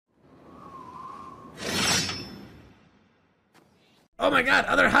Oh my god,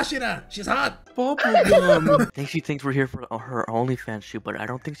 other Hashira! She's hot! Bubblegum! I think she thinks we're here for her OnlyFans shoot, but I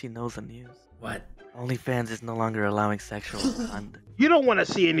don't think she knows the news. What? OnlyFans is no longer allowing sexual content. You don't want to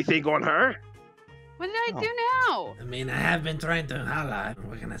see anything on her. What did I do now? I mean, I have been trying to holla.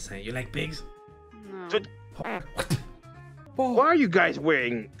 What can I say? You like pigs? No. So- Why are you guys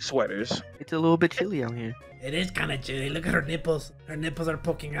wearing sweaters? It's a little bit chilly out here. It is kind of chilly. Look at her nipples. Her nipples are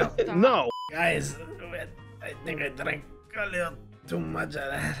poking out. No. Guys, I think I drank a little too much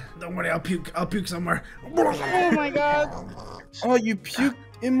of that. Don't worry, I'll puke somewhere. Oh my god. Oh, you puked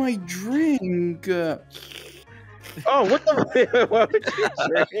in my drink. Oh, what the? What would you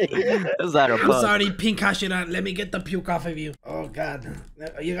say? Is that a I'm bug? sorry, pink Hashira. Let me get the puke off of you. Oh god,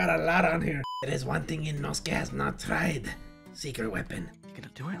 you got a lot on here. There is one thing Inosuke has not tried. Secret weapon. You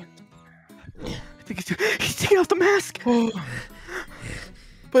gonna do it? I think he's taking off the mask. Oh.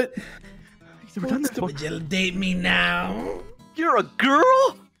 But He's never done this before. Would you date me now? You're a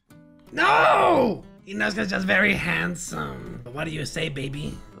girl? No! Inosuke's just very handsome. What do you say,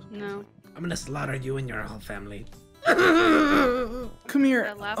 baby? No. I'm gonna slaughter you and your whole family. come here.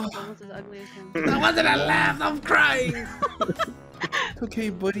 That laugh was almost as ugly as him. That wasn't a laugh, I'm crying! It's okay,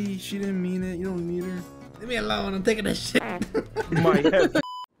 buddy. She didn't mean it. You don't need her. Leave me alone, I'm taking a shit. My head.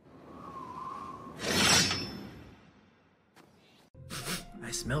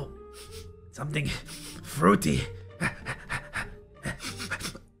 I smell something fruity.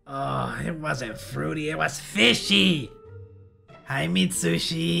 Oh, it wasn't fruity, it was fishy. Hi,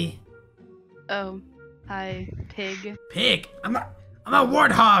 Mitsushi. Oh, hi, pig. Pig, I'm a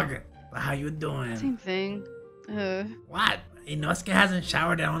warthog. How you doing? Same thing. What? Inosuke hasn't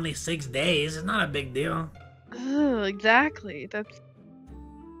showered in only 6 days. It's not a big deal. Oh, exactly. That's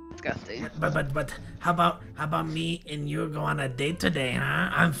disgusting. But how about me and you go on a date today,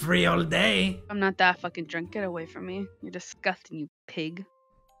 huh? I'm free all day. I'm not that fucking drunk. Get away from me. You're disgusting, you pig.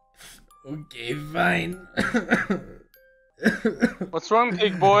 Okay, fine. What's wrong,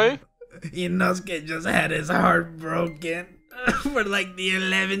 pig boy? Inosuke just had his heart broken for like the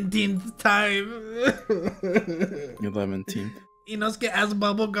 11th time. 11th. Inosuke asked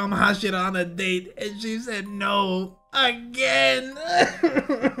Bubblegum Hashira on a date and she said no again.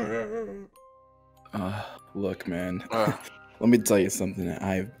 Look, man. Let me tell you something.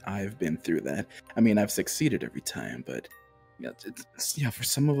 I've been through that. I mean, I've succeeded every time, but yeah, for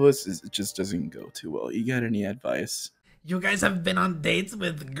some of us, it just doesn't go too well. You got any advice? You guys have been on dates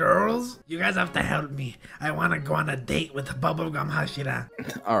with girls? You guys have to help me. I want to go on a date with Bubblegum Hashira.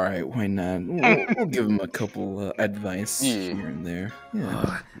 All right, why not? We'll give him a couple advice here and there. Yeah.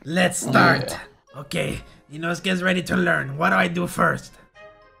 Oh, let's start. Okay, Inosuke's ready to learn. What do I do first?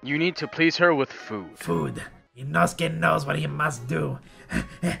 You need to please her with food. Food. Inosuke knows what he must do.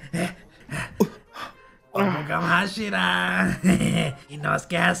 Bubblegum Hashira.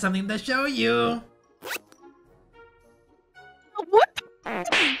 Inosuke has something to show you. What? What's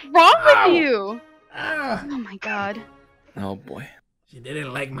wrong with you? Ah. Oh my god. Oh boy. She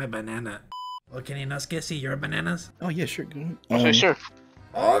didn't like my banana. Well, can Inosuke see your bananas? Oh yeah, sure. Okay, sure.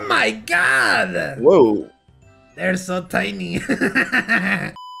 Oh my god! Whoa. They're so tiny.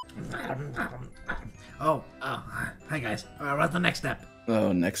 Oh, hi guys. What's the next step?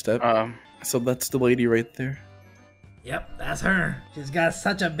 Oh, next step. So that's the lady right there. Yep, that's her. She's got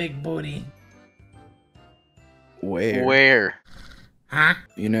such a big booty. Where? Huh?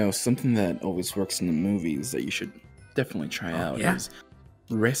 You know, something that always works in the movies that you should definitely try out is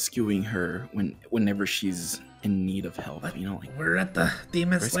rescuing her whenever she's in need of help. But you know, like we're at the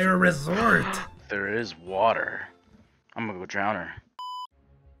Demon Slayer Resort. There is water. I'm gonna go drown her.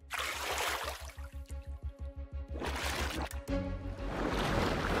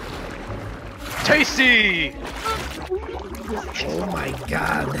 Tasty! Oh my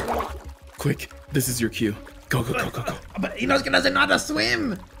god. quick, this is your cue. Go, go, go, go, go. But Inosuke doesn't know how to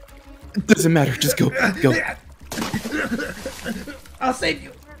swim. It doesn't matter, just go, go. I'll save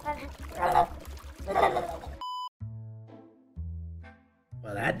you.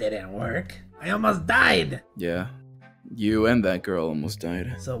 Well, that didn't work. I almost died. Yeah, you and that girl almost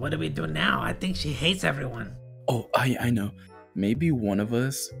died. So what do we do now? I think she hates everyone. Oh, I know. Maybe one of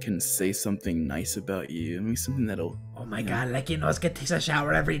us can say something nice about you. Maybe something that'll... Oh my god, like Inosuke takes a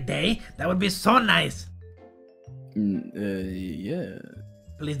shower every day? That would be so nice. Yeah.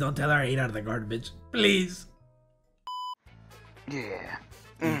 Please don't tell her I ate out of the garbage. Please. Yeah.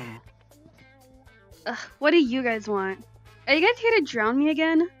 Ugh, what do you guys want? Are you guys here to drown me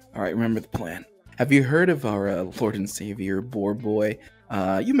again? Alright, remember the plan. Have you heard of our Lord and Savior, Boar Boy?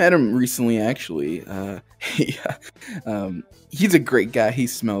 You met him recently, actually. He's a great guy. He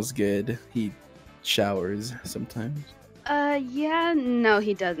smells good. He showers sometimes. Yeah, no,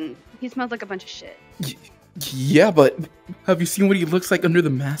 he doesn't. He smells like a bunch of shit. Yeah, but have you seen what he looks like under the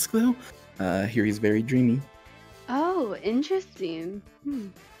mask, though? Here he's very dreamy. Oh, interesting.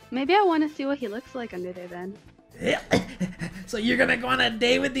 Maybe I want to see what he looks like under there then. So you're gonna go on a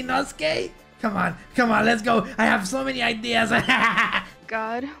date with Inosuke? Come on, let's go. I have so many ideas.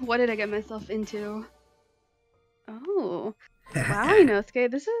 God, what did I get myself into? Oh, wow, Inosuke,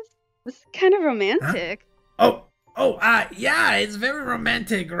 this is kind of romantic. Huh? Yeah, it's very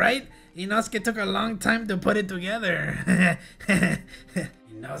romantic, right? Inosuke took a long time to put it together.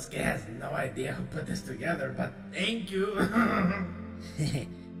 Inosuke has no idea who put this together, but thank you.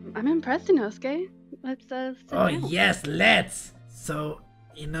 I'm impressed, Inosuke. Let's sit down. Yes, let's. So,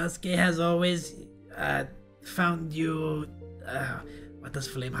 Inosuke has always found you, what does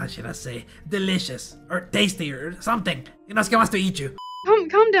Flame Hashira say? Delicious, or tasty, or something. Inosuke wants to eat you.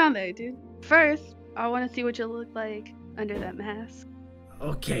 Calm down there, dude. First, I want to see what you look like under that mask.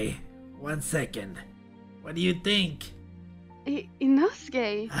 Okay, 1 second. What do you think?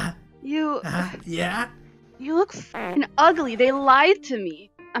 Inosuke, Yeah? you look f***ing ugly. They lied to me.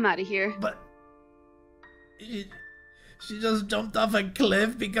 I'm out of here. But she just jumped off a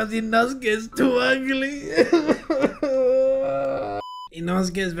cliff because Inosuke is too ugly.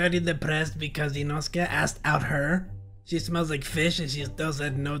 Inosuke is very depressed because Inosuke asked out her. She smells like fish and she still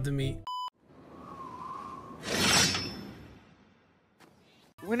said no to me.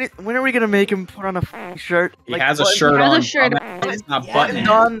 When are we gonna make him put on a f***ing shirt? He has a shirt on. It's not buttoned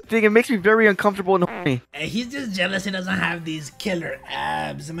on. Thing, it makes me very uncomfortable and horny. Hey, he's just jealous he doesn't have these killer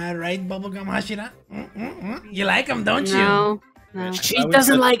abs. Am I right, Bubblegum Hashira? You like them, don't you? No. She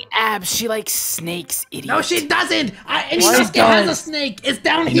doesn't like abs. She likes snakes, idiot. No, she doesn't. Inosuke has a snake. It's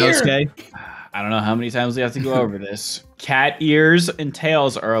down here. Inosuke, I don't know how many times we have to go over this. Cat ears and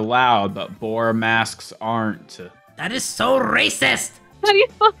tails are allowed, but boar masks aren't. That is so racist. How do you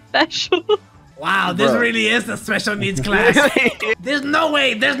feel special? Wow, this really is a special needs class. There's no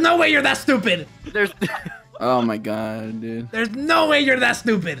way you're that stupid. Oh my god, dude. There's no way you're that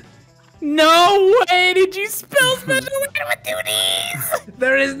stupid. No way did you spell special duties.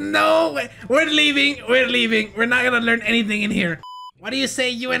 There is no way. We're leaving. We're not gonna learn anything in here. What do you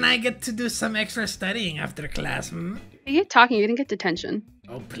say you and I get to do some extra studying after class, You're talking, you didn't get detention.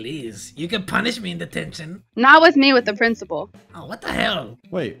 Oh, please. You can punish me in detention. Not with me, with the principal. Oh, what the hell?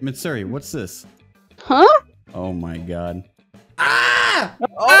 Wait, Mitsuri, what's this? Huh? Oh my god. Ah!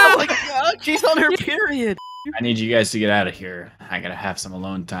 Oh my god, she's on her period. I need you guys to get out of here. I gotta have some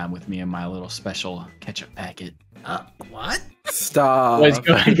alone time with me and my little special ketchup packet. What? Stop. Boys,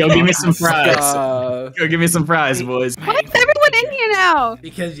 go give me some fries. Stop. Go give me some fries, boys. Why is everyone in here now?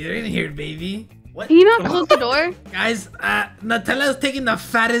 Because you're in here, baby. What? Can you not close the door? Guys, Nutella's taking the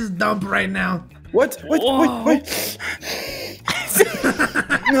fattest dump right now. What? Wait.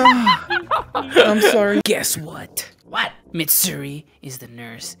 No. I'm sorry. Guess what? What? Mitsuri is the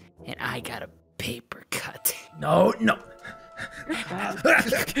nurse, and I got a paper cut. No. Do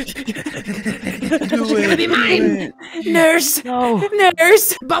It's gonna be mine. Nurse! No.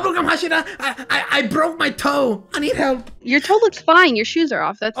 Nurse! Bubblegum Hashira, I broke my toe. I need help. Your toe looks fine. Your shoes are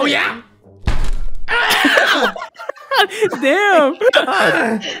off. That's Oh, it. yeah? Damn!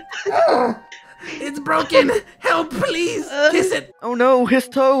 It's broken. Help, please. Kiss it. Oh no, his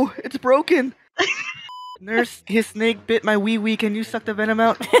toe. It's broken. Nurse, his snake bit my wee-wee. Can you suck the venom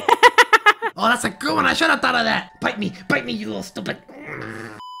out? Oh, that's a good one. I should have thought of that. Bite me, you little stupid.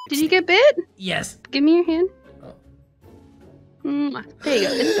 Did you get bit? Yes. Give me your hand. There you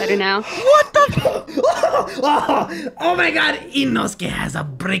go. It's better now. What the? Oh my god. Inosuke has a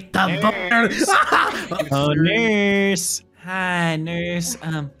bricked up boner. Oh, nurse. Hi, nurse.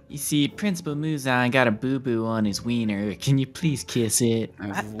 You see, Principal Muzan got a boo-boo on his wiener. Can you please kiss it?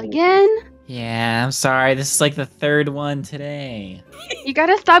 Again? Yeah, I'm sorry. This is like the third one today. You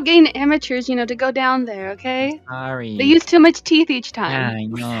gotta stop getting amateurs, to go down there, okay? Sorry. They use too much teeth each Yeah, time. I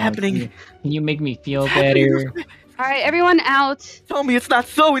know. happening? Can you make me feel better? Alright, everyone out. Tell me it's not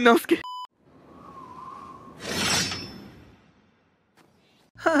so, Inosuke.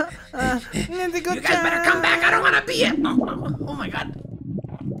 You guys better come back. I don't want to be here. Oh my god.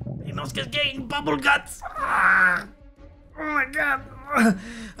 Inosuke's getting bubble guts. Oh my god.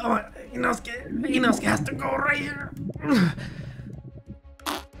 Oh, Inosuke has to go right here.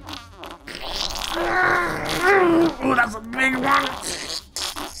 Oh, that's a big one.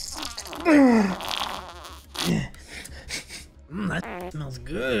 That smells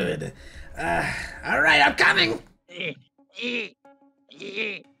good. All right, I'm coming.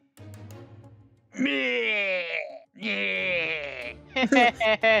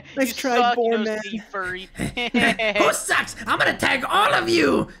 Nice try, boar man. Furry. Who sucks? I'm gonna tag all of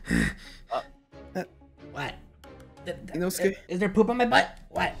you. What? Inosuke? Is there poop on my butt?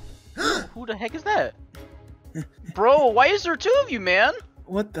 What? Who the heck is that? Bro, why is there two of you, man?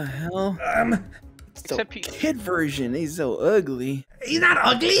 What the hell? It's the Except kid version. He's so ugly. He's not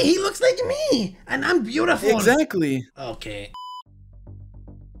ugly. He looks like me, and I'm beautiful. Exactly. Okay.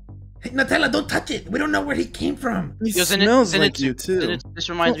 Hey, Nutella, don't touch it. We don't know where he came from. He smells like you too. This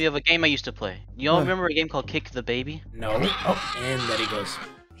reminds me of a game I used to play. You all What? remember a game called Kick the Baby? No. Oh, and there he goes.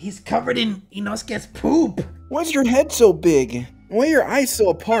 He's covered in Inosuke's poop. Why's your head so big? Why are your eyes so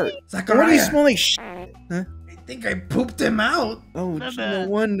apart? Why do you Zachariah. smell like sh**? Huh? I think I pooped him out. Oh, no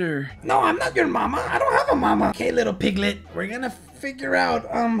wonder. No, I'm not your mama. I don't have a mama. Okay, little piglet. We're gonna figure out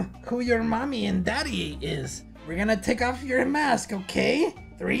who your mommy and daddy is. We're gonna take off your mask, okay?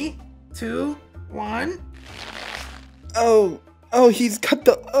 3, 2, 1. Oh, he's got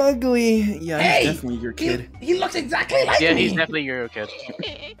the ugly. Yeah, Hey, he's definitely your kid. He looks exactly like Yeah, me. he's definitely your kid.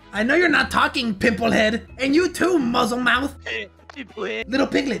 I know you're not talking, pimplehead. And you too, muzzle mouth. Little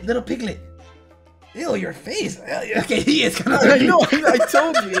piglet, little piglet. Ew, your face. Okay, he is kind of I know, I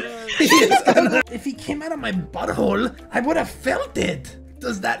told you. He is kinda... If he came out of my butthole, I would have felt it.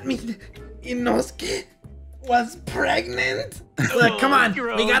 Does that mean Inosuke was pregnant? Look, come on.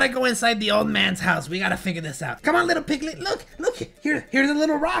 We gotta go inside the old man's house. We gotta figure this out. Come on, little piglet. Look. Here's a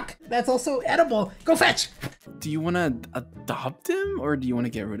little rock. That's also edible. Go fetch. Do you want to adopt him or do you want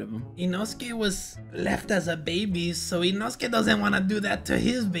to get rid of him? Inosuke was left as a baby, so Inosuke doesn't want to do that to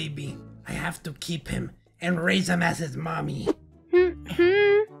his baby. I have to keep him and raise him as his mommy.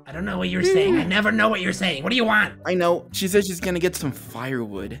 I don't know what you're saying. I never know what you're saying. What do you want? I know. She said she's gonna get some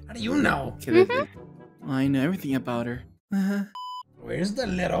firewood. How do you know? I know everything about her. Where's the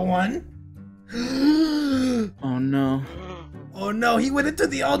little one? Oh no. Oh no, he went into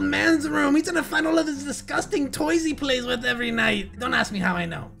the old man's room. He's gonna find all of his disgusting toys he plays with every night. Don't ask me how I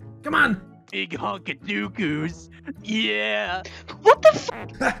know. Come on. Big hunk of dooku's. Yeah. What the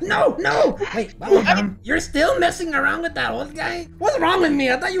f? No. Wait, Bubblegum, you're still messing around with that old guy? What's wrong with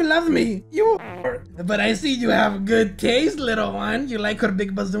me? I thought you loved me. But I see you have good taste, little one. You like her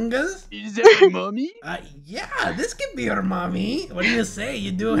big bazungas? Is that my mommy? Yeah, this could be her mommy. What do you say?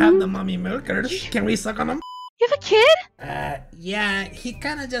 You do have the mommy milkers. Can we suck on them? You have a kid? Yeah, he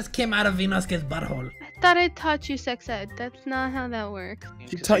kind of just came out of Inosuke's butthole. I thought I taught you sex ed. That's not how that works.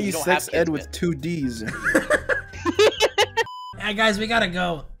 He taught you sex ed with 2 D's. Yeah, guys, we gotta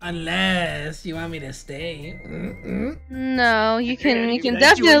go. Unless you want me to stay. No, you can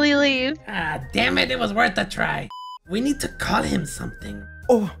definitely leave. Ah, damn it, it was worth a try. We need to call him something.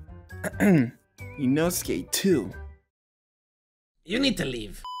 Oh, Inosuke too. You need to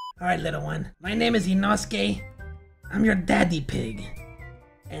leave. Alright, little one. My name is Inosuke. I'm your daddy pig.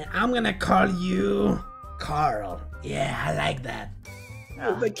 And I'm gonna call you Carl. Yeah, I like that.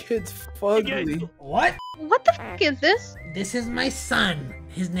 Oh, the kid's fugly. What? What the f is this? This is my son.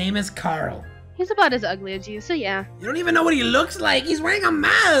 His name is Carl. He's about as ugly as you, so yeah. You don't even know what he looks like. He's wearing a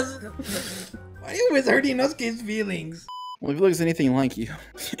mask. Why are you always hurting Inosuke's feelings? Well, if he looks anything like you.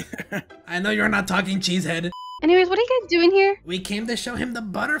 I know you're not talking, cheesehead. Anyways, what are you guys doing here? We came to show him the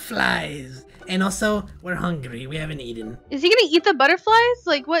butterflies. And also, we're hungry. We haven't eaten. Is he gonna eat the butterflies?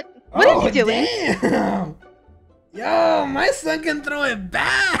 Like, what is he doing? Damn. Yo, my son can throw it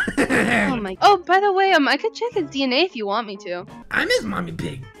back. Oh my. Oh, by the way, I could check his DNA if you want me to. I'm his mommy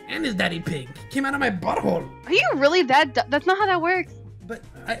pig and his daddy pig. Came out of my butthole. Are you really that? That's not how that works. But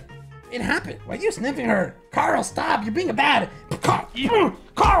it happened. Why are you sniffing her? Carl, stop. You're being a bad. Carl.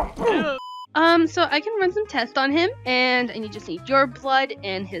 So I can run some tests on him, and you just need your blood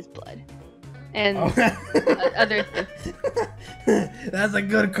and his blood. And other things. That's a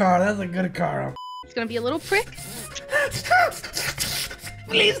good Carl. That's a good Carl. It's gonna be a little prick.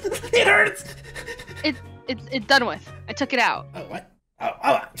 Please, it hurts. It's done with. I took it out. Oh, what?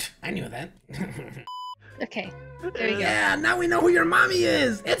 Oh, I knew that. Okay, there you go. Yeah, now we know who your mommy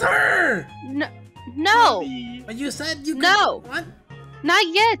is. It's her. No. But you said you could... No. What? Not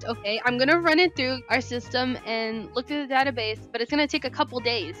yet. Okay, I'm gonna run it through our system and look through the database, but it's gonna take a couple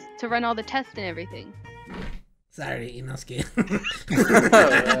days to run all the tests and everything. Sorry, Inosuke.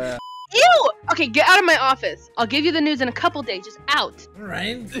 Ew! Okay, get out of my office. I'll give you the news in a couple days. Just out. All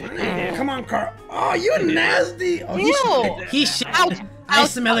right, fine. Come on, Carl. Oh, you nasty. Oh, Ew! He shit. Out! I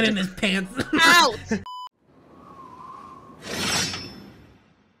smell it in his pants. Out!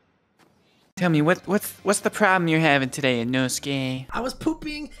 Tell me, what's the problem you're having today, Inosuke? I was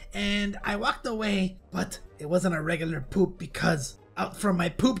pooping and I walked away, but it wasn't a regular poop because out from my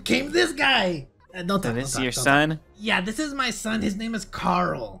poop came this guy. Don't So talk, this don't your talk, don't son? talk. Yeah, this is my son. His name is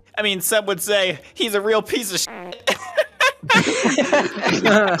Carl. I mean, some would say he's a real piece of shit.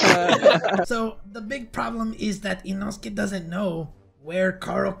 So the big problem is that Inosuke doesn't know where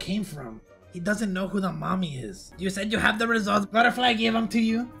Carl came from. He doesn't know who the mommy is. You said you have the results. Butterfly gave them to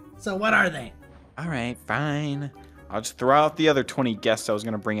you. So what are they? All right, fine. I'll just throw out the other 20 guests I was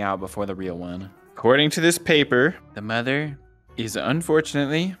going to bring out before the real one. According to this paper, the mother is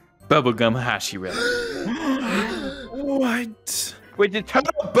unfortunately Bubblegum Hashira. What? Which is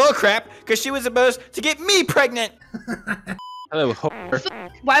total bullcrap, because she was supposed to get me pregnant. Hello, whore.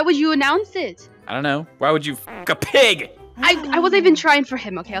 Why would you announce it? I don't know. Why would you f a pig? I wasn't even trying for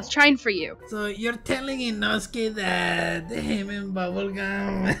him, okay? I was trying for you. So you're telling Inosuke that him and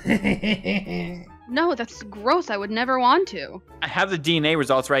Bubblegum... No, that's gross. I would never want to. I have the DNA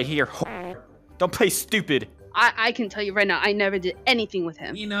results right here. Whore. Don't play stupid. I can tell you right now, I never did anything with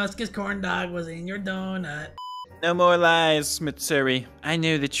him. Inosuke's corn dog was in your donut. No more lies, Mitsuri. I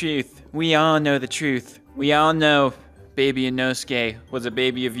know the truth. We all know the truth. We all know baby Inosuke was a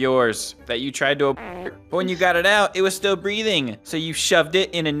baby of yours that you tried to abort. But when you got it out, it was still breathing. So you shoved it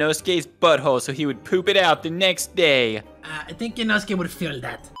in Inosuke's butthole so he would poop it out the next day. I think Inosuke would feel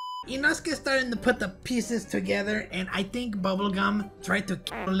that. Inosuke starting to put the pieces together, and I think Bubblegum tried to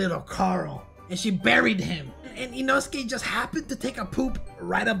kill little Carl, and she buried him. And Inosuke just happened to take a poop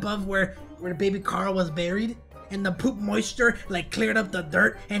right above where baby Carl was buried, and the poop moisture like cleared up the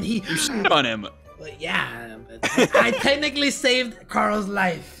dirt, and he shit on him. Well, yeah, but I technically saved Carl's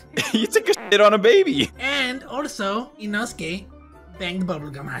life. You took a shit on a baby. And also, Inosuke banged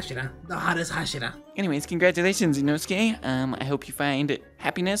Bubblegum Hashira, the hottest Hashira. Anyways, congratulations, Inosuke. I hope you find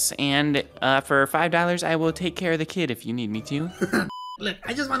happiness, and for $5, I will take care of the kid if you need me to. Look,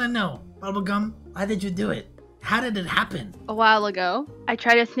 I just want to know, Bubblegum, why did you do it? How did it happen? A while ago, I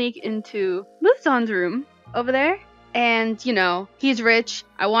tried to sneak into Muzan's room over there, and, you know, he's rich.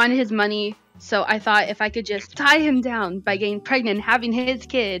 I wanted his money, so I thought if I could just tie him down by getting pregnant and having his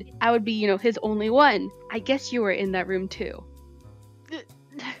kid, I would be, you know, his only one. I guess you were in that room too.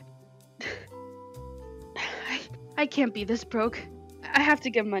 I can't be this broke. I have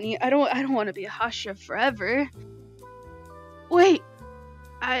to get money. I don't want to be a Hashira forever. Wait,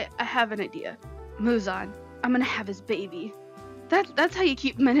 I have an idea. Muzan, I'm gonna have his baby. That's how you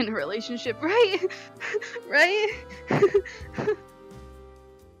keep men in a relationship, right? Right?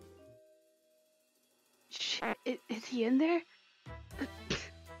 Shit, is he in there?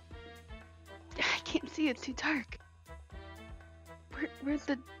 I can't see, it's too dark. Where's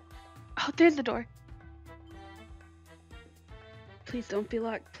the... Oh, there's the door. Please don't be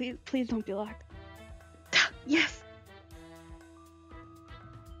locked. Please don't be locked. Yes!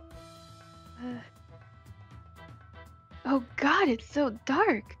 Oh god, it's so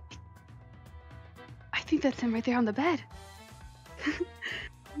dark. I think that's him right there on the bed.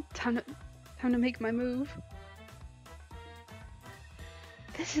 Time to make my move.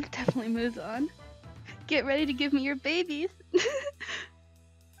 This is definitely Muzan. Get ready to give me your babies.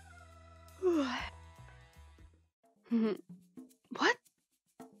 What?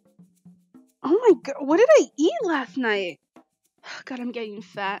 Oh my god, what did I eat last night? God, I'm getting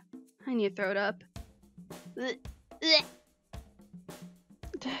fat. I need to throw it up.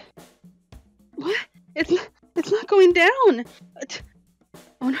 What? It's not going down.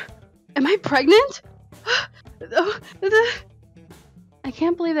 Oh no. Am I pregnant? I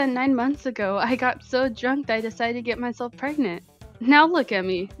can't believe that 9 months ago I got so drunk that I decided to get myself pregnant. Now look at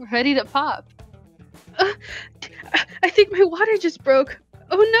me, ready to pop. I think my water just broke.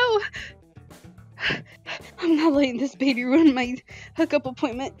 Oh no! I'm not letting this baby ruin my hookup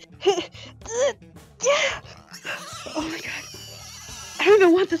appointment. Oh my god. I don't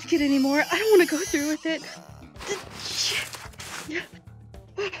even want this kid anymore. I don't want to go through with it.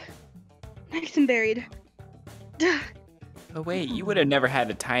 Nice and buried. Oh wait, you would have never had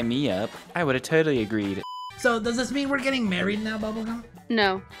to tie me up. I would have totally agreed. So does this mean we're getting married now, Bubblegum?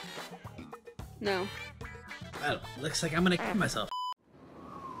 No. No. Well, looks like I'm gonna kill myself.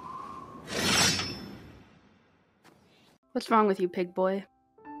 What's wrong with you, pig boy?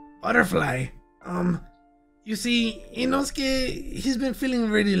 Butterfly, you see, Inosuke, he's been feeling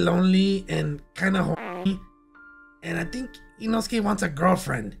really lonely and kind of horny, and I think Inosuke wants a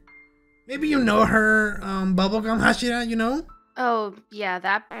girlfriend. Maybe you know her, Bubblegum Hashira, you know? Oh, yeah,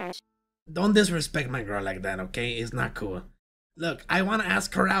 that bitch. Don't disrespect my girl like that, okay? It's not cool. Look, I want to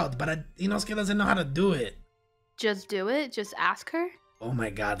ask her out, but Inosuke doesn't know how to do it. Just do it? Just ask her? Oh my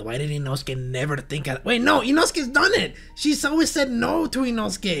god, why did Inosuke never think of... Wait, no, Inosuke's done it! She's always said no to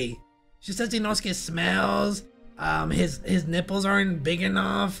Inosuke. She says Inosuke smells, his nipples aren't big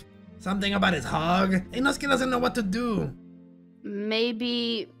enough. Something about his hog. Inosuke doesn't know what to do.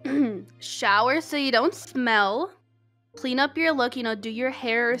 Maybe shower so you don't smell. Clean up your look, do your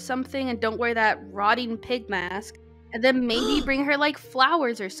hair or something, and don't wear that rotting pig mask. And then maybe bring her like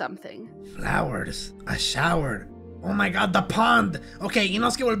flowers or something. Flowers? A shower? Oh my god, the pond! Okay,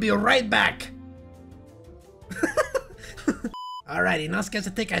 Inosuke will be right back. Alright, Inosuke has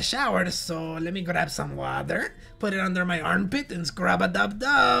to take a shower, so let me grab some water, put it under my armpit, and scrub a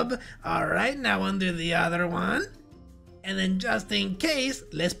dub. Alright, now undo the other one. And then just in case,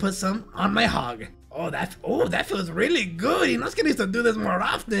 let's put some on my hog. Oh, that feels really good. Inosuke needs to do this more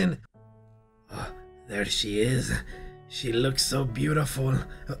often. Oh, there she is. She looks so beautiful.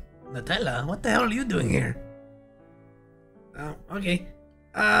 Nutella, what the hell are you doing here? Oh, okay.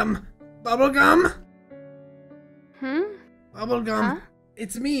 Bubblegum? Bubblegum. Huh?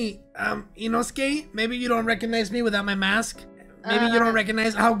 It's me, Inosuke. Maybe you don't recognize me without my mask. Maybe you don't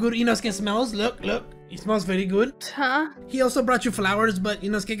recognize how good Inosuke smells. Look. He smells very good. Huh? He also brought you flowers, but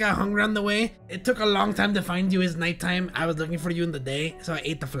Inosuke got hungry on the way. It took a long time to find you. It's nighttime. I was looking for you in the day, so I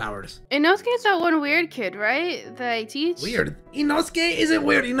ate the flowers. Inosuke's that one weird kid, right? That I teach? Weird? Inosuke isn't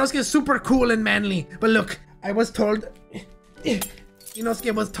weird. Inosuke is super cool and manly. But look, I was told...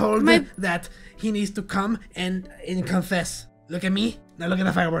 Inosuke was told that he needs to come and confess. Look at me. Now look at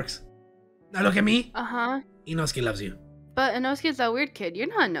the fireworks. Now look at me. Uh-huh. Inosuke loves you. But Inosuke's that weird kid. You're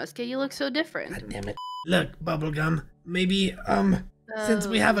not Inosuke. You look so different. God damn it. Look, Bubblegum. Maybe, since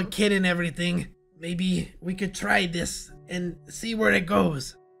we have a kid and everything, maybe we could try this and see where it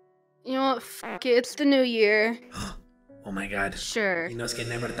goes. You know what? Fuck it. It's the new year. Oh my god. Sure. Inosuke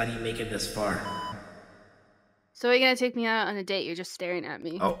never thought he'd make it this far. So are you gonna take me out on a date? You're just staring at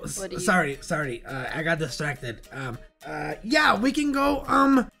me. Oh, sorry. I got distracted. Yeah, we can go,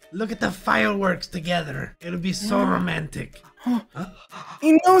 look at the fireworks together. It'll be so romantic.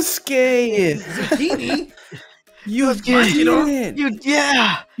 Inosuke! Zucchini? You did it!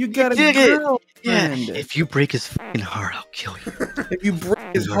 You got a girl. Yeah, if you break his fucking heart, I'll kill you. If you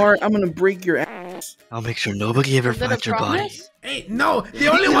break his heart, I'm gonna break your ass. I'll make sure nobody ever finds your body. Hey, no! The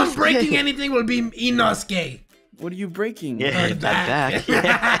only one breaking anything will be Inosuke. What are you breaking? Yeah, back.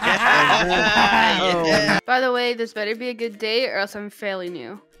 By the way, this better be a good date or else I'm failing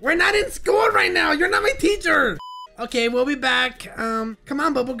you. We're not in school right now. You're not my teacher. Okay, we'll be back. Come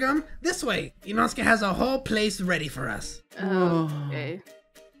on, Bubblegum. This way. Inosuke has a whole place ready for us. Okay.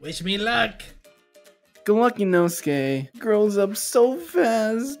 Wish me luck. Good luck, Inosuke. Grows up so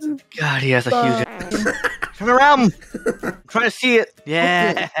fast. God, he has a huge ass. Turn around. I'm trying to see it.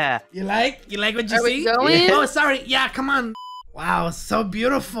 Yeah. You like what you Are see? we going? Oh, sorry. Yeah, come on. Wow, so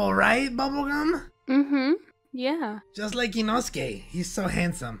beautiful, right, Bubblegum? Mm-hmm. Yeah. Just like Inosuke. He's so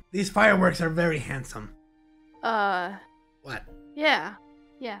handsome. These fireworks are very handsome. What? Yeah.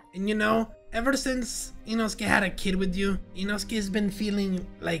 And ever since Inosuke had a kid with you, Inosuke's been feeling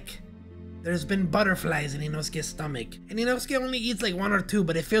like there's been butterflies in Inosuke's stomach. And Inosuke only eats like 1 or 2,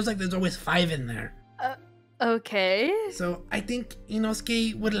 but it feels like there's always 5 in there. Okay. So I think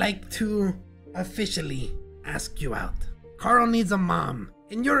Inosuke would like to officially ask you out. Carl needs a mom.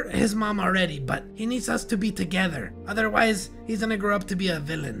 And you're his mom already, but he needs us to be together. Otherwise, he's gonna grow up to be a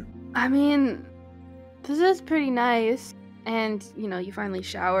villain. I mean, this is pretty nice. And, you finally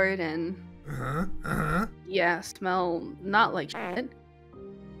showered and... Yeah, smell not like shit.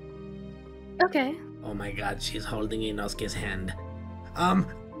 Okay. Oh my god, she's holding Inosuke's hand.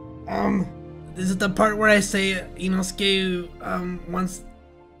 This is the part where I say Inosuke, wants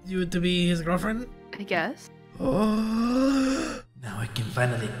you to be his girlfriend? I guess. Oh, now I can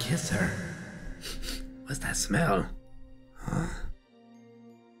finally kiss her. What's that smell? Huh?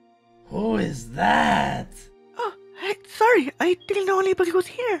 Who is that? Oh, hey, sorry. I didn't know anybody was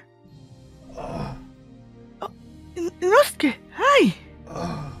here. Oh, Inosuke, hi.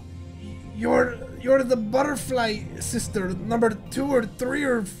 You're the butterfly sister, number 2 or 3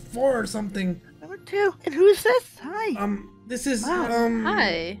 or 4 or something. Number 2. And who's this? Hi. This is,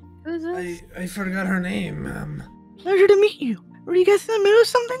 Hi. Who's this? I forgot her name. Pleasure to meet you. Were you guys in the middle of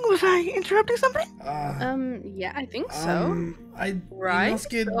something? Was I interrupting something? Yeah, I think so.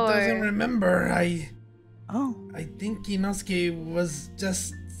 Inosuke doesn't remember. I think Inosuke was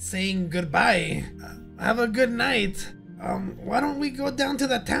just saying goodbye. Have a good night. Why don't we go down to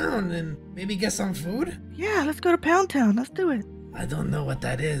the town and maybe get some food? Yeah, let's go to Pound Town. Let's do it. I don't know what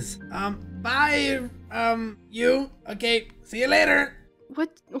that is. Bye, you. Okay, see you later.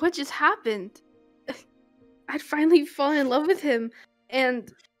 What just happened? I'd finally fallen in love with him,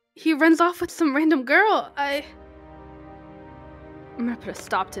 and he runs off with some random girl. I'm gonna put a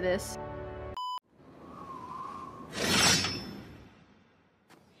stop to this.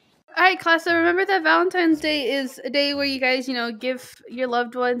 right, class. So remember that Valentine's Day is a day where you guys, give your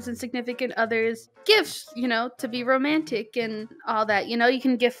loved ones and significant others gifts, to be romantic and all that. You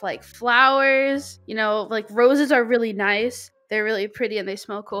can gift like flowers. Like roses are really nice. They're really pretty and they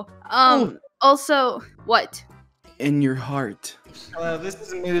smell cool. Also, what? In your heart. Hello, this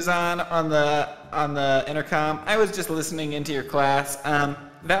is Muzan on the intercom. I was just listening into your class.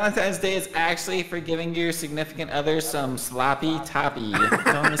 Valentine's Day is actually for giving your significant other some sloppy toppy.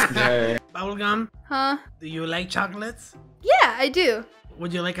 Don't listen to her. Bubblegum? Huh? Do you like chocolates? Yeah, I do.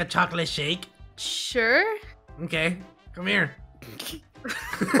 Would you like a chocolate shake? Sure. Okay, come here.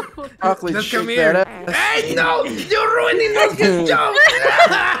 Chocolate Just shake come here. that ass. Hey, no! You're ruining those jokes!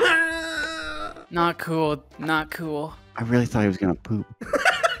 Not cool. Not cool. I really thought he was gonna poop.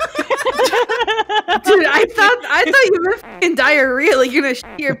 Dude, I thought you were fucking diarrhea, like you're gonna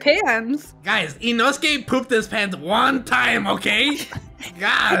shit your pants. Guys, Inosuke pooped his pants one time, okay?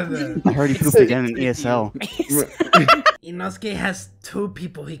 God. I heard he pooped again in ESL. Inosuke has 2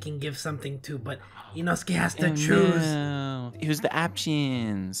 people he can give something to, but Inosuke has to choose. No. Who's the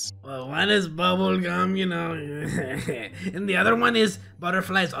options? Well, one is Bubblegum, and the other one is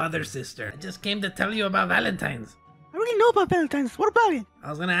Butterfly's other sister. I just came to tell you about Valentine's. I already know about Valentine's. What about it? I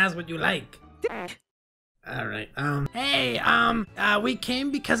was gonna ask what you like. Alright, hey, we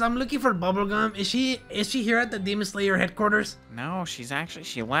came because I'm looking for Bubblegum. Is she here at the Demon Slayer headquarters? No, she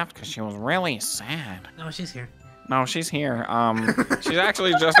left because she was really sad. No, she's here. No, she's here. She's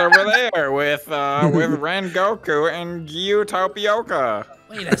actually just over there with Ren Goku and Gyu Tapioca.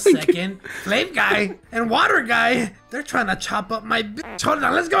 Wait a second. Flame Guy and Water Guy, they're trying to chop up my bitch. Hold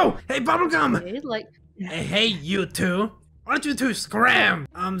on, let's go. Hey, Bubblegum. Hey, you two. Why don't you two scram?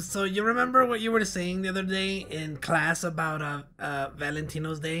 So you remember what you were saying the other day in class about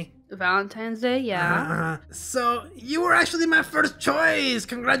Valentino's Day? Valentine's Day, yeah. So you were actually my first choice.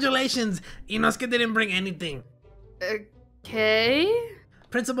 Congratulations. Inosuke didn't bring anything. Okay.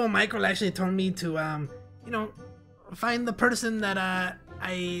 Principal Michael actually told me to find the person that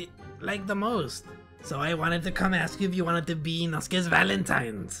I like the most. So I wanted to come ask you if you wanted to be Inosuke's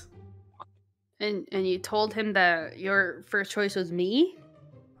Valentines. And you told him that your first choice was me?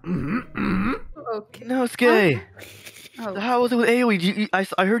 Okay. Inosuke. Oh. How was it with Aoi?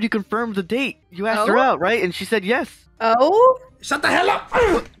 I heard you confirmed the date. You asked her out, right? And she said yes. Oh? Shut the hell up!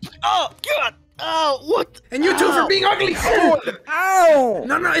 Oh, God! Oh, what? And you two for being ugly! Ow!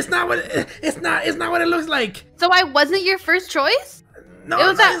 No, it's not what it looks like. So I wasn't your first choice? No, it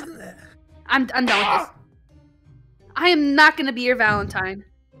was that. I'm done with this. I am not gonna be your Valentine.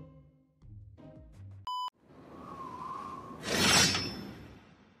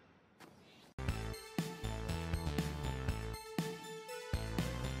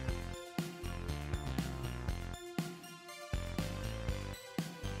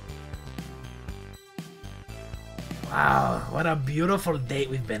 Wow, what a beautiful date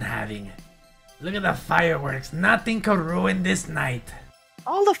we've been having. Look at the fireworks. Nothing could ruin this night.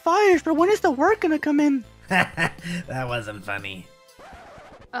 All the fires, but when is the work gonna come in? That wasn't funny.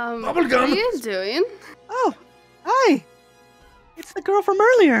 What are you guys doing? Oh, hi. It's the girl from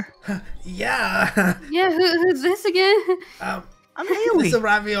earlier. Yeah. Yeah, who's this again? I'm Aoi. This is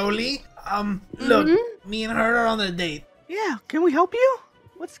Ravioli. Look, me and her are on a date. Yeah, can we help you?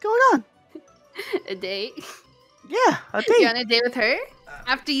 What's going on? A date? Yeah, a date. You on a date with her?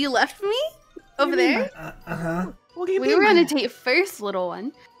 After you left me? Over there? What do you we mean were by on a that? date first, little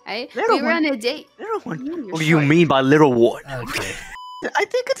one. Right? Little we were one? on a date. Little one. You're What do you short. mean by little one? Okay. I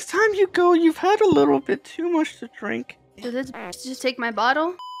think it's time you go. You've had a little bit too much to drink. Did this bitch just take my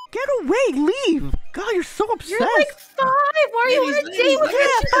bottle? Get away! Leave! God, you're so obsessed. You're like 5. Why are you on a date with her?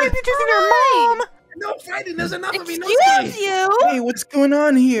 5 inches in your mom! No fighting. There's enough of Excuse Inosuke. you! Hey, what's going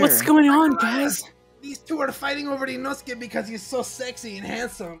on here? What's going on, guys? These two are fighting over Inosuke because he's so sexy and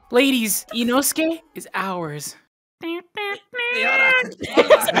handsome. Ladies, Inosuke is ours. Hey,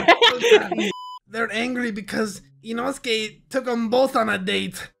 hold on. They're angry because Inosuke took them both on a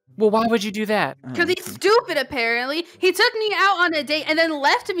date. Well, why would you do that? Because he's stupid, apparently. He took me out on a date and then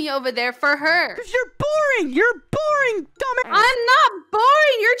left me over there for her. Because you're boring! You're boring, dumbass! I'm not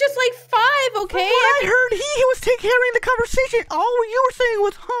boring. You're just like 5, okay? From what I heard, he was carrying the conversation. All you were saying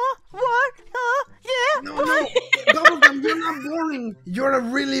was, huh? What? Huh? Yeah? No, what? no, Bubblegum, you're not boring. You're a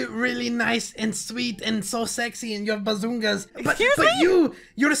really, really nice and sweet and so sexy and you have bazungas. But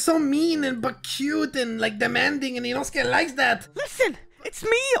you're so mean and but cute and like demanding and Inosuke likes that. Listen, it's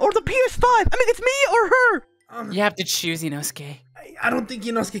me or the PS5. I mean, it's me or her. You have to choose Inosuke. I don't think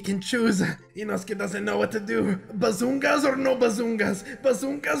Inosuke can choose. Inosuke doesn't know what to do. Bazungas or no bazungas?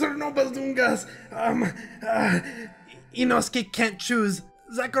 Bazungas or no bazungas? Inosuke can't choose.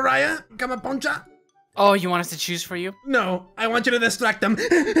 Zachariah, Kamaponcha? Oh, you want us to choose for you? No, I want you to distract them.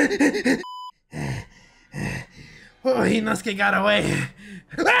 Oh, Inosuke got away.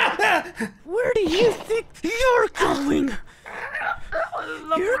 Where do you think you're going?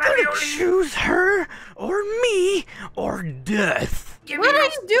 You're gonna choose her, or me, or death. What are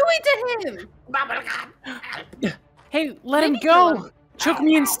you doing to him? Hey, let him go. Choke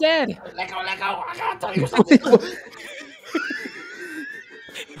me instead. Let go. I gotta tell you something.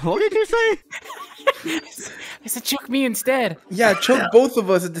 What did you say? I said choke me instead. Yeah, choke both of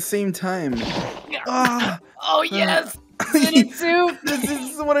us at the same time. Oh, yes. Zenitsu. This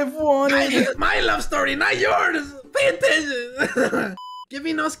is what I've wanted. This is my love story, not yours. Pay attention. Give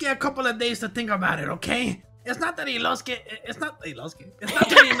Inosuke a couple of days to think about it, okay? It's not that Inosuke. It's not that Inosuke. It's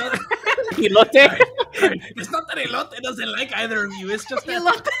not that Elote doesn't like either of you. It's just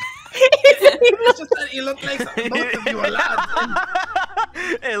that. It's just that Elote likes both of you a lot.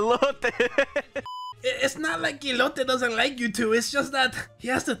 Elote. It's not like Elote doesn't like you two. It's just that he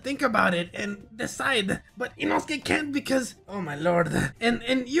has to think about it and decide. But Inosuke can't because, oh my lord. And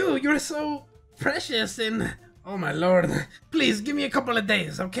you're so precious and, oh my lord. Please give me a couple of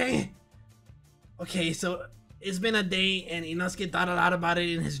days, okay? Okay, so it's been a day and Inosuke thought a lot about it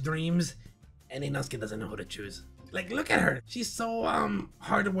in his dreams. And Inosuke doesn't know who to choose. Like, look at her. She's so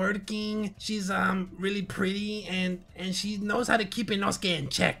hardworking. She's really pretty and she knows how to keep Inosuke in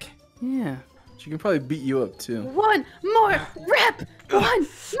check. Yeah. She can probably beat you up too. One more rep. One more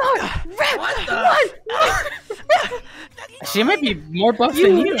rep. What the? One more rep. She might be more buff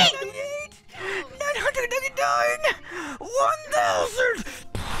than you. 999. 1,000.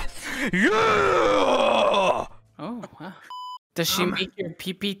 Yeah. Oh, wow. Does she make your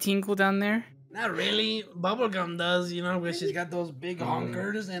pee-pee tingle down there? Not really. Bubblegum does, you know, where she's got those big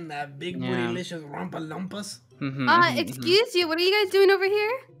honkers and that big bootylicious rumpa-lumpas. Excuse you, what are you guys doing over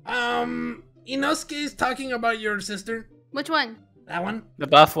here? Inosuke is talking about your sister. Which one? That one? The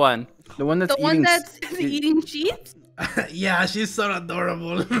buff one. The one that's The one that's eating sheep? Yeah, she's so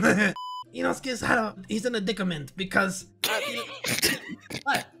adorable. Inosuke's he's in a predicament because...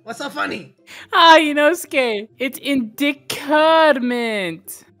 What? What's so funny? Ah, Inosuke. It's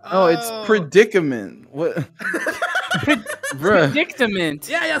indicament. Oh, it's predicament. What? Bruh. Predicament.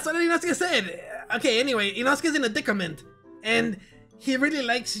 Yeah, that's what Inosuke said. Okay, anyway, Inosuke's in a predicament. And he really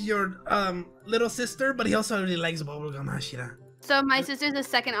likes your little sister, but he also really likes Bubblegum Hashira. So my sister's a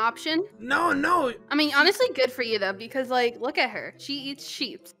second option? No. I mean, honestly, good for you, though, because, like, look at her. She eats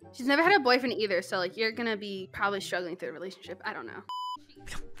sheep. She's never had a boyfriend either, so, like, you're gonna be probably struggling through a relationship. I don't know.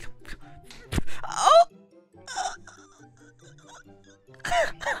 Oh.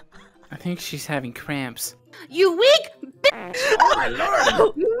 I think she's having cramps. You weak bitch! Oh, my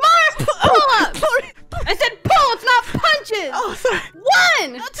lord! More pull-ups! I said pull-ups, not punches! Oh, sorry.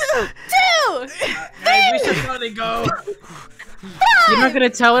 1, 2, Guys, we should probably go. 5! You're not gonna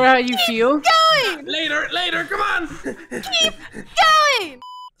tell her how you feel? Going! Later, come on! Keep going!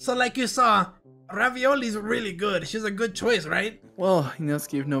 So like you saw, Ravioli's really good. She's a good choice, right? Well,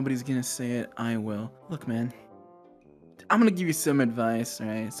 Inosuke, if nobody's gonna say it, I will. Look, man. I'm gonna give you some advice,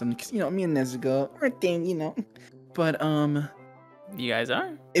 right? Some, cause, you know, me and Nezuko, we're a thing, you know. But, You guys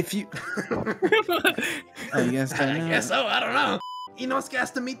are? if you... Oh, you guys don't know? I guess so, I don't know. Inosuke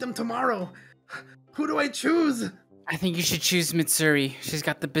has to meet them tomorrow. Who do I choose? I think you should choose Mitsuri. She's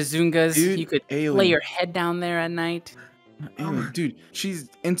got the bazungas. Dude, you could Aoi. lay your head down there at night. Anyway, dude, she's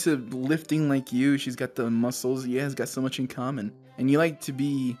into lifting like you. She's got the muscles. You guys got so much in common. And you like to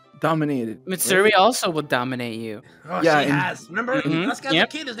be dominated. Mitsuri right? also will dominate you. Oh, Yeah, she and- has. Remember, Inosuke has a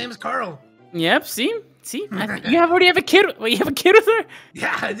kid. His name is Carl. Yep, see? You already have a kid. Wait, you have a kid with her?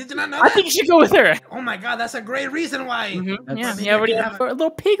 Yeah, did you not know I that? think you should go with her. Oh my god, that's a great reason why. Yeah, See, you already I have can a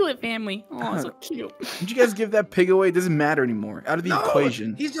little piglet family. Oh, so cute. Did you guys give that pig away? It doesn't matter anymore. Out of the No,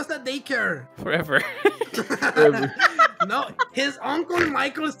 equation. he's just at daycare. Forever. No, his uncle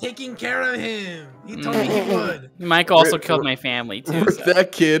Michael is taking care of him. He told me he would. Mike also killed my family, too. Rip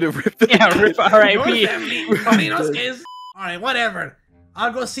that kid. Rip that Yeah, kid. rip R.I.P. Your family, Inosuke's. All right, whatever.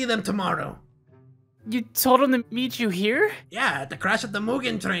 I'll go see them tomorrow. You told him to meet you here? Yeah, at the crash of the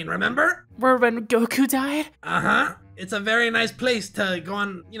Mugen train, remember? Where when Goku died? Uh-huh. It's a very nice place to go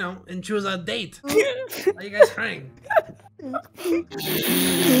on, you know, and choose a date. Why are you guys crying?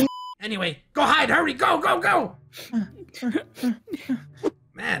 Anyway, go hide, hurry, go!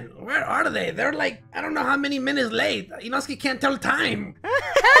 Man, where are they? They're like, I don't know how many minutes late. Inosuke can't tell time.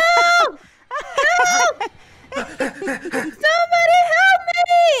 Help! Help! Somebody help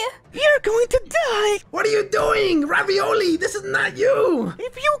me! You're going to die. What are you doing? Ravioli, this is not you.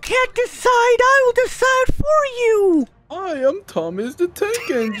 If you can't decide, I will decide for you. Hi, I'm Thomas the Tank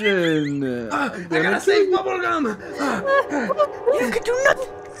Engine. I gotta save Bubblegum. You can do nothing.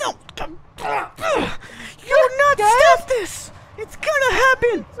 No. You're not stop this. It's gonna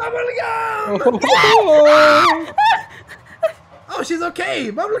happen. Bubblegum. Oh, she's okay.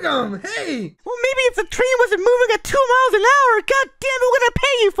 Bubblegum, hey. Well, maybe if the train wasn't moving at 2 miles an hour, god damn it, what am I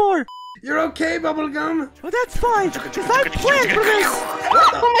pay you for? You're okay, Bubblegum? Well, that's fine, because I planned for this.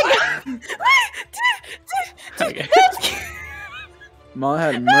 Oh my god. Ma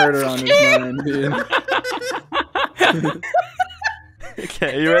had murder on his mind, dude.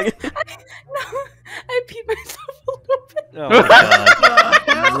 Okay, you ready? No, I peed myself a little bit. Oh my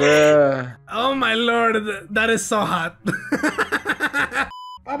god. Bruh. Oh my lord, that is so hot.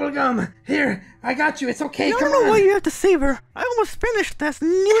 Bubblegum, here, I got you. It's okay. I Come don't know on. why you have to save her. I almost finished this,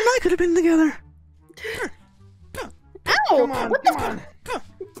 and you and I could have been together. Ow! Come on, What come the? on.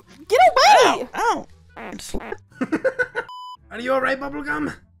 Get away! Ow! Are you alright,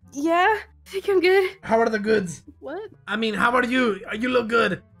 Bubblegum? Yeah, I think I'm good. How are the goods? What? I mean, how are you? You look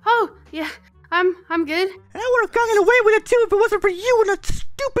good. Oh, yeah, I'm good. And I would have gotten away with it too if it wasn't for you and that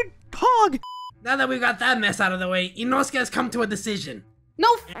stupid hog. Now that we got that mess out of the way, Inosuke has come to a decision. No,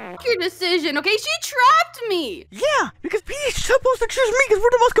 f your decision, okay? She trapped me! Yeah, because he's supposed to choose me because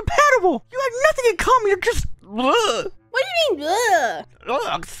we're the most compatible. You have nothing in common. You're just. Ugh. What do you mean, ugh?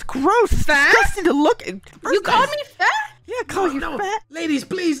 Ugh, it's gross. It's disgusting to look at. You called me fat? Yeah, I call you No, fat. ladies,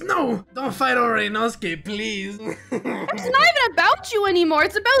 please, no. Don't fight over Inosuke, please. It's not even about you anymore.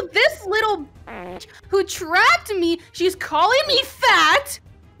 It's about this little bitch who trapped me. She's calling me fat.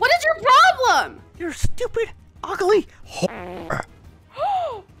 What is your problem? You're stupid, ugly. Whore.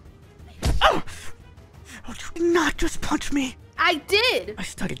 Oh, you not just punch me. I did. I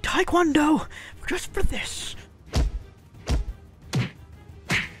studied Taekwondo just for this.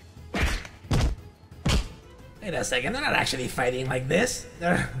 Wait a second, they're not actually fighting like this.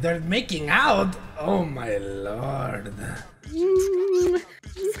 They're making out. Oh my lord.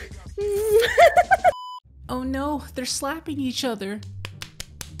 Oh no, they're slapping each other.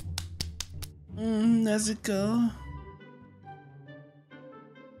 Nezuko.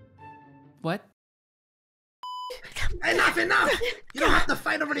 What? Enough! You don't have to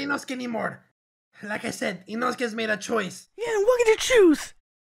fight over the Inosuke anymore. Like I said, Inosuke's made a choice. Yeah, and what did you choose?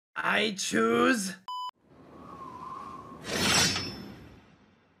 I choose...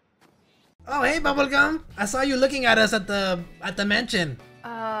 Oh, hey, Bubblegum. I saw you looking at us at the mansion.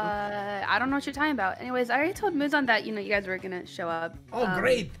 I don't know what you're talking about. Anyways, I already told Muzan that, you guys were gonna show up. Oh,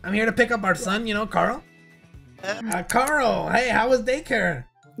 great. I'm here to pick up our son, Carl. Carl, hey, how was daycare?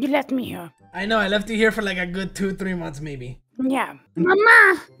 You left me here. I know, I left you here for like a good 2-3 months, maybe. Yeah.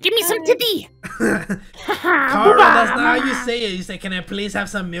 Mama, give me some titty. Carl, that's not how you say it. You say, can I please have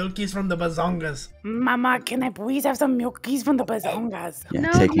some milkies from the bazongas? Mama, can I please have some milkies from the bazongas? Yeah,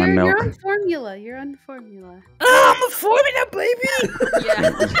 No, take my milk. You're on formula. You're on formula. Oh, I'm a formula, baby. Yeah.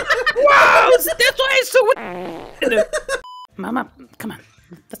 Wow, that's why it's so. Mama, come on.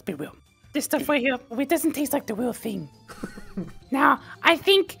 Let's be real. This stuff right here, it doesn't taste like the real thing. Now, I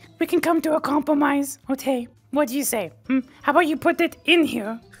think we can come to a compromise, okay? What do you say? How about you put it in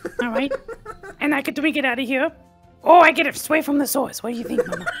here, all right? And I could drink it out of here. Or I get it straight from the source. What do you think,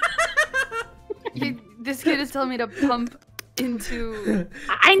 Mama? This kid is telling me to pump into...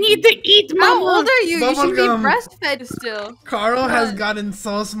 I need to eat, Mama. How old are you? You should be Bubblegum. breastfed still. Carl has gotten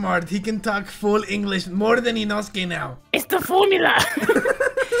so smart. He can talk full English more than Inosuke now. It's the formula.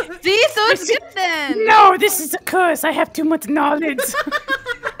 See? So it's good then. No, this is a curse. I have too much knowledge.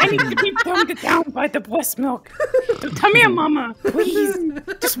 I need to be dumbed down by the breast milk. Come here, Mama. Please.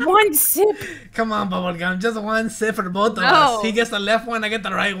 Just one sip. Come on, Bubblegum. Just one sip for both of us. He gets the left one, I get the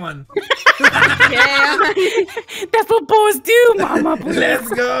right one. Yeah. That's what boys do, Mama. Please. Let's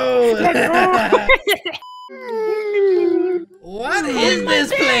go. Let's go. What is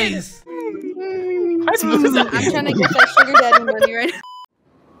this place? I'm trying to get that sugar daddy money right now.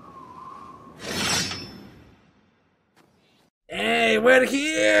 Hey, we're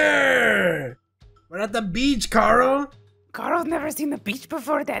here! We're at the beach, Carl. Carl's never seen the beach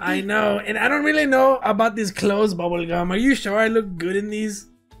before, Daddy. I know, and I don't really know about these clothes, Bubblegum. Are you sure I look good in these?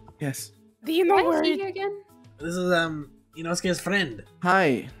 Yes. Do you know Why where is he here again? This is, Inosuke's friend.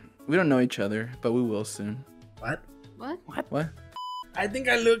 Hi. We don't know each other, but we will soon. What? What? I think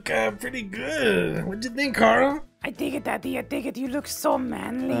I look pretty good. What'd you think, Carl? I dig it, Daddy. I dig it. You look so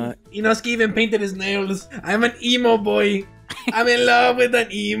manly. Inosuke even painted his nails. I'm an emo boy. I'm in love with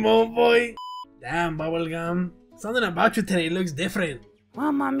an emo boy. Damn, Bubblegum. Something about you today looks different.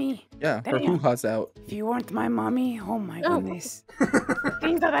 Well, Mommy. Yeah, her Damn. hoo-ha's out. If you weren't my mommy, oh my goodness. The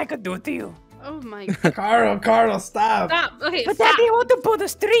things that I could do to you. Oh my. Carl, stop. Stop. Okay, But stop. Daddy, I want to pull the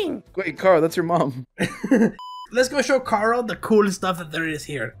string. Wait, Carl, that's your mom. Let's go show Carl the cool stuff that there is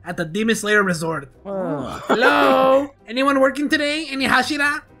here at the Demon Slayer Resort. Hello? Anyone working today? Any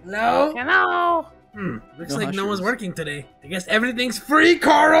Hashira? Hello? Hello. Looks like no one's working today. I guess everything's free,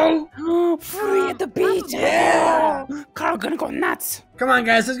 Carl! Oh, free at the beach. Yeah. Carl gonna go nuts. Come on,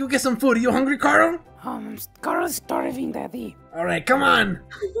 guys, let's go get some food. Are you hungry, Carl? Carl's starving, Daddy. Alright, come on.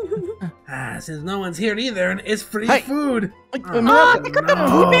 Since no one's here either, and it's free food. They got the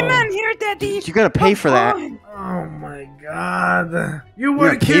poopy man here, Daddy. You gotta pay for that. Oh my god. You You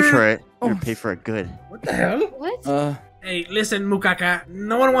work gotta pay here? for it. You gotta pay for it good. What the hell? What? Hey, listen, Mukaka.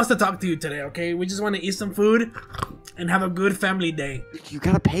 No one wants to talk to you today, okay? We just want to eat some food and have a good family day. You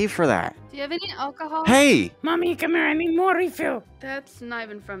gotta pay for that. Do you have any alcohol? Hey! Mommy, come here. I need more refill. That's not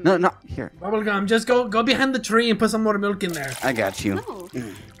even from No, me. no, here. Bubblegum, just go behind the tree and put some more milk in there. I got you. No.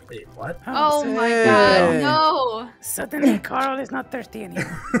 Wait, what? Oh my god, no. Suddenly, Carl is not thirsty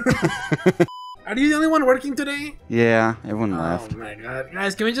anymore. Are you the only one working today? Yeah, everyone left. Oh my god.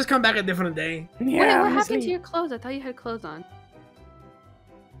 Guys, can we just come back a different day? Wait, what happened to your clothes? I thought you had clothes on.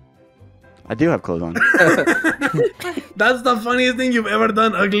 I do have clothes on. That's the funniest thing you've ever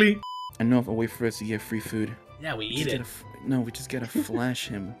done, Ugly. I know of a way for us to get free food. Yeah, we We eat just it. we just gotta flash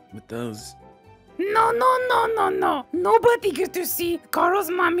him with those. No. Nobody gets to see Carl's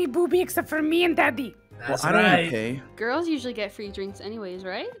mommy booby except for me and Daddy. That's I don't want right. to pay. Girls usually get free drinks anyways,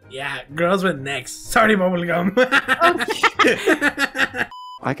 right? Yeah, girls went next. Sorry, Bubblegum.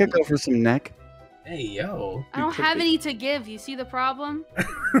 I could go for some neck. Hey, yo. I don't have any to give. You see the problem?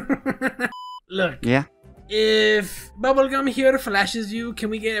 Look. Yeah? If Bubblegum here flashes you, can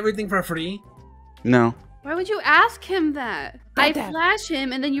we get everything for free? No. Why would you ask him that? I Dad. flash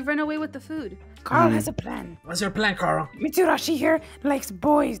him and then you run away with the food. Carl has a plan. What's your plan, Carl? Mitsurashi here likes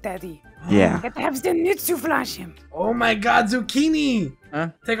boys, Daddy. Yeah. That has Zenitsu flash him. Oh my god, Zucchini! Huh?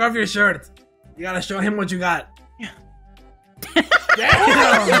 Take off your shirt. You gotta show him what you got.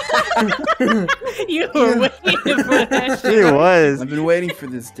 Damn! You were waiting for that shit. It was. I've been waiting for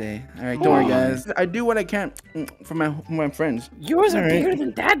this day. All right, don't worry, guys. I do what I can for my friends. Yours are All right. bigger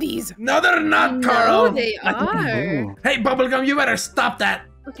than Daddy's. No, they're not, Carl! No, they are. Hey, Bubblegum, you better stop that!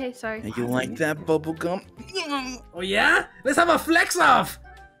 Okay, sorry. Hey, you like that bubblegum? Oh yeah? Let's have a flex off!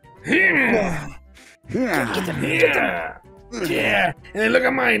 Yeah! Yeah. Yeah! And then look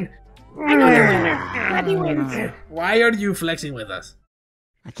at mine! I know the winner. Daddy wins. Why are you flexing with us?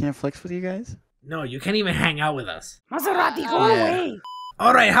 I can't flex with you guys? No, you can't even hang out with us. Maserati, go away.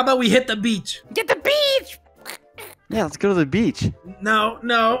 Alright, how about we hit the beach? Get the beach. Yeah, let's go to the beach. No,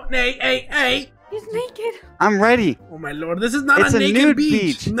 hey! He's naked. I'm ready. Oh my lord, this is not It's a a naked nude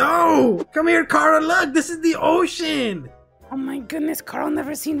beach. beach. No! Come here, Carl, look, this is the ocean! Oh my goodness, Carl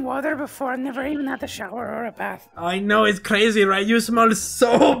never seen water before. Never even had a shower or a bath. I know, it's crazy, right? You smell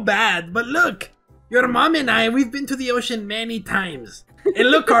so bad, but look! Your mom and I, we've been to the ocean many times.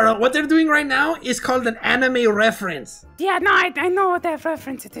 And look, Carl, what they're doing right now is called an anime reference. Yeah, no, I know what that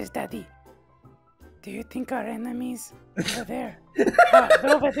reference it is, Daddy. Do you think our enemies are there? They're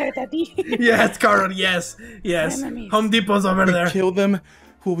over there, Daddy. Yes, Carl, yes. Enemies. Home Depot's over We there. kill them.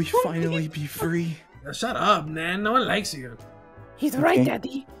 Will we finally be free? Now, shut up, man. No one likes you. He's right,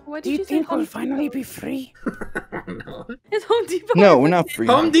 Daddy. What Do did you you say? think we'll finally be free? No. It's Home Depot. No, we're not free.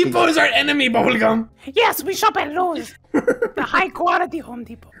 Home Depot is our enemy, Bubblegum. Yes, we shop at Lowe's. The high quality Home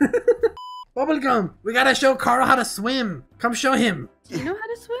Depot. Bubblegum, we gotta show Carl how to swim. Come show him. Do you know how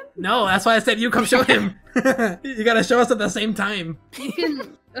to swim? No, that's why I said you come show him. You gotta show us at the same time. You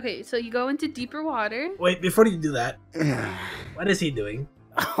can. Okay, so you go into deeper water. Wait, before you do that, what is he doing?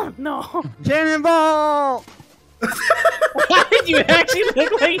 Oh no. Cannonball! Why did you actually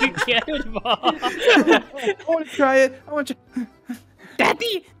look like you cannonball? I want to try it. I want to.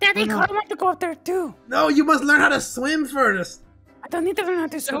 Daddy, Carl wants to go up there too. No, you must learn how to swim first. I don't need to learn how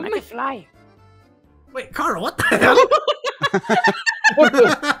to swim. I can fly. Wait, Carl, what the hell?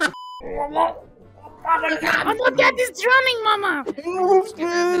 Oh no, Daddy's drowning, Mama.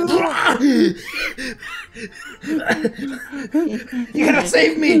 You gotta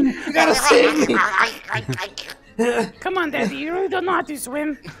save me! You gotta save me! Come on, Daddy. You really don't know how to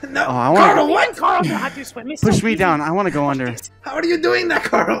swim. No, Oh, I wanna- Carl, what? Carl knows how to swim. It's Push so me easy. down. I want to go under. How are you doing that,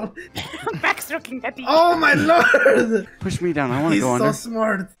 Carl? Backstroking, Daddy. Oh my lord! Push me down. I want to He's go so under.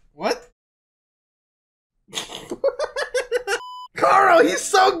 smart. What? Carl, he's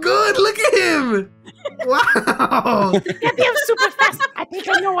so good! Look at him! Wow! Daddy, I'm super fast. I think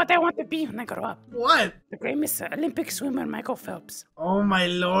I know what I want to be when I grow up. What? The famous Olympic swimmer Michael Phelps. Oh my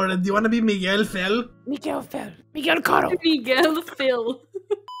lord, do you want to be Miguel Fel? Miguel Phelps. Miguel Caro. Miguel Phil.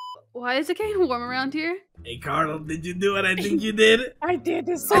 Why is it getting warm around here? Hey, Carl, did you do what I think you did? I did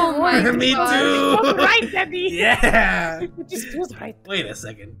this so Oh my warm. Me God. too. Feels right, Daddy. Yeah. It just feels right. Wait a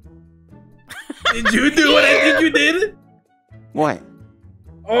second. Did you do what I think you did? What?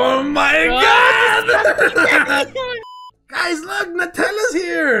 Oh my God! Guys, look, Nutella's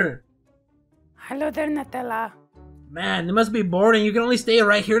here. Hello there, Nutella. Man, it must be boring. You can only stay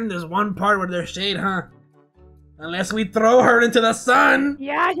right here in this one part where there's shade, huh? Unless we throw her into the sun.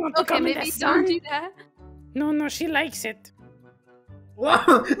 Yeah, you want to Okay, come in maybe the don't sun? do that. No, she likes it.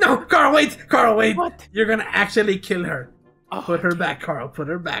 Whoa! No, Carl, wait! Carl, wait! What? You're gonna actually kill her. Oh, Put her back, Carl. Put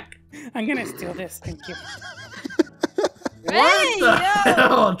her back. I'm gonna steal this. Thank you. What the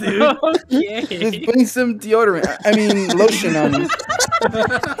hell, dude? Okay. Just putting some deodorant. I mean, lotion on him.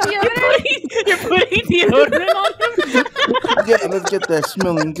 You're putting deodorant on him? Yeah, let's get that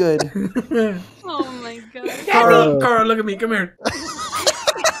smelling good. Oh my God. Carl, look at me. Come here.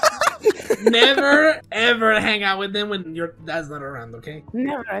 Never, ever hang out with them when your dad's not around, okay?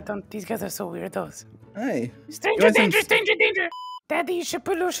 Never, I don't. These guys are so weirdos. Hey. Stranger want some- danger, stranger danger! Daddy, you should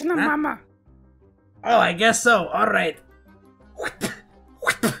put lotion on Huh? Mama. Oh, I guess so. All right.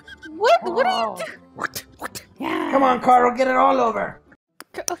 What are you Oh. Yeah. Come on, Carl. Get it all over.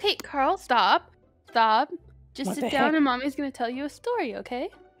 Okay, Carl, stop. Stop. Just What sit the down heck? and Mommy's gonna tell you a story, okay?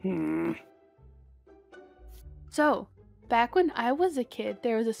 Hmm. So, back when I was a kid,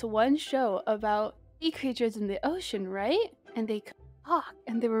 there was this one show about sea creatures in the ocean, right? And they could talk,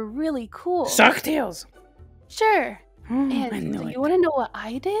 and they were really cool. Sucktails. Sure. Hmm, I And knew do it. you want to know what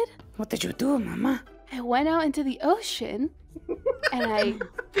I did? What did you do, Mama? I went out into the ocean, and I...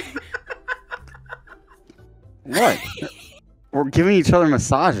 What? We're giving each other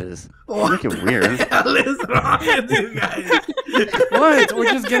massages. Make it weird. What the hell is wrong with you guys? What?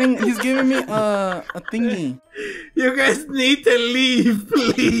 We're just getting. He's giving me a thingy. You guys need to leave.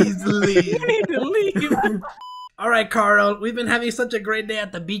 Please leave. You need to leave. All right, Carl. We've been having such a great day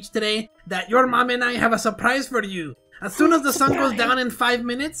at the beach today that your mom and I have a surprise for you. As soon as the sun goes down in 5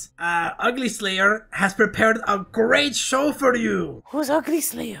 minutes, Ugly Slayer has prepared a great show for you. Who's Ugly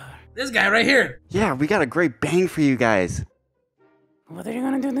Slayer? This guy right here. Yeah, we got a great bang for you guys. What are you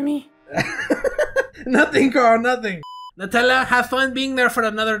gonna do to me? Nothing, Carl, nothing. Nutella, have fun being there for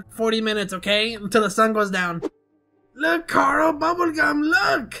another 40 minutes, okay? Until the sun goes down. Look, Carl, bubblegum,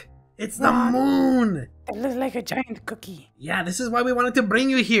 look! It's the What? moon. It looks like a giant cookie. Yeah, this is why we wanted to bring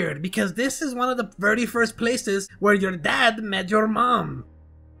you here, because this is one of the very first places where your dad met your mom.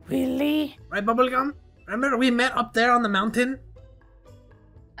 Really? Right, bubblegum? Remember we met up there on the mountain?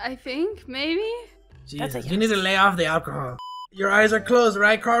 I think, maybe? That's a Jesus, you need to yes. lay off the alcohol. Your eyes are closed,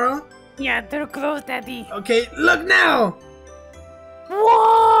 right, Carl? Yeah, they're closed, Daddy. Okay, look now!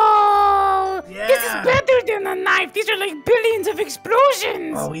 Whoa! This is Yeah. better than a knife. These are like billions of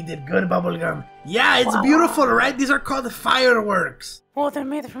explosions. Oh, we did good, bubblegum. Yeah, it's beautiful, right? These are called fireworks. Oh, they're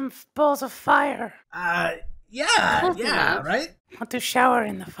made from balls of fire. Yeah, right? I want to shower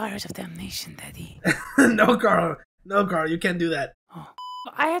in the fires of damnation, Daddy. No, Carl. No, Carl, you can't do that.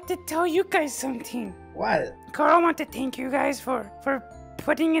 I have to tell you guys something. What? Carl, I want to thank you guys for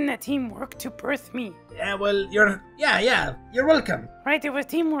putting in the teamwork to birth me. Yeah, well, you're welcome. Right? It was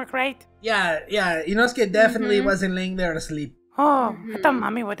teamwork, right? Yeah, Inosuke definitely wasn't laying there asleep. Oh, I thought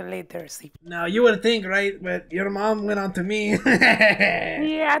Mommy would have laid there asleep. No, you would think, right? But your mom went on to me.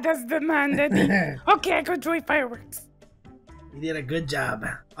 Yeah, that's the man, Daddy. Okay, I go enjoy fireworks. You did a good job.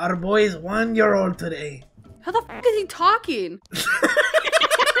 Our boy is 1 year old today. How the f is he talking?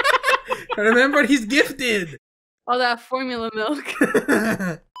 Remember, he's gifted. All that formula milk.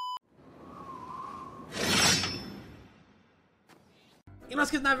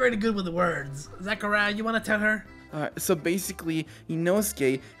 Inosuke's not very good with the words. Zachariah, you want to tell her? So basically,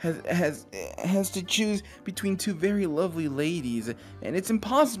 Inosuke has to choose between two very lovely ladies, and it's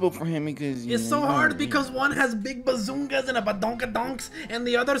impossible for him because It's so hard because one has big bazungas and a badonkadonks, and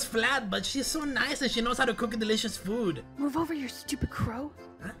the other's flat, but she's so nice and she knows how to cook delicious food. Move over, you stupid crow.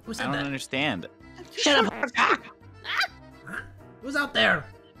 Huh? Who I said don't that? understand. Shut up! Huh? Who's out there?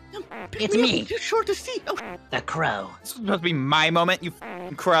 It's me, Too short to see. Oh. the crow. This is supposed to be my moment, you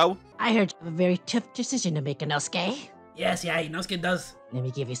f***ing crow. I heard you have a very tough decision to make, Inosuke. Yes, yeah, Inosuke does. Let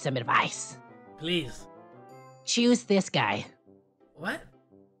me give you some advice. Please. Choose this guy. What?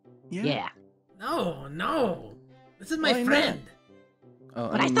 Yeah. No. This is my Why not? friend. Oh,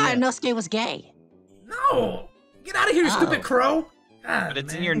 But I thought Inosuke was gay. No! Get out of here, you Oh. stupid crow! God, But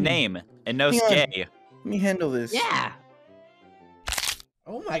it's in man. your name, and no Yeah. skay. Let me handle this. Yeah.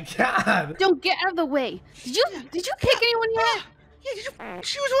 Oh my god! Don't get out of the way. Did you kick anyone yet? Yeah, did you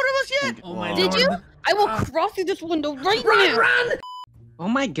choose one of us yet? Oh my Did lord. you? I will cross through this window right Run, now. run! Oh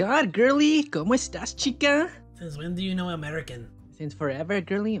my god, girly. ¿Cómo estás, chica? Since when do you know American? Since forever,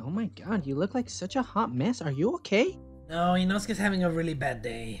 girly. Oh my god, you look like such a hot mess. Are you okay? No, Inosuke's having a really bad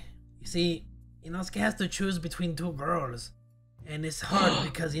day. You see, Inosuke has to choose between 2 girls. And it's hard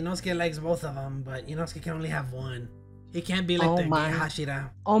because Inosuke likes both of them, but Inosuke can only have one. He can't be like the gay Hashira.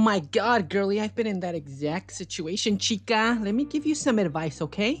 Oh my god, girly, I've been in that exact situation, chica. Let me give you some advice,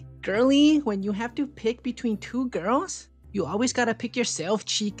 okay? Girly, when you have to pick between 2 girls, you always gotta pick yourself,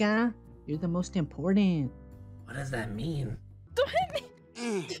 chica. You're the most important. What does that mean? Don't hit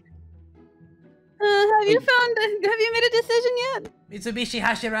me. Have you made a decision yet? Mitsubishi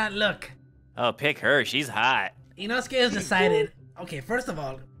Hashira, look. Oh, pick her. She's hot. Inosuke has decided. Okay, first of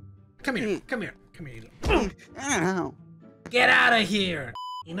all, come here. Get out of here.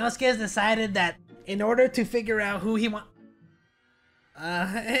 Inosuke has decided that in order to figure out who he wants.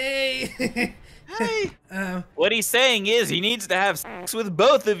 Hey. Hey. What he's saying is he needs to have sex with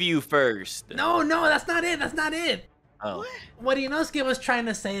both of you first. No, that's not it. That's not it. Oh. What Inosuke was trying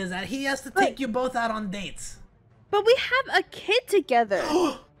to say is that he has to take you both out on dates. But we have a kid together.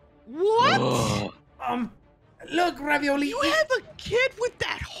 What? Look, Ravioli. You have a kid with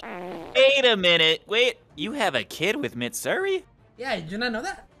that. Wait a minute. Wait, you have a kid with Mitsuri? Yeah, did you not know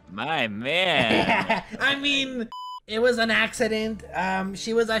that? My man. I mean, it was an accident.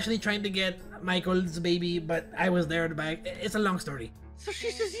 She was actually trying to get Michael's baby, but I was there to buy. It's a long story. So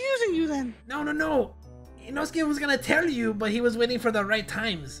she's just using you then? No. Inosuke was gonna tell you, but he was waiting for the right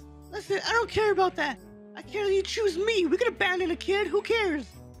times. Listen, I don't care about that. I care that you choose me. We could abandon a kid. Who cares?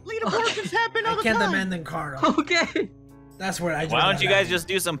 Lead abortions happen all the time. I can't abandon Carl. Okay. That's where I. Why don't you guys just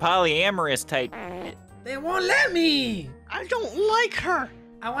do some polyamorous type? They won't let me. I don't like her.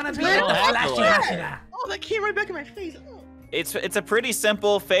 I want to be like the flashy Hashira. Oh, that came right back in my face. Oh. It's a pretty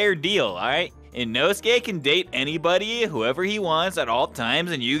simple, fair deal, all right? Inosuke can date anybody, whoever he wants at all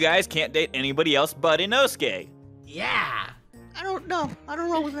times, and you guys can't date anybody else but Inosuke. Yeah. I don't know. I don't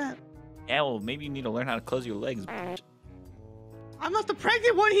roll with that. Yeah, well, maybe you need to learn how to close your legs, bitch. I'm not the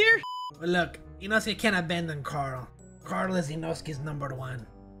pregnant one here. But look, Inosuke can't abandon Carl. Carl is Inosuke's #1.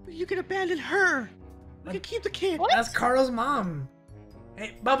 But you can abandon her. You can keep the kid. What? That's Carl's mom.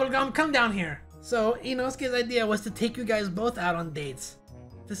 Hey, Bubblegum, come down here. So, Inosuke's idea was to take you guys both out on dates.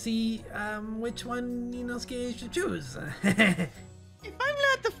 To see which one Inosuke should choose. If I'm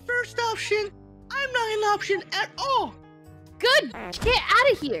not the first option, I'm not an option at all. Good. Get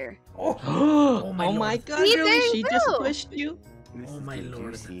out of here. Oh my god, See, girly, there she you just go. pushed you. Oh my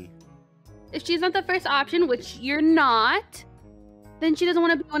lord. If she's not the first option, which you're not, then she doesn't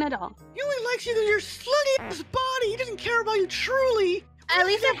want to be one at all. He only likes you because you're slutty ass body. He doesn't care about you truly. At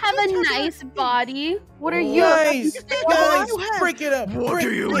least I have a nice body. What are you? Guys, break it up. What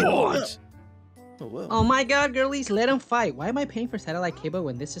do you want? Oh my god, girlies, let them fight. Why am I paying for satellite cable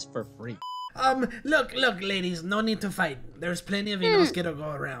when this is for free? Look, ladies, no need to fight. There's plenty of Inosuke to go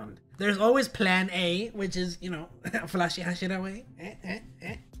around. There's always plan A, which is, flashy Hashira way.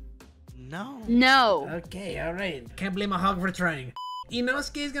 No. Okay, alright. Can't blame a hog for trying.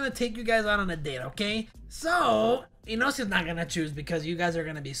 Inosuke is gonna take you guys out on a date, okay? So, Inosuke's not gonna choose because you guys are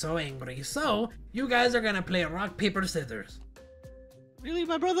gonna be so angry. So, you guys are gonna play rock, paper, scissors. Really,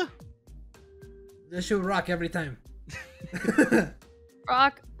 my brother? Just shoot rock every time.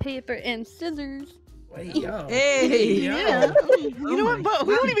 Rock, paper, and scissors. Wait, yo. Hey, yeah. You know what? But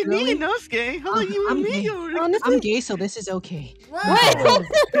we don't even need Inosuke. How about you and me? I'm gay, so this is okay. What?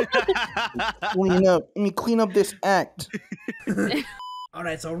 Clean up. Let me clean up this act.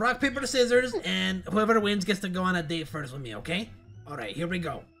 Alright, so rock, paper, scissors, and whoever wins gets to go on a date first with me, okay? Alright, here we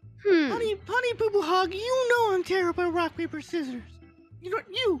go. Honey, Boo Boo Hog, you know I'm terrible at rock, paper, scissors.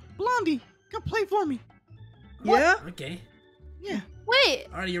 You, Blondie, come play for me. What? Yeah? Okay. Yeah. Wait.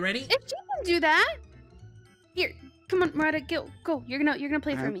 Are you ready? If she can do that, here, come on, Murata, go. You're gonna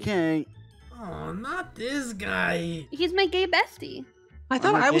play for me. Okay. Oh, not this guy. He's my gay bestie. I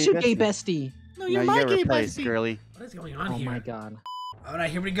thought I was your gay bestie. No, you're my gay bestie. Girly. What is going on here? Oh my god.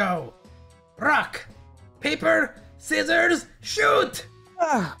 Alright, here we go. Rock, paper, scissors, shoot!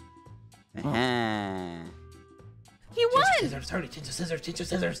 He won! Scissors, hurry, change your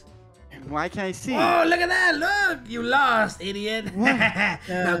scissors. Why can't I see? Oh, look at that, look! You lost, idiot.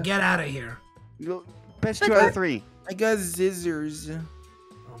 Now get out of here. Best 2 out of 3. I got scissors.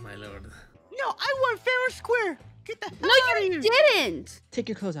 Oh my lord. No, I won fair and square. Get the hell No, you didn't! Take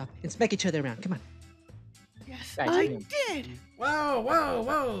your clothes off and smack each other around. Come on. Yes, Guys, I come on. did.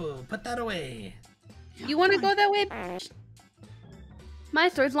 Whoa. Put that away. You wanna go that way? My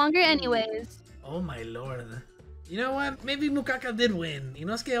sword's longer anyways. Oh my lord. You know what? Maybe Mukaka did win.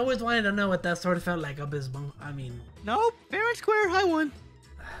 Inosuke always wanted to know what that sword felt like up his bum. I mean... Nope, fair and square, I won.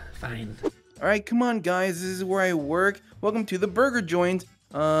 Fine. All right, come on, guys. This is where I work. Welcome to the burger joint.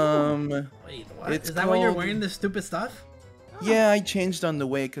 Wait, what? Is that why you're wearing this stupid stuff? Yeah, I changed on the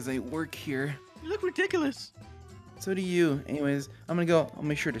way because I work here. You look ridiculous. So do you. Anyways, I'm gonna go. I'll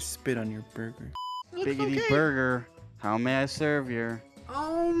make sure to spit on your burger. Biggity burger. How may I serve you?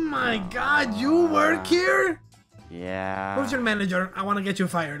 Oh my god, you work here? Yeah. Who's your manager? I want to get you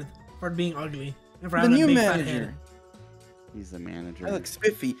fired for being ugly. And for The having new a big fat manager. head. He's the manager. I look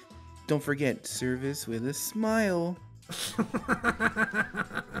spiffy. Don't forget, service with a smile.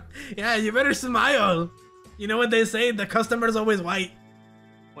 Yeah, you better smile. You know what they say? The customer's always white.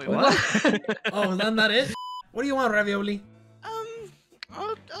 Wait, what? Oh, is that not it? What do you want, Ravioli?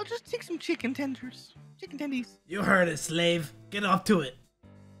 I'll just take some chicken tenders. Chicken tendies. You heard it, slave. Get up to it.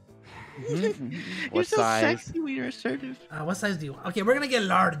 You're What so size? sexy when you're assertive. What size do you want? Okay, we're gonna get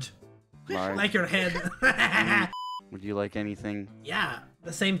large. Large? Like your head. Would you like anything? Yeah,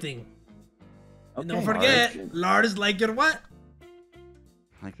 the same thing. And Okay. don't forget, large like your what?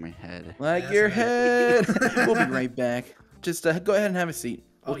 Like my head. Like That's your right. head. We'll be right back. Just go ahead and have a seat.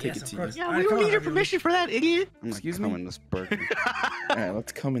 We'll take it of to course. you. Yeah, All we right, don't come need your on, permission for that, idiot. I'm Excuse gonna me? come in this burger. All right,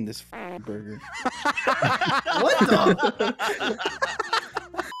 let's come in this burger. What the?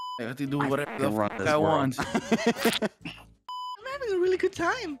 I have to do whatever the run fuck this I world. want. I'm having a really good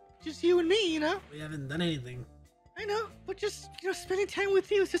time. Just you and me, you know? We haven't done anything. I know, but just, spending time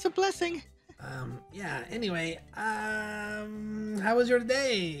with you is just a blessing. Yeah, anyway, how was your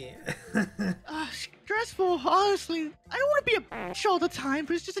day? Stressful, honestly. I don't want to be a bitch all the time,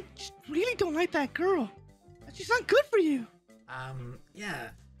 but it's just, I just really don't like that girl. She's not good for you. Yeah.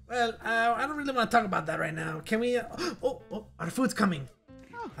 Well, I don't really want to talk about that right now. Can we, oh, our food's coming.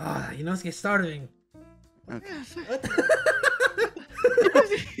 Inosuke's starving. Okay. What?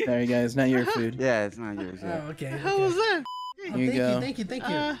 Sorry, guys, not your food. Yeah, it's not yours. Yeah. Oh, okay. How was that? Here you go. Thank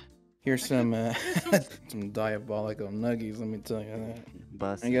you. Here's some some diabolical nuggies. Let me tell you that.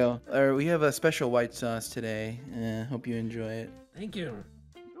 Bust. There you go. We have a special white sauce today. Hope you enjoy it. Thank you.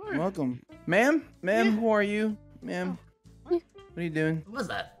 You're welcome, ma'am. Ma'am, who are you, ma'am? What are you doing? What was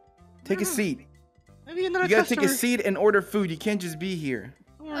that? Take a seat. Maybe another You gotta customer. take a seat and order food. You can't just be here.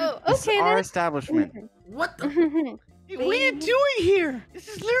 Oh, This is okay our then. establishment. What the? Hey, what are you doing here? This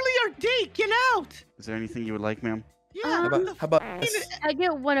is literally our date. Get out. Is there anything you would like, ma'am? Yeah. How about us? I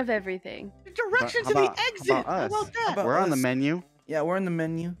get one of everything. The directions How to the about- exit. how about us? How about that? How about We're on the us? menu. Yeah, we're on the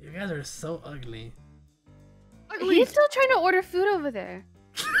menu. You guys are so ugly. He's still trying to order food over there.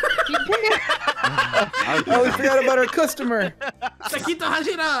 Oh, we forgot about our customer. Taquito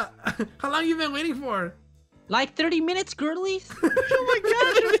Hashira! How long you been waiting for? Like 30 minutes, girlies? Oh my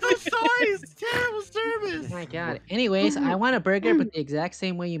god, I'm so sorry. It's terrible service. Oh my god. Anyways, I want a burger, but the exact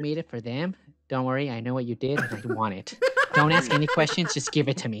same way you made it for them. Don't worry, I know what you did, and I want it. Don't ask any questions, just give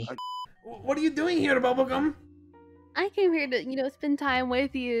it to me. What are you doing here, Bubblegum? I came here to, spend time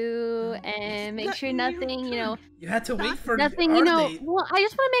with you and make sure nothing, You had to wait for nothing, our date. well, I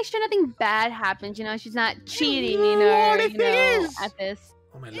just want to make sure nothing bad happens, she's not cheating, What if it is? at this.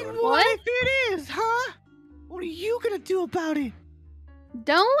 Oh my And lord. what if it is, huh? What are you gonna do about it?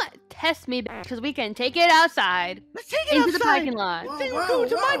 Don't test me, because we can take it outside. Let's take it Into outside. the parking lot. Whoa, Then whoa, we're going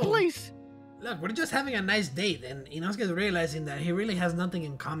to my whoa. place. Look, we're just having a nice date, and Inosuke's realizing that he really has nothing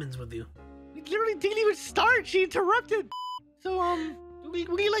in common with you. We literally didn't even start. She interrupted. So, what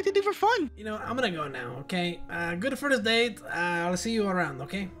do you like to do for fun? I'm gonna go now, okay? Good first date. I'll see you around,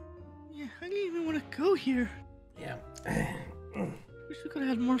 okay? Yeah, I didn't even want to go here. Yeah. Wish we could have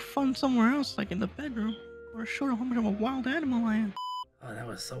had more fun somewhere else, like in the bedroom. Or show how much of a wild animal I am. Oh, that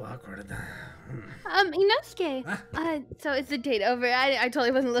was so awkward. Inosuke, so is the date over? I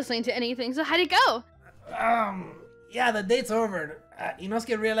totally wasn't listening to anything, so how'd it go? Yeah, the date's over.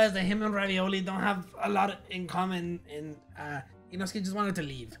 Inosuke realized that him and Ravioli don't have a lot in common, and Inosuke just wanted to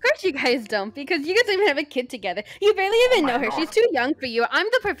leave. Of course you guys don't, because you guys don't even have a kid together. You barely even know her. She's too young for you. I'm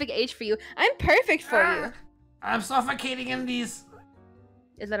the perfect age for you. I'm perfect for you. I'm suffocating in these.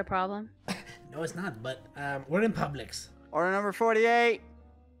 Is that a problem? No, it's not, but we're in Publix. Order number 48.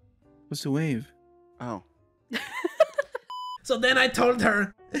 What's the wave? Oh. So then I told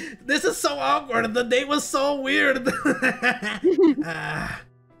her, this is so awkward. The date was so weird.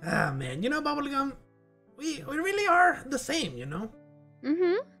 Man, Bubblegum, we really are the same,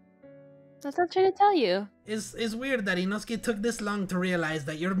 Mm-hmm. That's what I'm trying to tell you. It's weird that Inosuke took this long to realize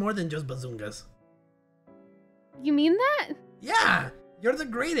that you're more than just bazungas. You mean that? Yeah, you're the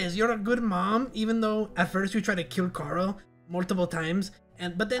greatest. You're a good mom, even though at first you tried to kill Carl multiple times.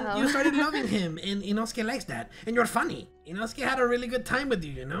 But then you started loving him, and Inosuke likes that. And you're funny. Inosuke had a really good time with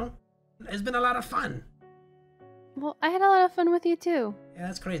you, It's been a lot of fun. Well, I had a lot of fun with you too. Yeah,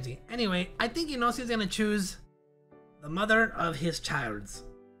 that's crazy. Anyway, I think Inosuke's gonna choose the mother of his child's.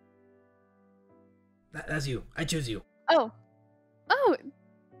 That's you. I choose you. Oh. Oh.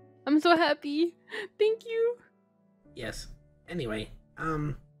 I'm so happy. Thank you. Yes. Anyway,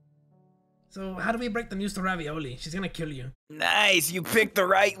 so how do we break the news to Ravioli? She's gonna kill you. Nice, you picked the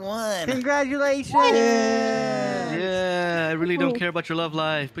right one. Congratulations! Yeah, I really don't care about your love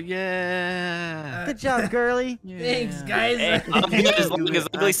life, but yeah. Good job, girly. Thanks, guys. Hey, I'll do it as long as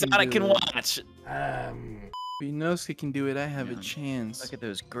Ugly Sonic can watch. If Inosuke can do it, I have a chance. Look at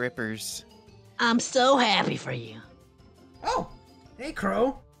those grippers. I'm so happy for you. Oh, hey,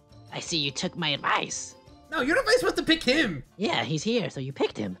 Crow. I see you took my advice. No, you're not supposed to pick him. Yeah, he's here, so you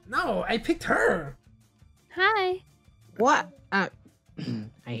picked him. No, I picked her. Hi. What? I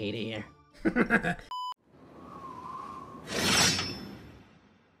hate it here.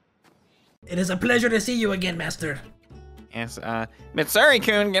 It is a pleasure to see you again, Master. Yes,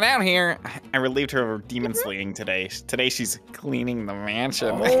 Mitsuri-kun, get out here. I relieved her of demon slaying today. Today she's cleaning the mansion.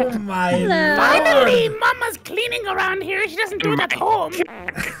 Oh my Finally, lord. Mama's cleaning around here. She doesn't do it at home.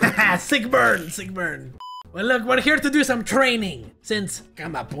 Sick burn, sick burn. Well, look, we're here to do some training. Since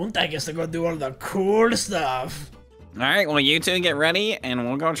Kamapunta gets to go do all the cool stuff. Alright, well, you two get ready and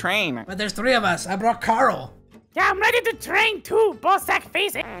we'll go train. But there's 3 of us. I brought Carl. Yeah, I'm ready to train too, ball sack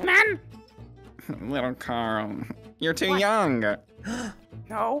face, man. Little Carl, you're too young.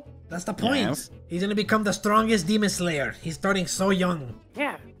 No. That's the point. Yes. He's gonna become the strongest demon slayer. He's starting so young.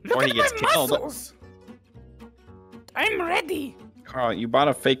 Yeah. Look Or at he gets my killed. muscles. I'm ready. Carl, you bought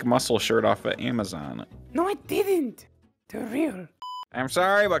a fake muscle shirt off of Amazon. No, I didn't. They're real. I'm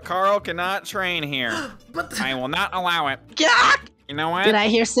sorry, but Carl cannot train here. But I will not allow it. You know what? Did I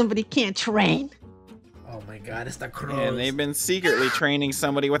hear somebody can't train? oh my god, it's the crows. Yeah, they've been secretly training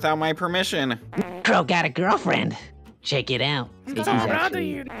somebody without my permission. Crow got a girlfriend. Check it out. I'm She's so proud of actually-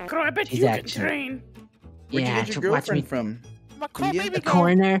 you, Crow. I bet she's you can actually- train. Where'd Yeah, you get your watch me. girlfriend from? My Crow India? baby The girl.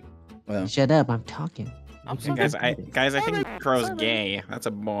 corner. Well, Shut up, I'm talking. I'm so Guys, I think Crow's gay. That's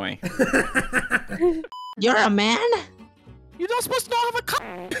a boy. You're a man? You're not supposed to not have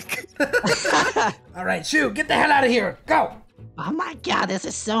a cup. All right, Shu, get the hell out of here. Go. Oh my god, this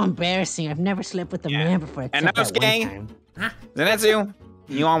is so embarrassing. I've never slept with a man before And except that Inosuke? one time. Zenitsu,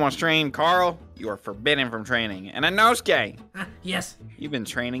 you almost trained Carl. You are forbidden from training. And Inosuke, Yes. you've been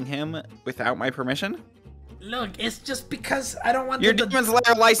training him without my permission? Look, it's just because I don't want Your them to... Demon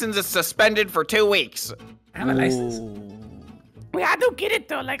Slayer license is suspended for 2 weeks. I have a license. Wait, I don't get it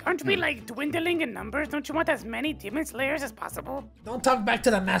though. Like, aren't we like dwindling in numbers? Don't you want as many demon slayers as possible? Don't talk back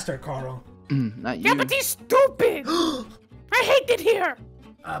to the master, Carl. Not you. Yeah, but he's stupid. I hate it here.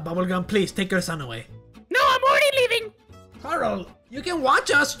 Bubblegum, please take your son away. No, I'm already leaving. Carl, you can watch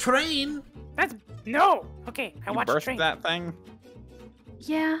us train. That's no. Okay, I You watched birthed train. that thing?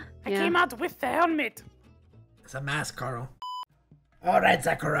 Yeah. I came out with the helmet. It's a mask, Carl. All right,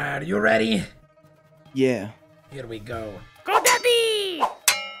 Zachariah, are you ready? Yeah. Here we go. Go, Daddy!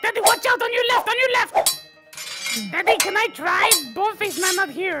 Daddy, watch out on your left, on your left! Daddy, can I try? Bullface man not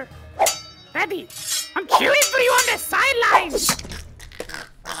here. Daddy, I'm cheering for you on the sidelines!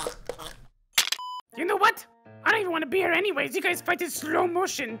 You know what? I don't even want to be here anyways. You guys fight in slow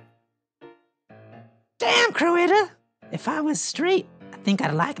motion. Damn, Crowetta! If I was straight, I think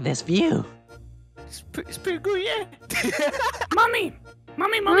I'd like this view. It's pretty good, yeah. Mommy!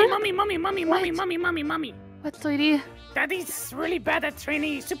 Mommy, mommy, mommy, mommy, mommy, mommy, mommy, mommy, mommy. What, sweetie? Daddy's really bad at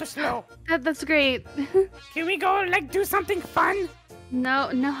training. He's super slow. That's great. Can we go, like, do something fun? No,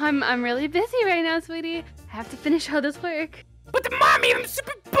 I'm really busy right now, sweetie. I have to finish all this work. But mommy, I'm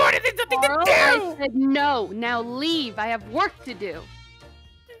super bored and there's nothing Carl, to do! I said no. Now leave. I have work to do.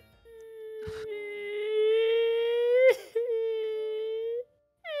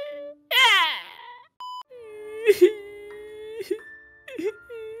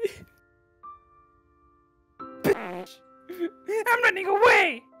 I'm running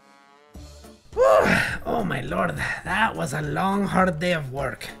away! Oh my lord, that was a long, hard day of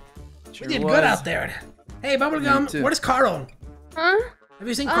work. Sure We did was. good out there. Hey, Me Bubblegum, too. where's Carl? Huh? Have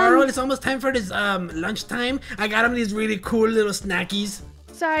you seen Carl? It's almost time for his lunchtime. I got him these really cool little snackies.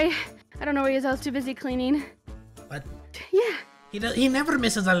 Sorry. I don't know where he is. I was too busy cleaning. What? Yeah. He never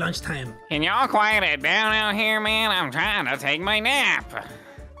misses a lunchtime. Can y'all quiet it down out here, man? I'm trying to take my nap.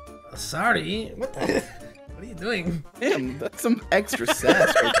 Sorry. What the? What are you doing? Damn, that's some extra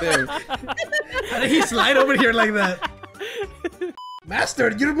sass right there. How did he slide over here like that?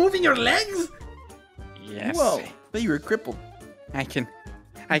 Master, you're moving your legs? Yes. Whoa, I thought you were crippled. I can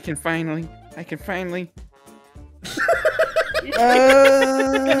finally.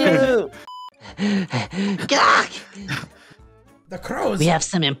 Oh! The crows. We have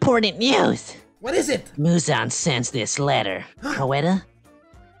some important news. What is it? Muzan sends this letter. Crowetta?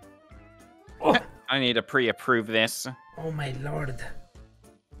 I need to pre-approve this. Oh my lord.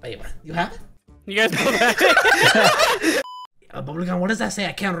 Wait, what? You have it? You guys know that? Bubblegum, what does that say?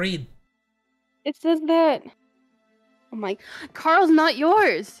 I can't read. It says that. Oh my. Carl's not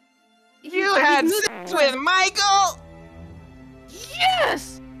yours. You had sex with Michael?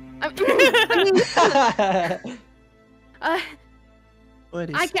 Yes! I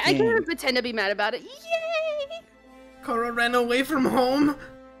can't even pretend to be mad about it. Yay! Carl ran away from home.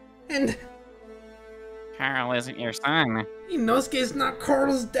 And Carl isn't your son. Inosuke is not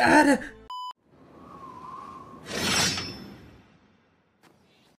Carl's dad.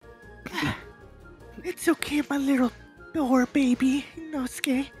 It's okay, my little door baby,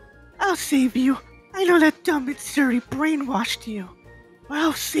 Inosuke. I'll save you. I know that dumb Mitsuri brainwashed you. But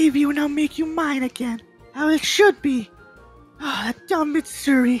I'll save you and I'll make you mine again. How it should be. Ah, that dumb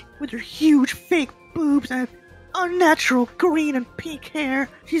Mitsuri with her huge fake boobs and unnatural green and pink hair.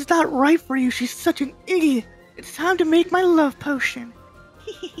 She's not right for you. She's such an idiot. It's time to make my love potion.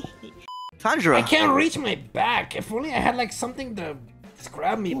 Tanjiro. I can't reach my back. If only I had like something to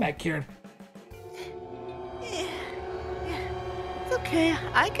grab me back here. It's okay.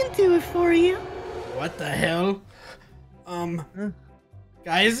 I can do it for you. What the hell?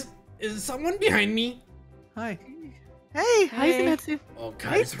 Guys, is someone behind me? Hi. Hey, hi Zenitsu. Oh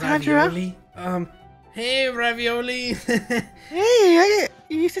god, Hey, it's Tanjiro. Ravioli. Hey Ravioli. Hey,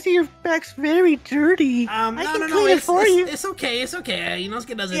 you used to see your back's very dirty. I can clean it for you. It's okay, it's okay.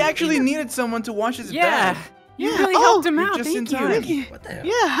 Inosuke doesn't. He actually needed someone to wash his Yeah. back. You really helped him out. Just in Thank you. time. Thank you. What the hell?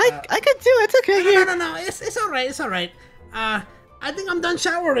 Yeah, I can do it. It's okay. Here. No. It's alright. It's alright. I think I'm done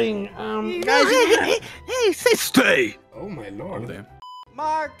showering. No, Guys. hey, say Stay. Oh my lord. Damn.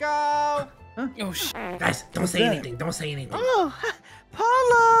 Marco! Oh, shit. Guys, don't say anything. Don't say anything. Oh,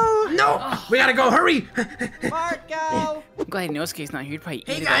 Paulo. No, we gotta go. Hurry. Marco! I'm glad Inosuke's not here. He'd probably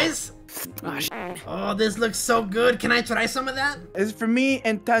Hey eat guys. it all. Oh, shit. Oh, this looks so good. Can I try some of that? It's for me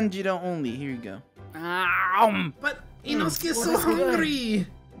and Tanjiro only. Here you go. But Inosuke is so hungry.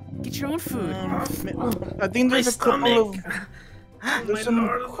 Get your own food. I think My there's a couple stomach. of there's some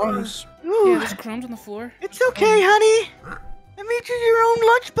crumbs. Yeah, there's crumbs on the floor. It's okay, honey. I made you your own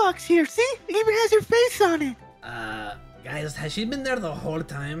lunchbox here. See? It even has your face on it. Guys, has she been there the whole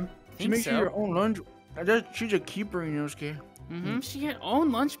time? I She think makes you your so. own lunch. She's a keeper, Inosuke. She had her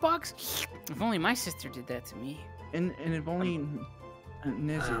own lunchbox. If only my sister did that to me. And if only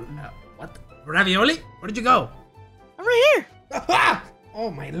What? Ravioli? Where did you go? I'm right here. Oh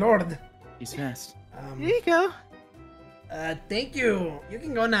my lord. He's fast. Here you go. Thank you. You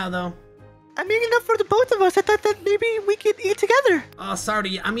can go now, though. I'm making enough for the both of us. I thought that maybe we could eat together. Oh,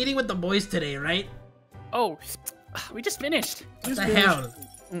 sorry. I'm eating with the boys today, right? Oh, we just finished. What the hell?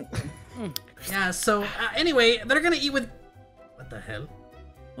 Yeah, so, anyway, they're gonna eat with... What the hell?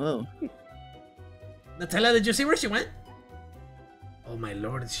 Whoa. Nutella, did you see where she went? Oh my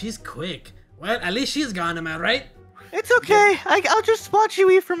lord, she's quick. Well, at least she's gone, am I right? It's okay. I'll just watch you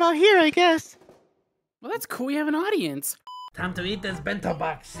eat from out here, I guess. Well, that's cool. We have an audience. Time to eat this bento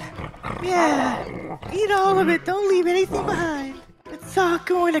box. Yeah. Eat all of it. Don't leave anything behind. It's all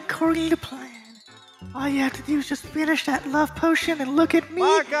going according to plan. All you have to do is just finish that love potion and look at me.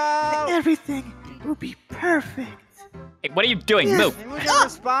 Marco! And everything will be perfect. Hey, what are you doing? Yes. Move! Can we get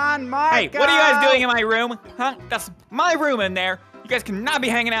respond, Marco? Hey, what are you guys doing in my room? Huh? That's my room in there. You guys cannot be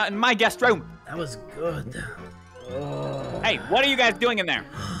hanging out in my guest room. That was good. Oh. Hey, what are you guys doing in there?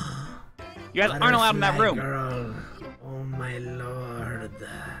 You guys aren't allowed in that room. Girl. Oh my lord.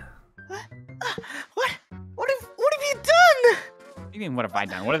 What have you done? What do you mean, what have I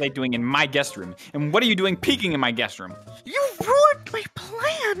done? What are they doing in my guest room? And what are you doing peeking in my guest room? You ruined my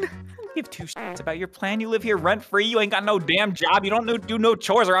plan. I don't give two shits about your plan. You live here rent free. You ain't got no damn job. You don't do no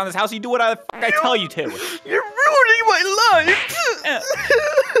chores around this house. You do whatever the fuck I tell you to. You're ruining my life.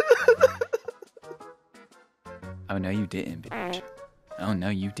 Oh no, you didn't, bitch. Oh no,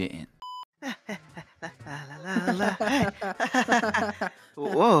 you didn't.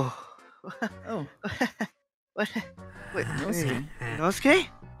 Whoa. Oh. What? Wait, Inosuke. Inosuke?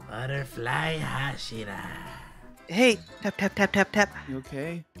 Butterfly Hashira. Hey, tap, tap, tap, tap, tap. You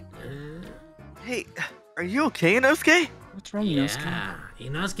okay? Hey, are you okay, Inosuke? What's wrong, Inosuke? Yeah,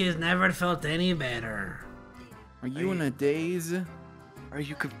 Inosuke's never felt any better. Are you in a daze? Are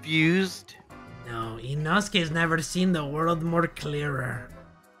you confused? No, Inosuke's never seen the world more clearer.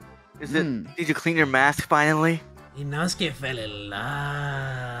 Is it? Did you clean your mask finally? Inosuke fell in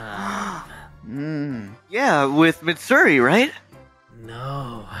love. Yeah, with Mitsuri, right?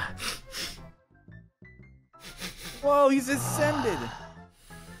 No. Whoa, he's ascended.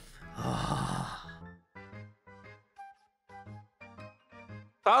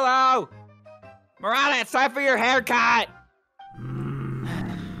 Polo! Murata, it's time for your haircut!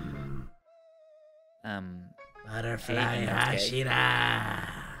 Butterfly Hashira.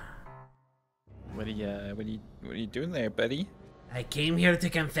 What are you doing there, buddy? I came here to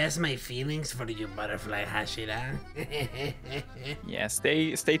confess my feelings for you, Butterfly Hashira. Yeah,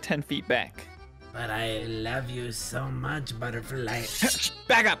 stay 10 feet back. But I love you so much, Butterfly.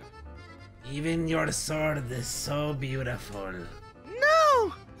 Back up! Even your sword is so beautiful.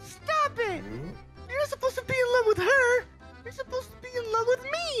 No! Stop it! You're not supposed to be in love with her. You're supposed to be in love with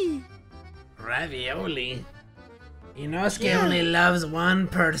me. Ravioli. Inosuke only loves one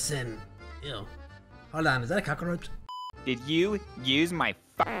person. Ew. Hold on, is that a cockroach? Did you use my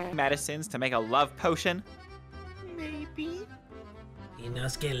medicines to make a love potion? Maybe.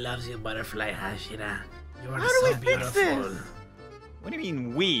 Inosuke loves you, Butterfly Hashira. You are How do so we fix beautiful. this? What do you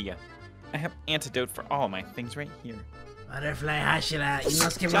mean we? I have antidote for all my things right here. Butterfly Hashira,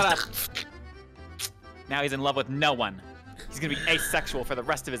 Inosuke Shut must... up! Now he's in love with no one. He's gonna be asexual for the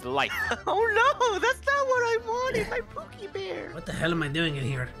rest of his life. Oh no, that's not what I wanted, my Pookie Bear. What the hell am I doing in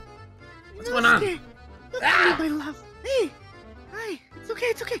here? What's going on? Look at me, my love. Hey, hi. It's okay,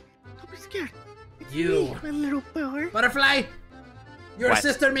 it's okay. Don't be scared. It's me, my little boy. Butterfly! Your What?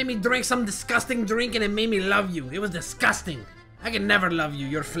 sister made me drink some disgusting drink and it made me love you. It was disgusting. I can never love you.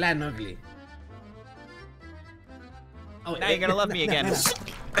 You're flat and ugly. Oh, Now you're gonna love me again.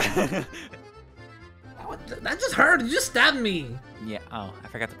 That just hurt. You just stabbed me. Yeah, oh, I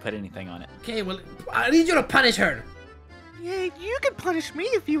forgot to put anything on it. Okay, well, I need you to punish her. Yeah, you can punish me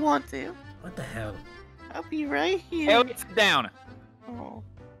if you want to. What the hell? I'll be right here. Hey, sit down. Oh.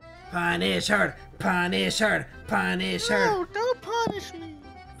 Punish her. Punish her. Punish her. No, don't punish me.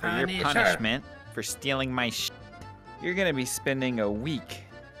 For your Punish her. punishment for stealing my you're gonna be spending a week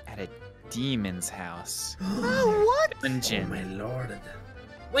at a demon's house. Oh, what? Dungeon. Oh my lord.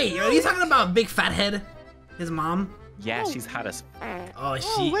 Wait, are you talking about Big Fathead? His mom? Yeah, she's hot as Oh,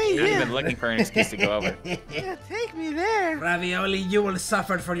 she wait, I've yeah. been looking for an excuse to go over. Yeah, take me there. Ravioli, you will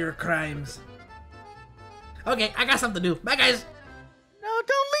suffer for your crimes. Okay, I got something to do. Bye, guys. No,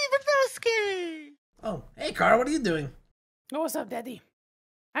 don't leave Inosuke. Oh, hey, Carl, what are you doing? Oh, what's up, Daddy?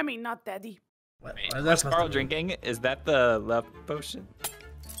 I mean, not Daddy. What is that What's supposed Carl to mean? drinking? Is that the love potion?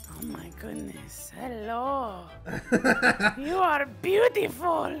 Oh my goodness. Hello. You are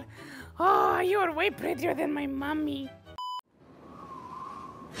beautiful. Oh, you are way prettier than my mommy.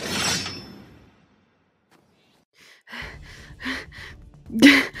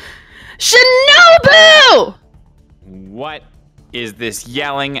 Shinobu! What is this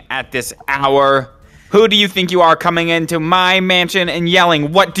yelling at this hour? Who do you think you are coming into my mansion and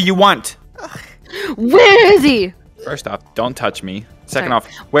yelling? What do you want? Where is he? First off, don't touch me. Second Sorry. off,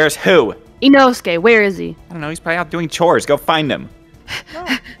 where's who? Inosuke, where is he? I don't know, he's probably out doing chores. Go find him.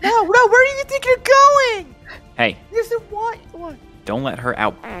 No, where do you think you're going? Hey, Yes, what? What? don't let her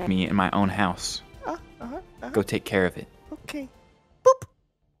out me in my own house. Go take care of it. Okay.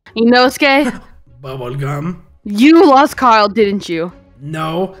 Inosuke, Bubblegum. you lost Carl, didn't you?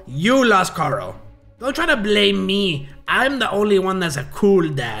 No, you lost Carl. Don't try to blame me. I'm the only one that's a cool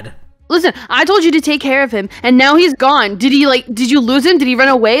dad. Listen, I told you to take care of him, and now he's gone. Did you lose him? Did he run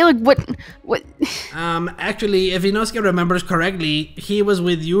away? Like, what? Actually, if Inosuke remembers correctly, he was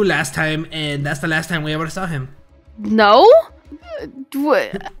with you last time, and that's the last time we ever saw him. No?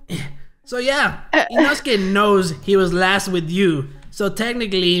 What? So yeah, Inosuke knows he was last with you. So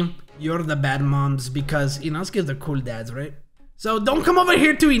technically, you're the bad moms because Inosuke's the cool dads, right? So don't come over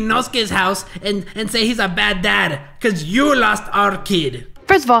here to Inosuke's house and say he's a bad dad, because you lost our kid.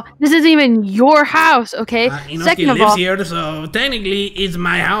 First of all, this isn't even your house, okay? Inosuke Second of lives all, here, so technically it's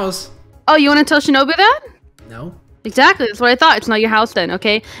my house. oh, you want to tell Shinobu that? No. Exactly, that's what I thought. It's not your house then,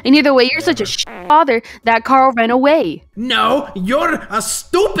 okay? And either way, you're such a father that Carl ran away. No, you're a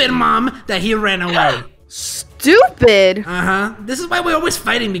stupid mom that he ran away. Stupid? Uh-huh. This is why we're always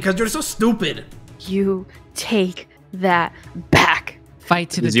fighting, because you're so stupid. You take that back. Fight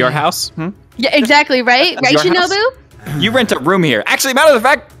to the Is your death. house? Hmm? Yeah, exactly, right? Right, your house? Shinobu? You rent a room here. Actually, matter of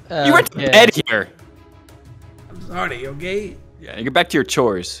fact, you rent a bed here. I'm sorry, okay? Yeah, you get back to your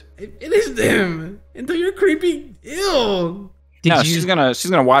chores. It is them. Until you're creepy. Ew. No, she's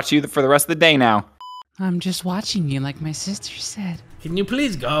gonna watch you for the rest of the day now. I'm just watching you like my sister said. Can you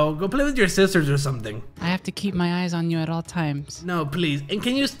please go? Go play with your sisters or something. I have to keep my eyes on you at all times. No, please. And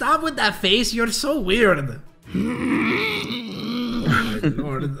can you stop with that face? You're so weird.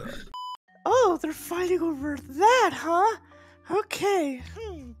 Lord. Oh, they're fighting over that, huh? Okay.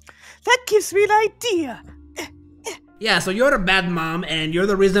 That gives me an idea. Yeah, so you're a bad mom, and you're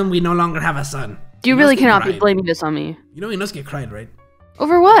the reason we no longer have a son. You really cannot be cried. blaming this on me. You know Inosuke cried, right?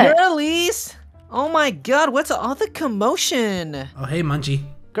 Over what? Girlies! Oh my god, what's all the commotion? Oh, hey, Munchie.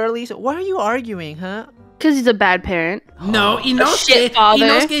 Girlies, why are you arguing, huh? Because he's a bad parent. No,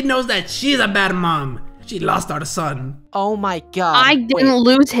 Inosuke knows that she's a bad mom. She lost our son. Oh my god. I didn't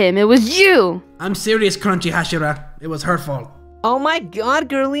lose him. It was you. I'm serious, Crunchy Hashira. It was her fault. Oh my god,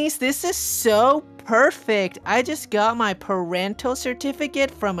 girlies, this is so perfect. I just got my parental certificate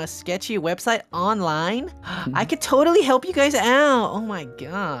from a sketchy website online. I could totally help you guys out. Oh my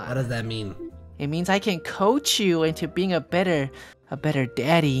god. What does that mean? It means I can coach you into being a better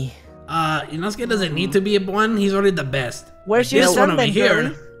daddy. Inosuke doesn't need to be one. He's already the best. Where's your son then,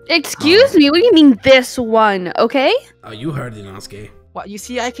 girlie? Excuse me, what do you mean this one, okay? Oh, you heard Inosuke. Well, you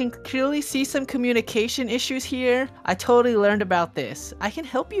see, I can clearly see some communication issues here. I totally learned about this. I can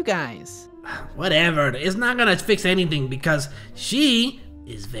help you guys. Whatever. It's not gonna fix anything because she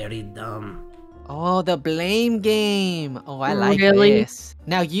is very dumb. Oh, the blame game. Oh, I like this.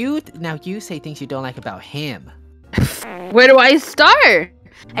 Now you say things you don't like about him. Where do I start?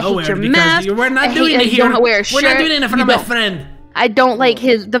 Nowhere, I hate your because mask. we're not doing it here. Wear a shirt. We're not doing it in front of my friend. I don't like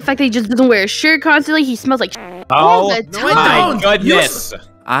the fact that he just doesn't wear a shirt constantly. He smells like all the time. My goodness.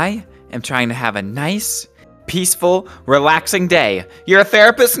 I am trying to have a nice, peaceful, relaxing day. You're a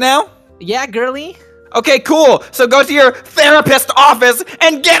therapist now? Yeah, girly. Okay, cool. So go to your therapist office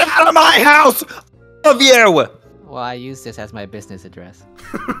and get out of my house. Of you. Well, I use this as my business address.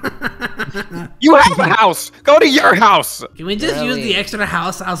 You have a house. Go to your house. Can we just use the extra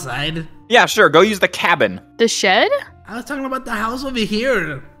house outside? Yeah, sure. Go use the cabin. The shed? I was talking about the house over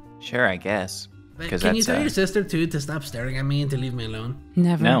here. Sure, I guess. But can you tell your sister too to stop staring at me and to leave me alone?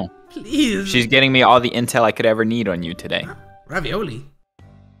 Never. No. Please. She's getting me all the intel I could ever need on you today. Ravioli.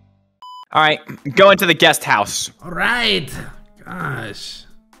 All right, go into the guest house. All right. Gosh.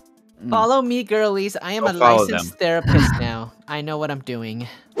 Follow me, girlies. I am a follow licensed therapist now. I know what I'm doing.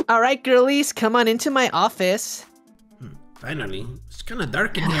 All right, girlies, come on into my office. Finally. It's kind of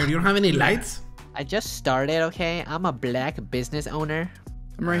dark in here. You don't have any lights? I just started, okay? I'm a black business owner.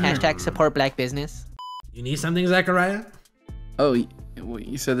 I'm right here. Hashtag support black business. You need something, Zachariah? Oh, well,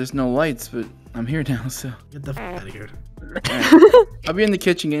 you said there's no lights, but I'm here now, so. Get the f out of here. I'll be in the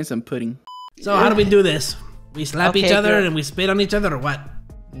kitchen getting some pudding. So how do we do this? We slap each other girl. and we spit on each other or what?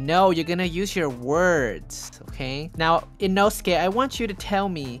 No, you're gonna use your words, okay? Now, Inosuke, I want you to tell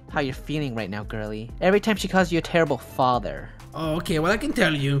me how you're feeling right now, girly. Every time she calls you a terrible father. Oh, okay, well I can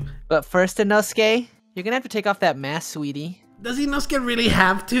tell you. But first, Inosuke, you're gonna have to take off that mask, sweetie. Does Inosuke really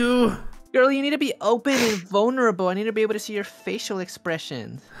have to? Girl, you need to be open and vulnerable. I need to be able to see your facial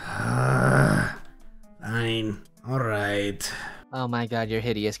expressions. Fine. Alright. Oh my god, you're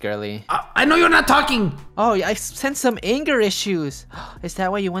hideous, girly. I know you're not talking! Oh, I sense some anger issues. Is that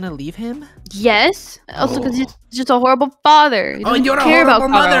why you want to leave him? Yes. Also because he's just a horrible father. He Oh, and doesn't you're a care horrible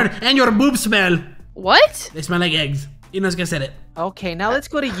about mother! Carl. And your boobs smell! What? They smell like eggs. Inosuke said it. Okay, now let's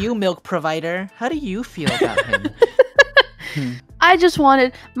go to you, milk provider. How do you feel about him? I just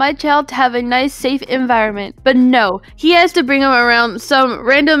wanted my child to have a nice, safe environment. But no, he has to bring him around some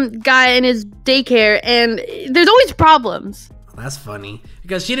random guy in his daycare, and there's always problems. That's funny.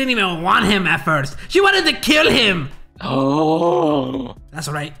 Because she didn't even want him at first. She wanted to kill him! Oh. That's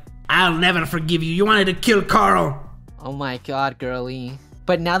right. I'll never forgive you. You wanted to kill Carl. Oh my god, girly.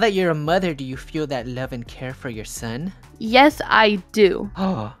 But now that you're a mother, do you feel that love and care for your son? Yes, I do.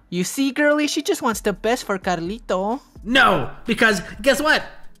 Oh, you see, girly, she just wants the best for Carlito. No, because guess what?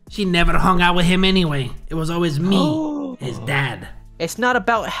 She never hung out with him anyway. It was always me, his dad. It's not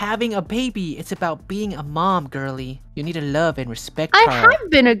about having a baby. It's about being a mom, girly. You need to love and respect I Carl. have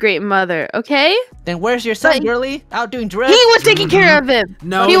been a great mother, okay? Then where's your son, But girly? Out doing drugs? He was taking care of him.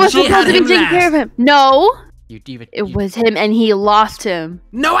 No, he was she supposed had to be him taking care of last. him. No. It was him, and he lost him.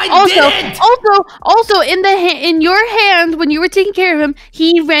 No, I didn't. Also, in your hands when you were taking care of him,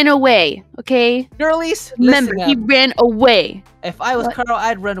 he ran away. Okay, girlies, remember listen he up. ran away. If I was Carl,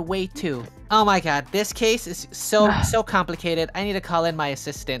 I'd run away too. Oh my god, this case is so complicated. I need to call in my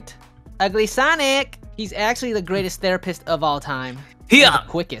assistant. Ugly Sonic! He's actually the greatest therapist of all time. Yeah. And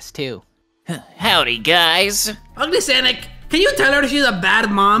the quickest too. Howdy, guys. Ugly Sonic, can you tell her she's a bad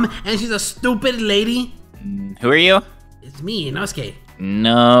mom and she's a stupid lady? Who are you? It's me, Inosuke.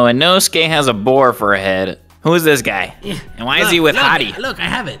 No, Inosuke has a boar for a head. Who is this guy? And why is he with Hottie? Look, I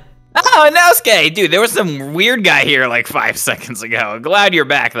have it. Oh, Inosuke! Dude, there was some weird guy here like 5 seconds ago. Glad you're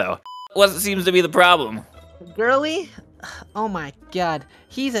back, though. What seems to be the problem? Girly, Oh my god.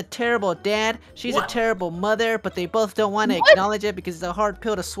 He's a terrible dad, she's What? a terrible mother, but they both don't want to acknowledge it because it's a hard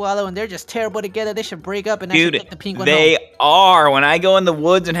pill to swallow and they're just terrible together. They should break up and I should Dude, take the penguin they home. are. When I go in the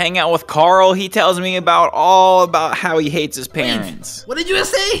woods and hang out with Carl, he tells me all about how he hates his parents. What did you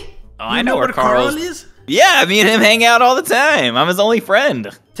just say? Oh, I know where Carl is. Yeah, me and him hang out all the time. I'm his only friend.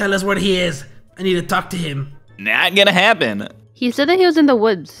 Tell us where he is. I need to talk to him. Not gonna happen. He said that he was in the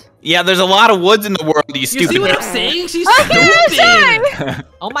woods. Yeah, there's a lot of woods in the world, you stupid. You see what I'm saying? She's stupid.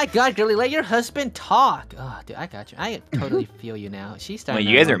 Oh my god, girly, let your husband talk. Oh, dude, I got you. I totally feel you now. She's starting.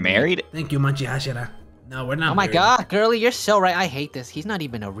 Wait, you guys are married? Thank you, Manchi Hashira. No, we're not Oh my married. god, girly, you're so right. I hate this. He's not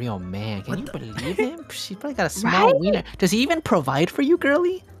even a real man. Can you believe him? She's probably got a small wiener. Does he even provide for you,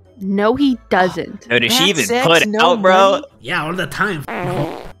 girly? No, he doesn't. No, does she even sex, put no out, bro? money? Yeah, all the time.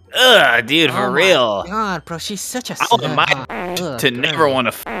 Ugh, dude, for real. God, bro, she's such a I want my to never want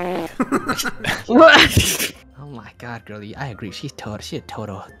to What? Oh my god, girly, I agree. She's a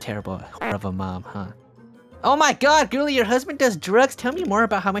total terrible whore of a mom, huh? Oh my god, girly, your husband does drugs. Tell me more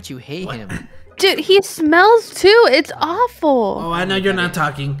about how much you hate him. Dude, he smells too. It's awful. Oh, I know you're not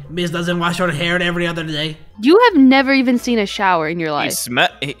talking. Miss doesn't wash her hair every other day. You have never even seen a shower in your life.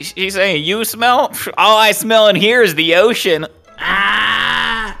 He's saying, you smell? All I smell in here is the ocean.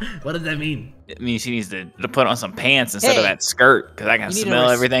 Ah! What does that mean? It means she needs to put on some pants instead of Hey, that skirt, because I can you need to smell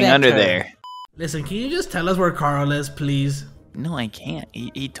everything respect under her. there. Listen, can you just tell us where Carl is, please? No, I can't.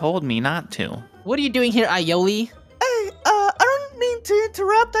 He told me not to. What are you doing here, Aioli? Hey, I don't mean to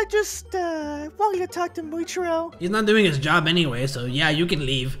interrupt. I just wanted to talk to Muichiro. He's not doing his job anyway, so yeah, you can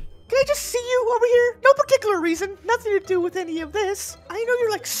leave. Can I just see you over here? No particular reason. Nothing to do with any of this. I know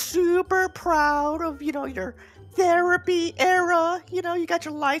you're like super proud of, your therapy era. You got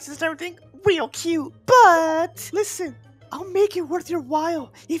your license and everything. Real cute. But listen, I'll make it worth your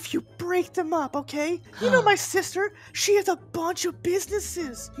while if you break them up, okay? You know my sister, she has a bunch of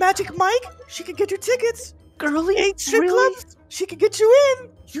businesses. Magic Mike, she can get you tickets. Girly, 8 strip clubs, she can get you in.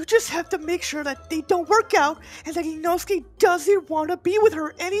 You just have to make sure that they don't work out and that Inosuke doesn't want to be with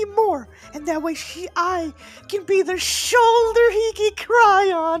her anymore. And that way I can be the shoulder he can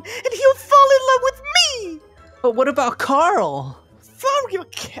cry on and he'll fall in love with me. But what about Carl? I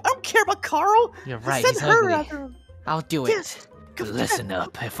don't care about Carl. You're right, Send he's her ugly. after him. I'll do Yes. it. Listen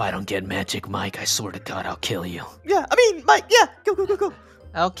up. If I don't get Magic Mike, I swear to God, I'll kill you. Yeah, Mike, yeah. Go.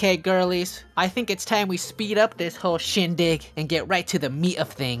 Okay, girlies. I think it's time we speed up this whole shindig and get right to the meat of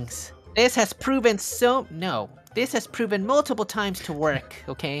things. This has proven multiple times to work,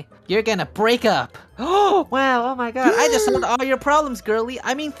 okay? You're gonna break up. Oh, wow, oh my god. I just solved all your problems, girly.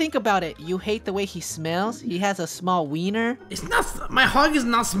 I mean, think about it. You hate the way he smells. He has a small wiener. It's not, my hog is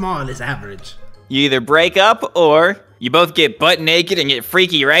not small, it's average. You either break up or you both get butt naked and get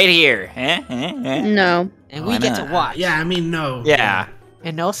freaky right here. No. And Why we get not? to watch. Yeah, I mean, no. Yeah.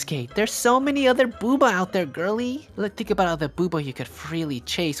 Inosuke, there's so many other booba out there, girly. Look, think about all the booba you could freely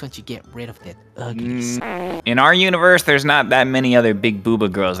chase once you get rid of that ugly. In our universe, there's not that many other big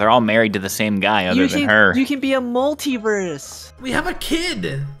booba girls. They're all married to the same guy other than her. You can be a multiverse. We have a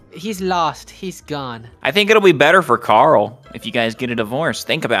kid. He's lost. He's gone. I think it'll be better for Carl if you guys get a divorce.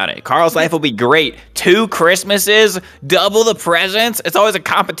 Think about it. Carl's life will be great. 2 Christmases, double the presents. It's always a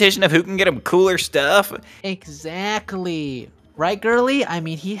competition of who can get him cooler stuff. Exactly. Right, girly? I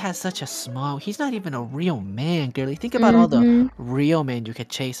mean, he has such a small... He's not even a real man, girly. Think about all the real men you could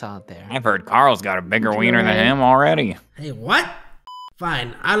chase out there. I've heard Carl's got a bigger wiener than him already. Hey, what?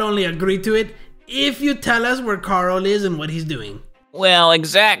 Fine, I'll only agree to it if you tell us where Carl is and what he's doing. Well,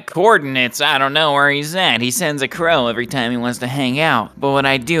 exact coordinates, I don't know where he's at. He sends a crow every time he wants to hang out. But what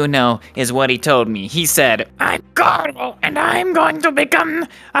I do know is what he told me. He said, I'm Carl, and I'm going to become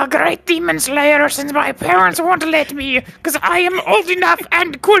a great demon slayer since my parents won't let me, because I am old enough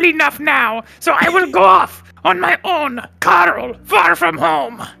and cool enough now. So I will go off on my own. Carl, far from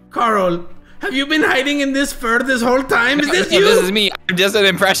home. Carl, have you been hiding in this fur this whole time? Is this you? This is me. I'm just an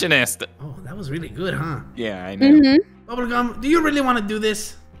impressionist. Oh, that was really good, huh? Yeah, I know. Bubblegum, do you really want to do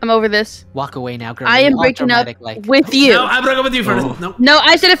this? I'm over this. Walk away now, girl. I am breaking up with you. No, I broke up with you first. No. No,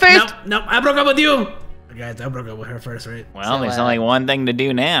 I said it first. No, I broke up with you. Guys, I broke up with her first, right? Well, there's only one thing to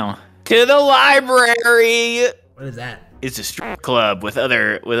do now. To the library. What is that? It's a strip club with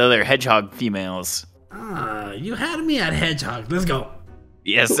other hedgehog females. Ah, you had me at hedgehog. Let's go.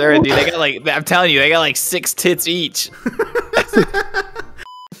 Yes, sir, dude. They got like, I'm telling you, they got like 6 tits each.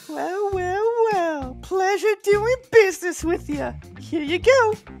 Well. Pleasure doing business with you. Here you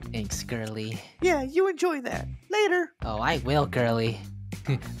go. Thanks, girly. Yeah, you enjoy that. Later. Oh, I will, girly.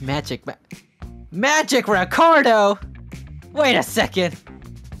 Magic Ricardo! Wait a second.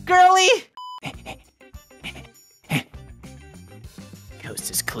 Girly! coast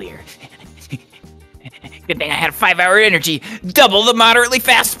is clear. Good thing I had a 5-hour energy, double the moderately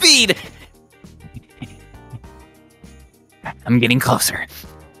fast speed. I'm getting closer.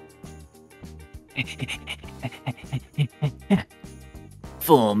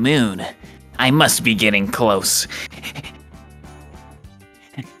 Full moon. I must be getting close.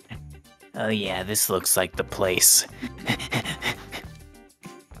 Oh yeah, this looks like the place.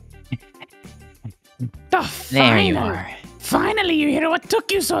 There you are. Finally, you hear what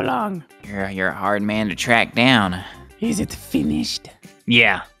took you so long. You're a hard man to track down. Is it finished?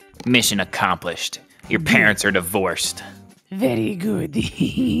 Yeah, mission accomplished. Your parents are divorced. Very good.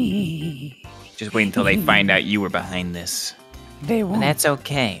 Just wait until they find out you were behind this. They won't. But that's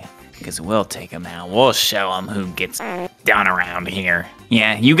okay, because we'll take them out. We'll show them who gets done around here.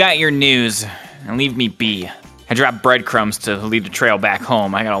 Yeah, you got your news, and leave me be. I dropped breadcrumbs to lead the trail back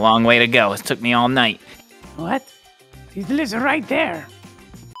home. I got a long way to go. It took me all night. What? He lives right there.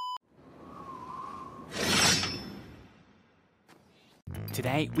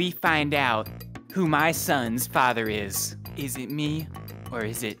 Today, we find out who my son's father is. Is it me, or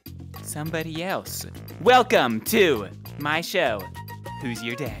is it somebody else? Welcome to my show, Who's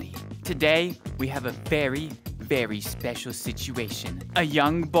Your Daddy? Today, we have a very, very special situation. A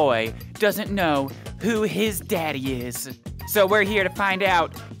young boy doesn't know who his daddy is. So we're here to find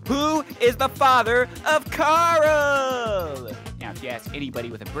out who is the father of Carl. Now, if you ask anybody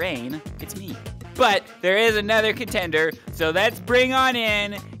with a brain, it's me. But there is another contender, so let's bring on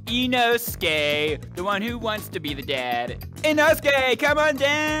in Inosuke, the one who wants to be the dad. Inosuke, come on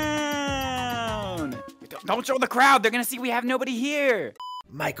down! Don't show the crowd, they're gonna see we have nobody here.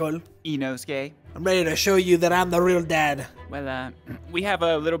 Michael. Inosuke. I'm ready to show you that I'm the real dad. Well, we have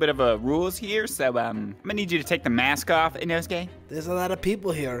a little bit of rules here, so I'm gonna need you to take the mask off, Inosuke. There's a lot of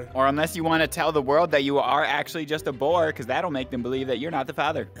people here. Or unless you want to tell the world that you are actually just a bore, because that'll make them believe that you're not the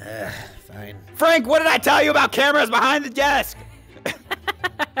father. Fine. Frank, what did I tell you about cameras behind the desk?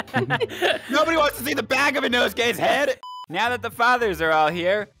 Nobody wants to see the back of Inosuke's head. Now that the fathers are all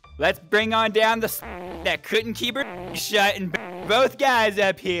here, let's bring on down the that couldn't keep her shut and both guys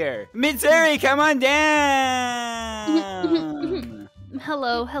up here. Mitsuri, come on down.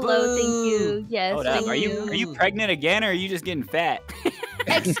 Hello, thank you. Yes, Hold up, thank are you pregnant again, or are you just getting fat?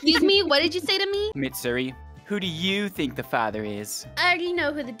 Excuse me, what did you say to me? Mitsuri, who do you think the father is? I already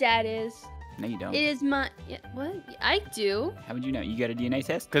know who the dad is. No, you don't. It is my... What? I do. How would you know? You got a DNA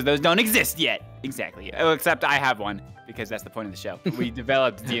test? Because those don't exist yet. Exactly. Oh, except I have one, because that's the point of the show. We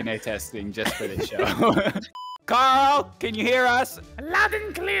developed DNA testing just for this show. Carl, can you hear us? Loud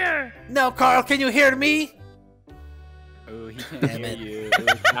and clear. No, Carl, can you hear me? Oh, he can't hear you.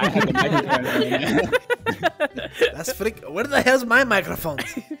 I have the microphone. That's freak. Where the hell's my microphone?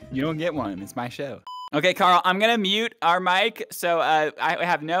 You don't get one. It's my show. Okay, Carl, I'm gonna mute our mic, so I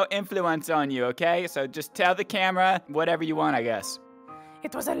have no influence on you, okay? So just tell the camera whatever you want, I guess.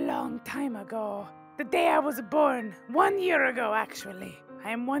 It was a long time ago. The day I was born. 1 year ago, actually.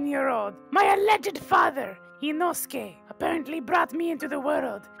 I am 1 year old. My alleged father, Inosuke, apparently brought me into the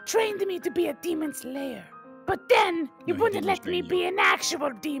world, trained me to be a demon slayer. But then, he wouldn't let me be an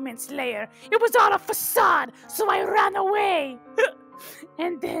actual demon slayer. It was all a facade, so I ran away.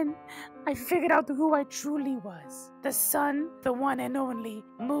 And then, I figured out who I truly was. The son, the one and only,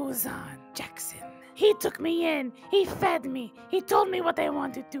 Muzan Jackson. He took me in, he fed me, he told me what I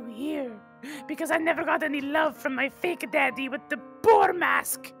wanted to hear. Because I never got any love from my fake daddy with the boar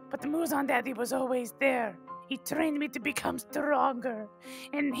mask. But the Muzan daddy was always there. He trained me to become stronger.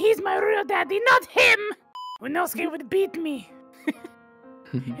 And he's my real daddy, not him! Inosuke would beat me.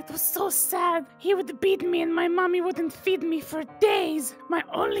 It was so sad. He would beat me and my mommy wouldn't feed me for days. My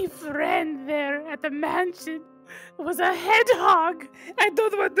only friend there at the mansion was a hedgehog. I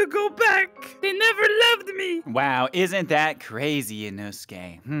don't want to go back. They never loved me. Wow, isn't that crazy,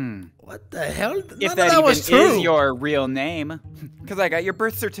 Inosuke? What the hell? If that even is your real name. Because I got your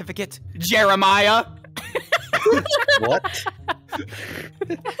birth certificate, Jeremiah. What?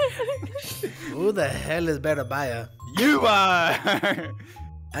 Who the hell is Jeremiah? You are.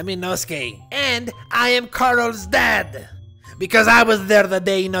 I'm Inosuke, and I am Carl's dad. Because I was there the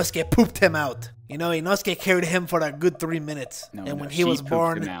day Inosuke pooped him out. You know, Inosuke carried him for a good 3 minutes. And when he was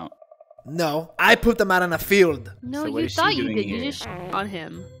born... No, I pooped him out in a field. No, you thought you did. You just on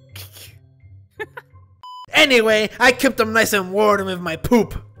him. Anyway, I kept him nice and warm with my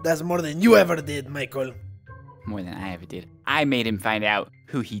poop. That's more than you ever did, Michael. More than I ever did. I made him find out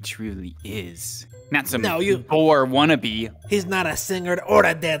who he truly is. Not some boar wannabe. He's not a singer or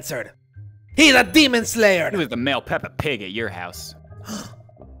a dancer. He's a demon slayer. He was the male Peppa Pig at your house.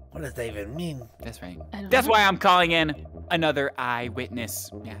 What does that even mean? That's right. That's why I'm calling in another eyewitness.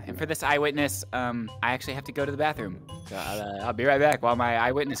 Yeah, and for this eyewitness, I actually have to go to the bathroom. So I'll be right back while my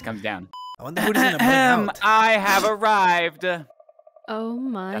eyewitness comes down. I wonder who's gonna bring out. I have arrived. Oh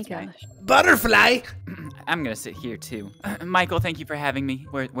my gosh. Right. Butterfly! I'm gonna sit here too. Michael, thank you for having me.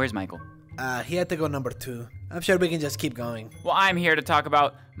 Where's Michael? He had to go number 2. I'm sure we can just keep going. Well, I'm here to talk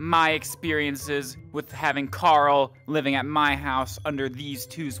about my experiences with having Carl living at my house under these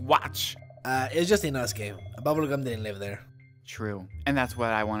two's watch. It's just Inosuke. Bubblegum didn't live there. True. And that's what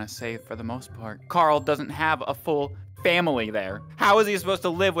I want to say for the most part. Carl doesn't have a full family there. How is he supposed to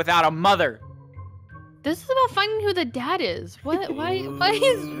live without a mother? This is about finding who the dad is. What? Why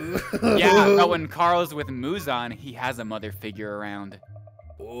is... Yeah, but when Carl is with Muzan, he has a mother figure around.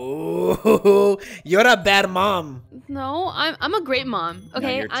 Ooh, you're a bad mom. No, I'm a great mom. Okay,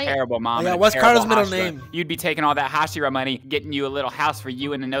 no, you're a terrible mom. Yeah, what's Carl's middle Hashira. name? You'd be taking all that Hashira money, getting you a little house for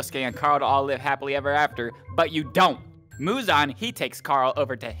you and Inosuke and Carl to all live happily ever after, but you don't. Muzan, he takes Carl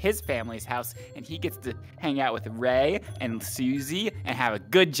over to his family's house, and he gets to hang out with Ray and Susie and have a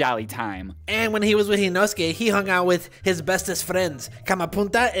good jolly time. And when he was with Inosuke, he hung out with his bestest friends,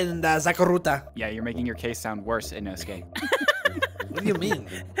 Kamapunta and Zakuruta. Yeah, you're making your case sound worse, Inosuke. What do you mean?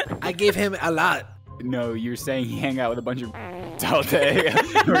 I gave him a lot. No, you're saying he hang out with a bunch of all day.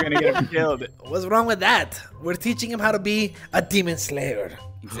 We're gonna get him killed. What's wrong with that? We're teaching him how to be a demon slayer.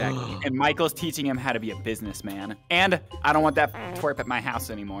 Exactly. And Michael's teaching him how to be a businessman. And I don't want that twerp at my house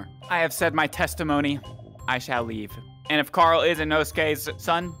anymore. I have said my testimony. I shall leave. And if Carl is Inosuke's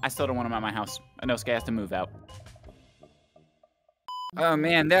son, I still don't want him at my house. Inosuke has to move out. Oh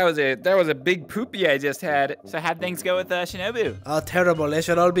man, that was a big poopy I just had. So how'd things go with Shinobu? Oh, terrible. It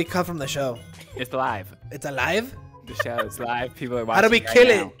should all be cut from the show. It's live. It's alive? The show is live. People are watching. How do we kill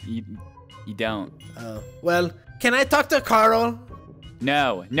it? You don't. Oh. Well, can I talk to Carl?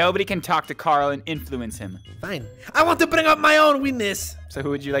 No, nobody can talk to Carl and influence him. Fine. I want to bring up my own witness. So who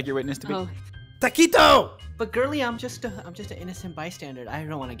would you like your witness to be? Taquito! But girly, I'm just an innocent bystander. I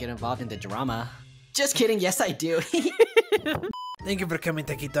don't want to get involved in the drama. Just kidding. Yes, I do. Thank you for coming,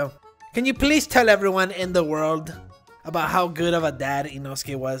 Taquito. Can you please tell everyone in the world about how good of a dad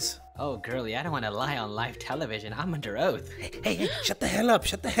Inosuke was? Oh, girly, I don't want to lie on live television. I'm under oath. Hey, shut the hell up.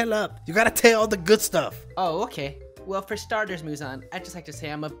 Shut the hell up. You gotta tell all the good stuff. Oh, okay. Well, for starters, Muzan, I'd just like to say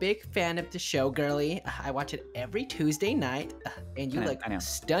I'm a big fan of the show, girly. I watch it every Tuesday night, and you look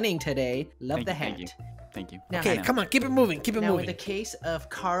stunning today. Love the hat. Thank you. Now, okay, come on, keep it moving, keep it moving. Now, in the case of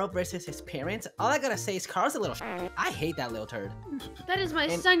Carl versus his parents, all I gotta say is Carl's a little I hate that little turd. That is my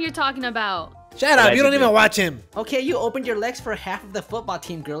son you're talking about. Shut up, you don't even watch him. Okay, you opened your legs for half of the football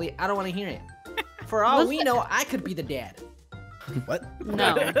team, girly. I don't want to hear it. For all we know, I could be the dad. What?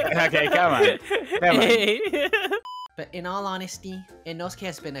 No. Okay, come on. Come on. But in all honesty, Inosuke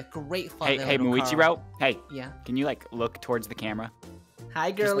has been a great father. Hey, Muichiro. Hey. Yeah. Can you look towards the camera?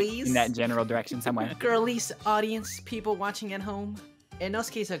 Hi, girlies. In that general direction somewhere. Girlies, audience, people watching at home.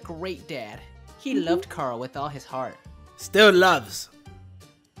 Inosuke's a great dad. He loved Carl with all his heart. Still loves.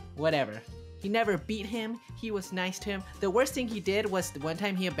 Whatever. He never beat him. He was nice to him. The worst thing he did was the one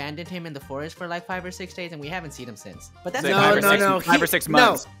time he abandoned him in the forest for like 5 or 6 days, and we haven't seen him since. But that's no. 5 or 6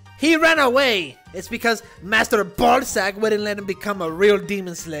 months. No, he ran away. It's because Master Ballsack wouldn't let him become a real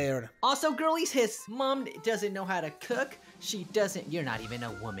demon slayer. Also, girlies, his mom doesn't know how to cook. She doesn't. You're not even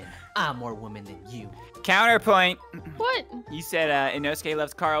a woman. I'm more woman than you. Counterpoint. What? You said Inosuke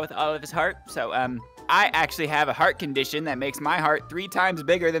loves Carl with all of his heart. So I actually have a heart condition that makes my heart 3 times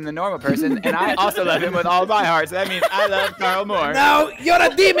bigger than the normal person, and I also love him with all my heart. So that means I love Carl more. No, you're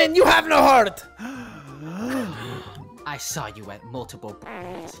a demon. You have no heart. I saw you at multiple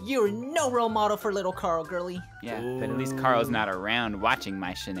balls. You're no role model for little Carl, girly. Yeah, but at least Carl's not around watching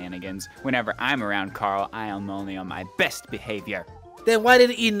my shenanigans. Whenever I'm around Carl, I am only on my best behavior. Then why did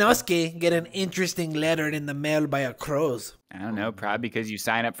Inosuke get an interesting letter in the mail by a crow's? I don't know, probably because you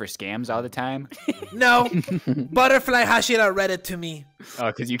sign up for scams all the time. No, Butterfly Hashira read it to me. Oh,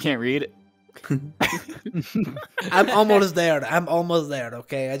 because you can't read it? I'm almost there,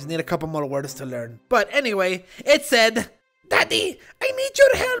 okay? I just need a couple more words to learn. But anyway, it said, Daddy, I need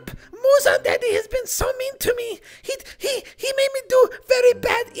your help. Muzan Daddy has been so mean to me. He made me do very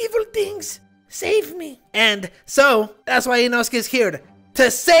bad, evil things. Save me. And so, that's why Inosuke is here.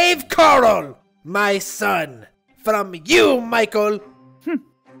 To save Carl, my son. From you, Michael.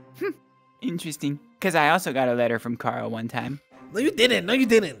 Interesting. Because I also got a letter from Carl one time. No, you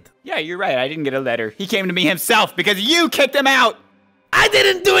didn't. Yeah, you're right. I didn't get a letter. He came to me himself because you kicked him out. I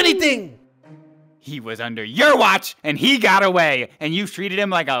didn't do anything. He was under your watch, and he got away, and you treated him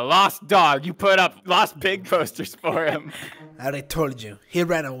like a lost dog. You put up lost pig posters for him. I already told you, he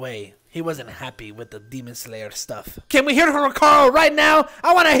ran away. He wasn't happy with the Demon Slayer stuff. Can we hear from Carl right now?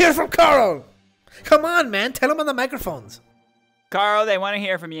 I want to hear from Carl. Come on, man. Tell him on the microphones. Carl, they want to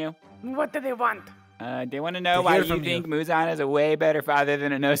hear from you. What do they want? They want to know why you think Muzan is a way better father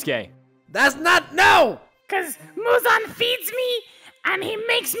than Inosuke. That's not no! Because Muzan feeds me, and he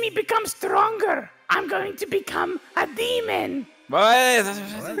makes me become stronger. I'm going to become a demon. What?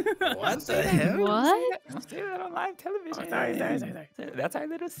 What the hell? What? Don't say that on live television. Oh, sorry. That's our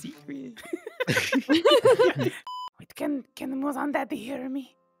little secret. Wait, can Muzan Daddy hear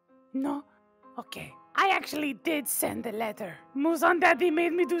me? No? Okay. I actually did send a letter. Muzan Daddy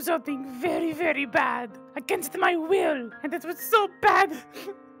made me do something very, very bad. Against my will. And it was so bad.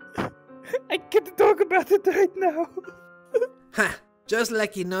 I can't talk about it right now. Ha! Just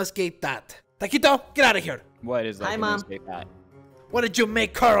like Inosuke thought. Taquito, get out of here. What is like Hi, Mom. Inosuke thought? What did you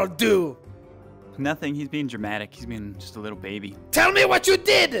make Carl do? Nothing. He's being dramatic. He's being just a little baby. Tell me what you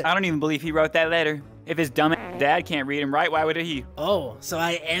did! I don't even believe he wrote that letter. If his dumb dad can't read and write, why would he? Oh, so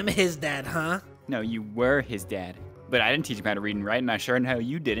I am his dad, huh? No, you were his dad. But I didn't teach him how to read and write, and I sure know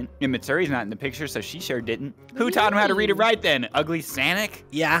you didn't. And Mitsuri's not in the picture, so she sure didn't. Who taught him how to read and write then? Ugly Sonic?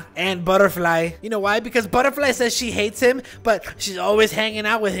 Yeah, and Butterfly. You know why? Because Butterfly says she hates him, but she's always hanging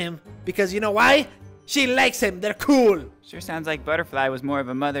out with him. Because you know why? She likes him. They're cool. Sure sounds like Butterfly was more of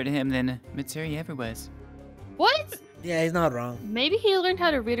a mother to him than Mitsuri ever was. What? Yeah, he's not wrong. Maybe he learned how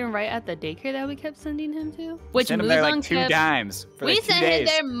to read and write at the daycare that we kept sending him to. Which Sent him there like Muzan 2 kept... times for We like 2 sent days. him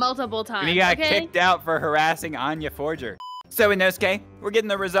there multiple times. And he got okay? kicked out for harassing Anya Forger. So Inosuke, we're getting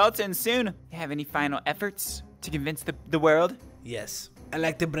the results in soon. You have any final efforts to convince the world? Yes. I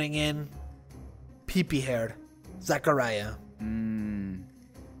like to bring in peepee-haired Zachariah.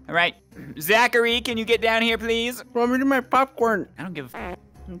 All right. Zachary, can you get down here, please? Want me to my popcorn? I don't give a f.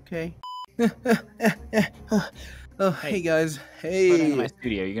 Okay. Oh, hey guys. Put it in Hey. my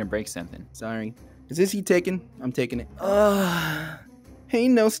studio. You're gonna break something. Sorry. Is this he taking? I'm taking it. Hey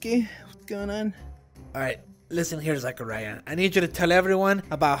Inosuke. What's going on? Alright, listen here, Zachariah. I need you to tell everyone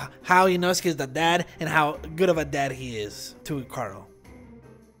about how Inosuke is the dad and how good of a dad he is to Carl.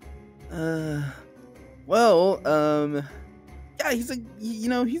 Yeah, he's a, you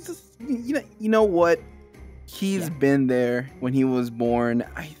know what? He's been there when he was born.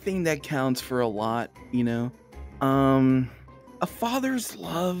 I think that counts for a lot, you know? A father's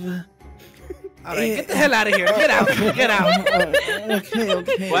love. Alright, get the hell out of here. Get out. Get out.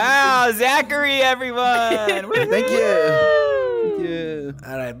 Okay. Wow, Zachary, everyone. Thank you. Thank you.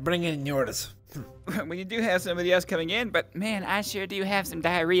 Alright, bring in yours. Well, you do have somebody else coming in, but man, I sure do have some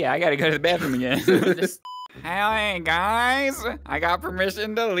diarrhea. I gotta go to the bathroom again. Hey guys, I got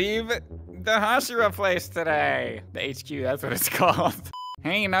permission to leave the Hashira place today. The HQ, that's what it's called.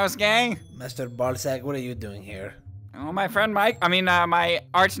 Hey, Inosuke. Mr. Balsack, what are you doing here? Oh, my friend my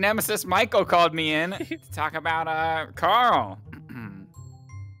arch nemesis Michael called me in to talk about Carl.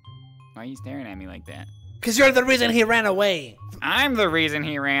 Why are you staring at me like that? Because you're the reason he ran away. I'm the reason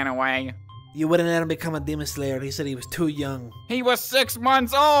he ran away. You wouldn't let him become a demon slayer. He said he was too young. He was 6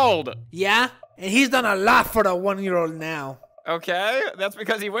 months old. Yeah? And he's done a lot for the 1-year-old now. Okay, that's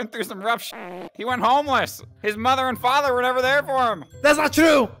because he went through some rough shit. He went homeless. His mother and father were never there for him. That's not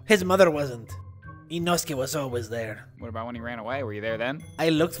true. His mother wasn't. Inosuke was always there. What about when he ran away? Were you there then? I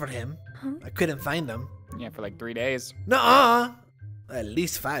looked for him. I couldn't find him. Yeah, for like 3 days. Nuh-uh. At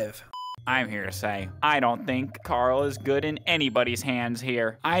least 5. I'm here to say, I don't think Carl is good in anybody's hands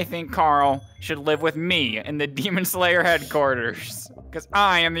here. I think Carl should live with me in the Demon Slayer headquarters. Because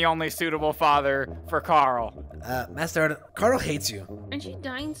I am the only suitable father for Carl. Master, Carl hates you. Aren't you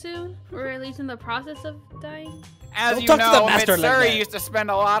dying soon? Or at least in the process of dying? As Don't you talk to the know, master like Mitsuri that. used to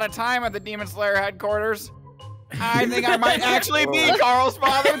spend a lot of time at the Demon Slayer headquarters. I think I might actually be Carl's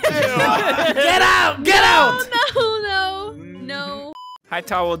father too. Get out! Get out! Oh, no. Hi,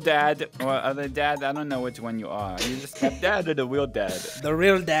 towel dad. Or other dad, I don't know which one you are. Are you the stepdad or the real dad? The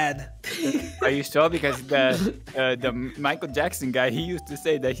real dad. Are you sure? Because the Michael Jackson guy, he used to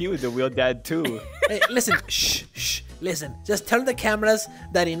say that he was the real dad too. Hey, listen. Shh. Listen. Just tell the cameras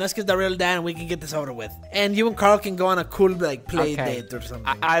that Inosuke's the real dad and we can get this over with. And you and Carl can go on a cool like play date or something.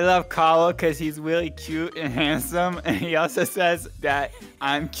 I love Carl because he's really cute and handsome. And he also says that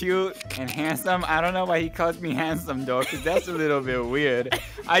I'm cute and handsome. I don't know why he calls me handsome though, because that's a little bit weird.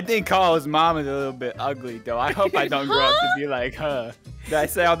 I think Carl's mom is a little bit ugly though. I hope I don't grow up to be like her. Did I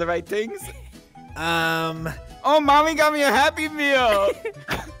say all the right things? Oh, mommy got me a Happy Meal.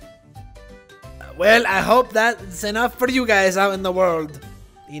 Well, I hope that's enough for you guys out in the world.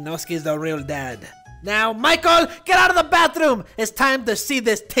 Inosuke is the real dad. Now, Michael, get out of the bathroom. It's time to see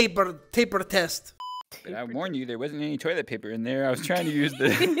this taper test. But I warned you, there wasn't any toilet paper in there. I was trying to use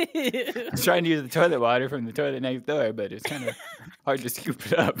the toilet water from the toilet next door, but it's kind of hard to scoop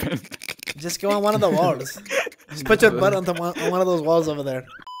it up. Just go on one of the walls. Just put your butt on one of those walls over there.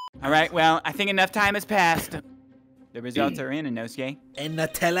 All right, well, I think enough time has passed. The results are in, Inosuke. And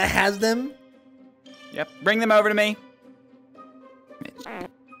Nutella has them? Yep, bring them over to me.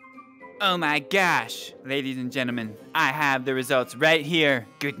 Oh my gosh, ladies and gentlemen, I have the results right here.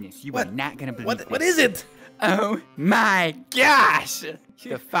 Goodness, you are not gonna believe this. What is it? Oh my gosh!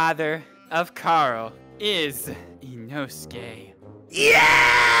 The father of Carl is Inosuke.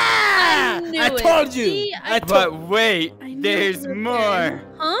 Yeah! I told you! See, But wait, there's more.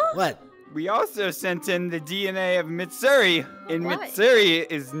 Huh? What? We also sent in the DNA of Mitsuri, and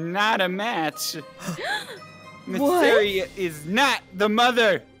Mitsuri is not a match. Mitsuri is not the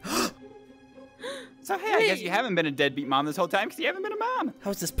mother. So hey, I guess you haven't been a deadbeat mom this whole time because you haven't been a mom.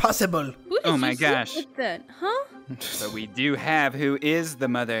 How is this possible? Oh my gosh. Then, huh? But we do have who is the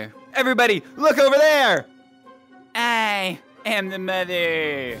mother. Everybody, look over there! I am the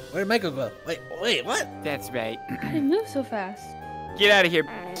mother. Where'd Michael go? Wait, what? That's right. I didn't move so fast. Get out of here.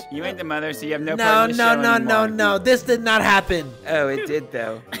 You ain't the mother, so you have no part in the show anymore. No. This did not happen. Oh, it did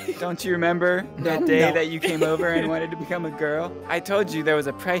though. Don't you remember that day that you came over and wanted to become a girl? I told you there was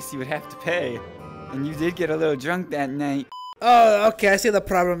a price you would have to pay. And you did get a little drunk that night. Oh, okay. I see the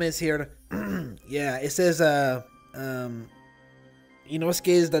problem is here. Yeah, it says Inosuke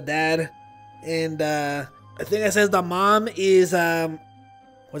is the dad, and I think it says the mom is what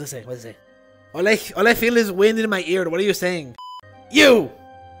does it say? All I feel is wind in my ear. What are you saying? You!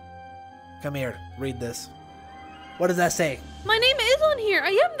 Come here. Read this. What does that say? My name is on here. I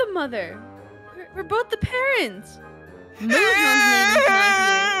am the mother. We're both the parents. Muzan's name is not here.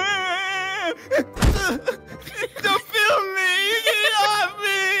 Don't film me! Get it off me!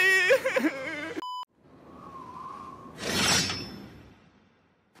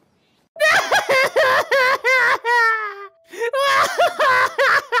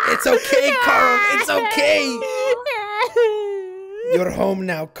 It's okay, Carl. It's okay. You're home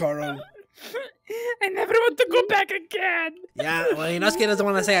now, Carl. I never want to go back again. Yeah, well, Inosuke doesn't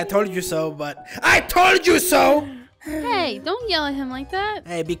want to say I told you so, but I told you so! Hey, don't yell at him like that.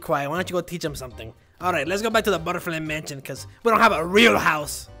 Hey, be quiet. Why don't you go teach him something? All right, let's go back to the Butterfly Mansion because we don't have a real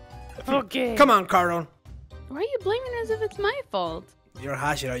house. Okay. Come on, Carl. Why are you blaming as if it's my fault? You're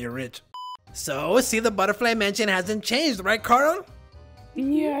Hashira, you're rich. So, see, the Butterfly Mansion hasn't changed, right, Carl?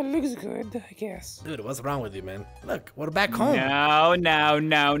 Yeah, it looks good, I guess. Dude, what's wrong with you, man? Look, we're back home. No.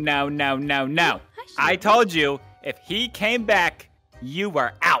 I told you, if he came back, you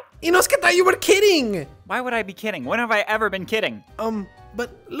were out. Inosuke thought you were kidding. Why would I be kidding? When have I ever been kidding? But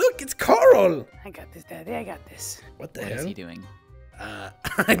look, it's Carl. I got this, Daddy. I got this. What the hell? What is he doing? I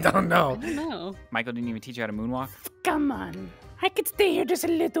don't know. I don't know. Michael didn't even teach you how to moonwalk? Come on. I could stay here just a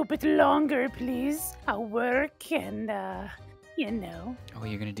little bit longer, please. I'll work and, you know. Oh,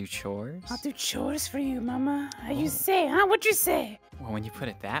 you're gonna do chores? I'll do chores for you, Mama. How you say, huh? What'd you say? Well, when you put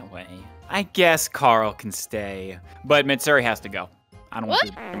it that way, I guess Carl can stay. But Mitsuri has to go. I don't want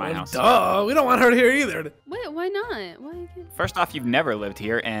you in my house. Duh, we don't want her here either. Wait, why not? Why? First off, you've never lived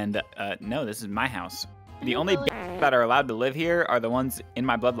here, and no, this is my house. The only that are allowed to live here are the ones in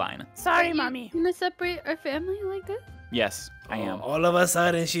my bloodline. Sorry, Mommy. You gonna separate our family like this? Yes, I am. All of a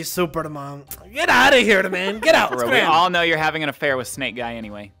sudden, she's super mom. Get out of here, man. Get out. We all know you're having an affair with Snake Guy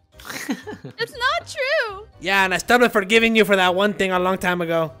anyway. It's not true. Yeah, and I started forgiving you for that one thing a long time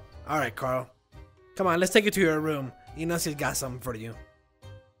ago. All right, Carl. Come on, let's take you to your room. Inosuke's got something for you.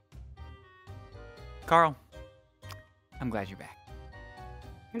 Carl, I'm glad you're back.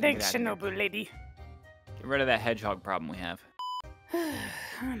 Thanks, Shinobu lady. Get rid of that hedgehog problem we have.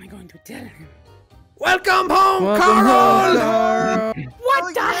 How am I going to tell him? Welcome home, Carl!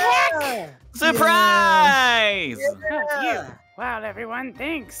 What the heck? Surprise! Oh, you. Wow, everyone,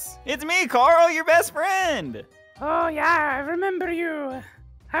 thanks. It's me, Carl, your best friend. Oh, yeah, I remember you.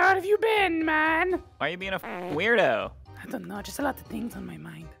 How have you been, man? Why are you being a weirdo? I don't know, just a lot of things on my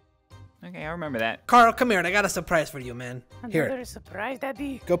mind. Okay, I remember that. Carl, come here. I got a surprise for you, man. Another surprise,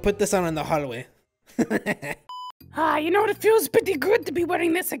 Daddy? Go put this on in the hallway. You know what? It feels pretty good to be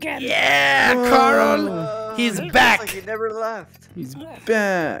wearing this again. Yeah, Carl. He's back. Like he never left. He's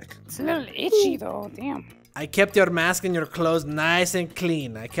back. It's a little itchy, though. Damn. I kept your mask and your clothes nice and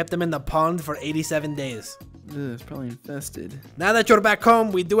clean. I kept them in the pond for 87 days. It's probably infested. Now that you're back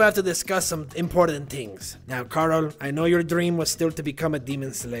home, we do have to discuss some important things. Now, Carl, I know your dream was still to become a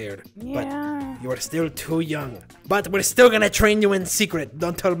demon slayer, but you are still too young. But we're still gonna train you in secret.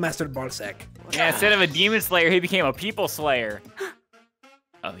 Don't tell Master Ballsack. Yeah, instead of a demon slayer, he became a people slayer.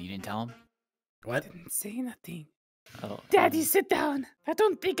 Oh, you didn't tell him? What? Didn't say nothing. Oh. Daddy, sit down. I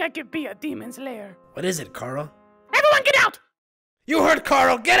don't think I could be a demon slayer. What is it, Carl? Everyone get out! You heard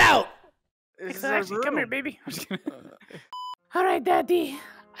Carl, get out! Exactly. Come here, baby. All right, Daddy.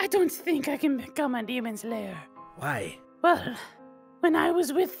 I don't think I can become a demon slayer. Why? Well, when I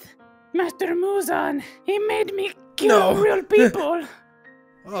was with Master Muzan, he made me kill real people.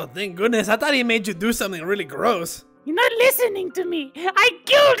 Oh, thank goodness. I thought he made you do something really gross. You're not listening to me. I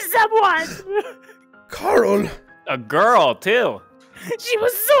killed someone. Carl. A girl, too. She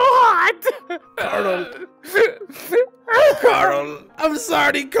was so hot. Carl. Carl. I'm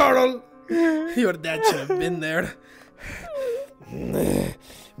sorry, Carl. Your dad should have been there.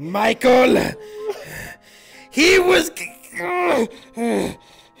 Michael. He was...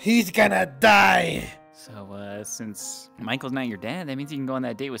 He's gonna die. So, since Michael's not your dad, that means you can go on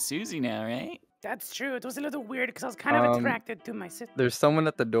that date with Susie now, right? That's true. It was a little weird because I was kind of attracted to my sister. There's someone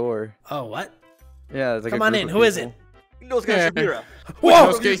at the door. Oh, what? Yeah, there's like Come on in. Who is it? Inosuke Hashibira.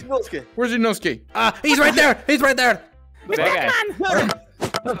 Whoa! Inosuke. Where's Inosuke? He's right there. He's right there. Who's that guy?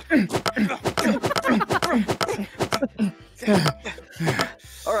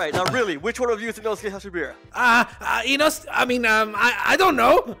 All right, now really, which one of you is Inosuke Hashibira? I don't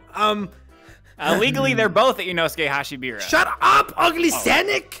know. Legally, they're both at Inosuke Hashibira. Shut up, ugly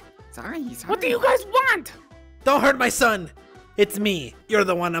Sonic! Sorry. What do you guys want? Don't hurt my son. It's me. You're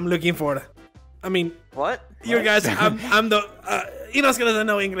the one I'm looking for. I mean, what? You guys, I'm the. Inosuke doesn't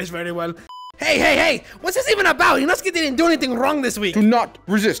know English very well. Hey! What's this even about? Inosuke didn't do anything wrong this week. Do not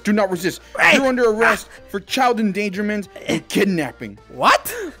resist. Do not resist. Hey. You're under arrest for child endangerment and kidnapping.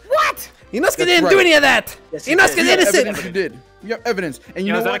 What? What? Inosuke didn't do any of that. Yes, Inosuke's innocent. Evidence you did. You have evidence. And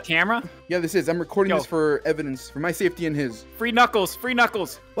you know is that what? a camera? Yeah, this is. I'm recording this for evidence, for my safety and his. Free Knuckles. Free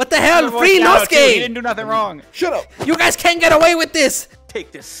Knuckles. What the hell? Free He Inosuke! didn't do nothing wrong. Shut up. You guys can't get away with this.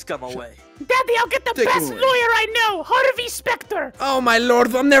 Take this scum away. Daddy, I'll get the Take best him away. lawyer I know, Harvey Specter. Oh my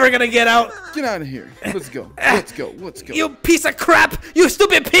lord, I'm never gonna get out. Get out of here. Let's go. Let's go. Let's go. You piece of crap! You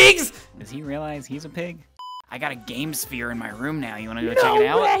stupid pigs! Does he realize he's a pig? I got a game sphere in my room now. You want to go check No it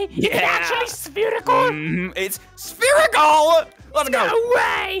out? way! Is it actually spherical? It's spherical! Let's go! No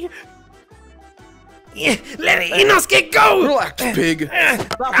way! Let Inosuke go! Relax, pig.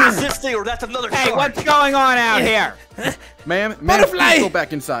 Stop resisting or that's another Hey, charge. what's going on out here? Ma'am, Butterfly! please go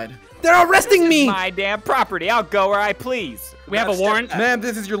back inside. They're arresting me! My damn property. I'll go where I please. We have a warrant? Ma'am,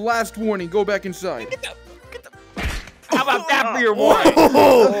 this is your last warning. Go back inside. How about that for your warrant?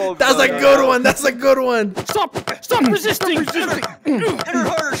 Oh, that's a good one. That's a good one. Stop resisting! Hit her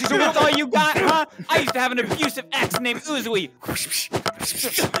harder. She's So that's all you got, huh? I used to have an abusive ex named Uzui.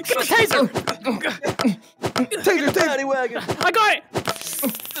 Get a taser! taser, paddy wagon. I got it!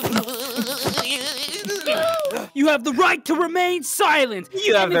 You have the right to remain silent.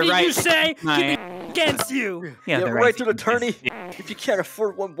 You have the Anything right. you say can be against you. Yeah, You have right to an attorney. If you can't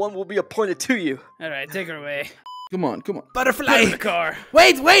afford one, one will be appointed to you. All right, take her away. Come on, come on. Butterfly. Get in the car.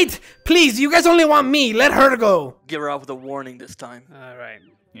 Wait! Please, you guys only want me. Let her go. Give her out with a warning this time. All right.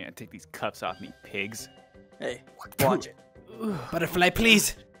 Yeah, take these cuffs off me, pigs. Hey, watch it. Butterfly,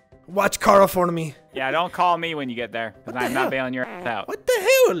 please. Watch Carl for me. Yeah, don't call me when you get there, because I'm not bailing your ass out. What the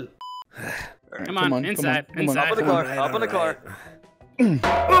hell? Come on, inside. Hop in the car. Hop in the car.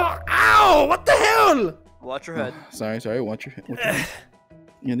 Oh, ow! What the hell? Watch your head. Sorry. Watch your head.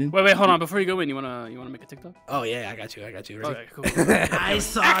 Wait, hold on. Before you go in, you wanna make a TikTok? Oh yeah, I got you. Ready? Okay, cool. I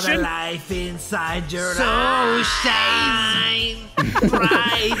saw the life inside your eyes. Shine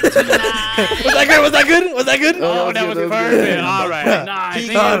bright tonight. Was that good? Oh, that was perfect. All right, nice.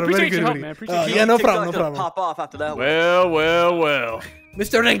 Appreciate your help, man. Appreciate your Yeah, no TikTok's problem. gonna pop off after that one. Well.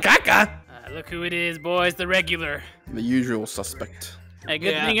 Mr. Renkaka. Look who it is, boys. The regular. The usual suspect. Hey,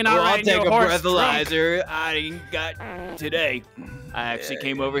 good thing you're not I'll riding take your a horse breathalyzer. I ain't got today. I actually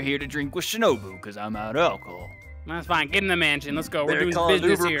came over here to drink with Shinobu because I'm out of alcohol. That's fine. Get in the mansion. Let's go. We're Better doing call an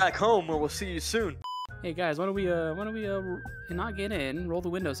business Uber here. back home, or we'll see you soon. Hey guys, why don't we not get in, roll the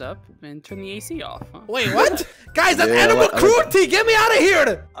windows up, and turn the AC off? Huh? Wait, what? Guys, that's animal cruelty. Get me out of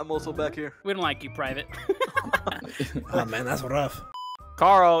here. I'm also back here. We don't like you, Private. Oh man, that's rough.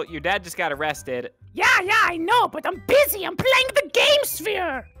 Carl, your dad just got arrested. Yeah, I know, but I'm busy. I'm playing the game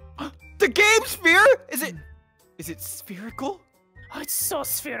sphere. The game sphere? Is it spherical? Oh, it's so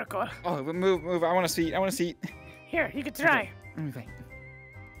spherical. Oh, move. I want to see. Here, you can try.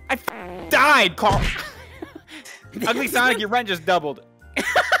 I died, Carl. Ugly Sonic, your rent just doubled.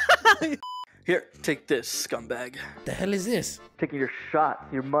 Here, take this, scumbag. The hell is this? Taking your shot,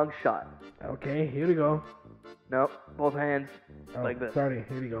 your mug shot. Okay, here we go. Nope, both hands, Oh, like this. sorry,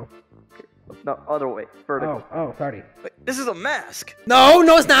 here we go. No, other way, vertical. Oh, sorry. Wait, this is a mask. No,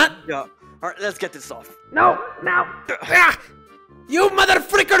 it's not. Yeah. All right, let's get this off. No. Ah! You mother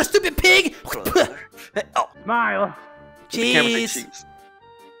fricker, stupid pig! Hey, oh, Smile. the camera thinks Jeez. cheese.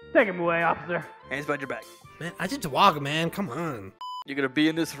 Take him away, officer. Hands behind your back. Man, I just walk, man. Come on. You're gonna be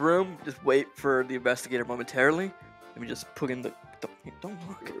in this room. Just wait for the investigator momentarily. Let me just put in the don't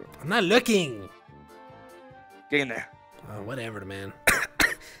look. I'm not looking. Get in there. Oh, whatever, man.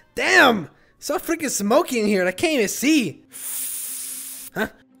 Damn! So freaking smoky in here. I can't even see. Huh?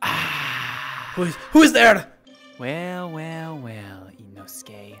 Who is there? Well,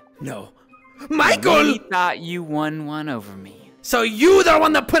 Inosuke. No. Michael! Really thought you won one over me. So you the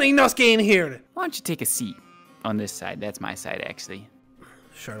one that put Inosuke in here? Why don't you take a seat on this side? That's my side, actually.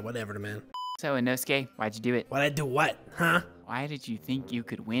 Sure, whatever, man. So, Inosuke, why'd you do it? Why'd I do what, huh? Why did you think you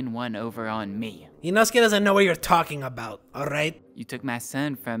could win one over on me? Inosuke doesn't know what you're talking about, alright? You took my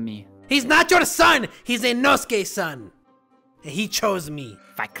son from me. He's not your son! He's Inosuke's son! And he chose me.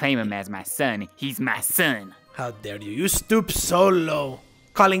 If I claim him as my son, he's my son. How dare you? You stoop so low.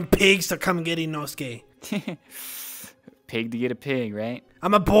 Calling pigs to come get Inosuke. Pig to get a pig, right?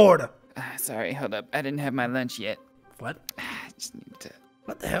 I'm aboard. Sorry, hold up. I didn't have my lunch yet. What? I just need to...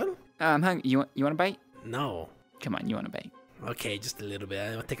 What the hell? I'm hungry. You want a bite? No. Come on, you want a bite? Okay, just a little bit.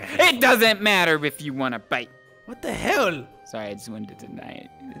 I don't think I have. It doesn't matter if you want a bite. What the hell? Sorry, I just wanted to deny it.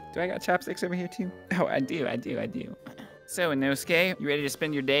 Do I got chopsticks over here too? Oh, I do. So, Inosuke, you ready to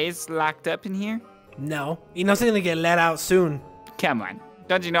spend your days locked up in here? No. Inosuke's gonna get let out soon. Come on.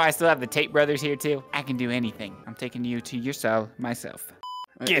 Don't you know I still have the Tate brothers here too? I can do anything. I'm taking you to your cell myself.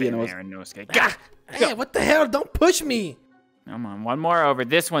 Get in there, Inosuke. Hey, what the hell? Don't push me. Come on, one more over.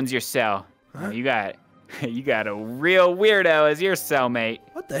 This one's your cell. Huh? Oh, you got a real weirdo as your cellmate.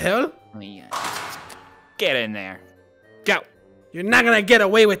 What the hell? Get in there. Go. You're not gonna get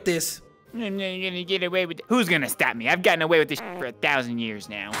away with this. You're gonna get away with it. Who's gonna stop me? I've gotten away with this for 1,000 years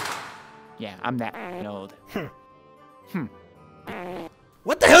now. Yeah, I'm that old.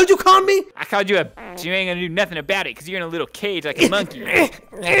 What the hell did you call me? I called you a bitch. You ain't gonna do nothing about it because you're in a little cage like a monkey. You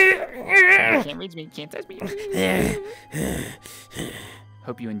can't reach me, you can't touch me.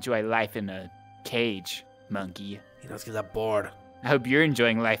 Hope you enjoy life in a cage, monkey. You know, it's because I'm bored. I hope you're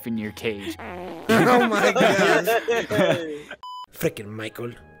enjoying life in your cage. Oh my god. Freaking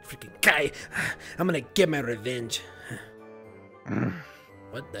Michael. Freaking Kai. I'm gonna get my revenge.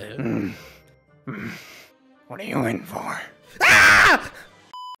 What the hell? What are you in for? Ah!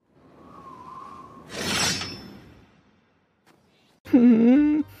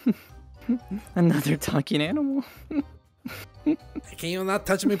 Another talking animal. Can you not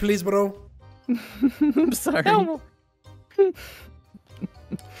touch me, please, bro? I'm sorry. No.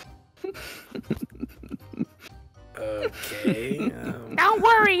 Okay. Don't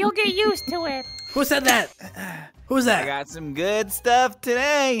worry, you'll get used to it. Who said that? Who's that? I got some good stuff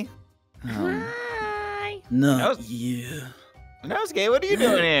today. Hi. No. Yeah. Inosuke, what are you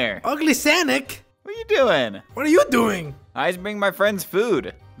doing here? Ugly Sonic. What are you doing? What are you doing? I just bring my friends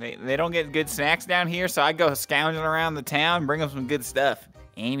food. They don't get good snacks down here, so I go scounging around the town, bring them some good stuff.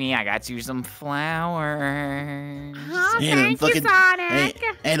 Amy, I got you some flowers. Oh, thank you, Sonic.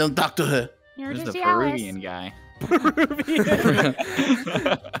 Hey, don't talk to her. You're There's just the jealous. Peruvian guy.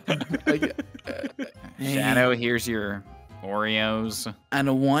 Shadow, here's your Oreos. I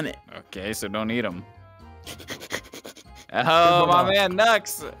don't want it. Okay, so don't eat them. Oh, my man,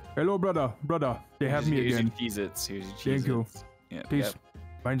 Nux. Hello, brother. They have me Here's again. your Cheez-Its. Here's your Cheez-Its. Thank you. Yep, This yep.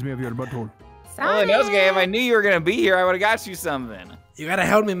 reminds me of your butthole. Oh, Inosuke, if I knew you were going to be here, I would have got you something. You gotta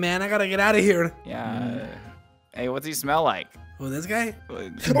help me, man. I gotta get out of here. Yeah. Hey, what's he smell like? Oh, this guy?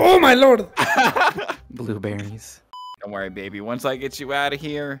 Oh, my lord. Blueberries. Don't worry, baby. Once I get you out of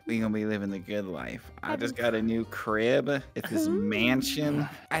here, we gonna be living the good life. I just got a new crib. It's this mansion.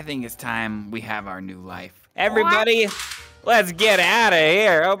 I think it's time we have our new life. Everybody, let's get out of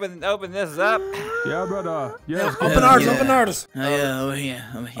here. Open this up. Yeah, brother. Yes. Open ours. Oh, yeah, over here.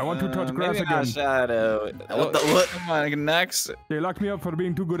 I want to touch grass Maybe not again. Shadow. What? Come on, Nux. They locked me up for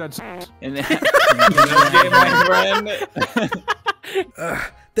being too good at sex. And then, my friend.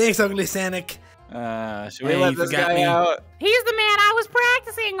 Thanks, Ugly Sonic. Should we let this guy out? He's the man I was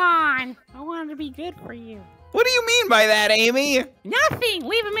practicing on. I wanted to be good for you. What do you mean by that, Amy? Nothing.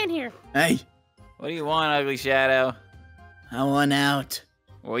 Leave him in here. Hey, What do you want, Ugly Shadow? I want out.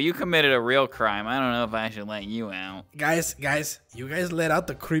 Well, you committed a real crime. I don't know if I should let you out. Guys, you guys let out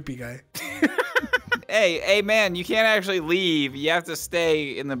the creepy guy. Hey, man, you can't actually leave. You have to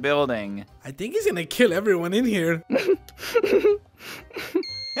stay in the building. I think he's gonna kill everyone in here.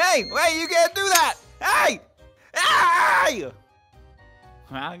 Hey, wait, you can't do that! Hey! Hey!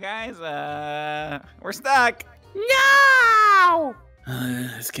 Well, guys, we're stuck. No!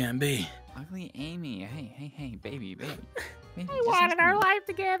 This can't be. Ugly Amy, hey, baby. We wanted our life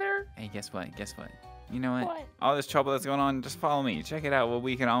together. Hey, guess what? You know what? What? All this trouble that's going on, just follow me. Check it out, what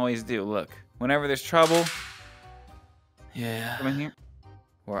we can always do. Look, whenever there's trouble, Yeah. come in here.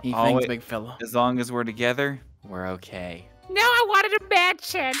 We're He always, thinks, big fella. as long as we're together, we're okay. No, I wanted a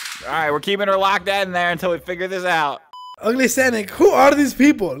mansion. All right, we're keeping her locked in there until we figure this out. Ugly Sonic, who are these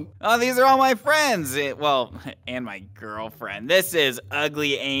people? Oh, these are all my friends. Well, and my girlfriend. This is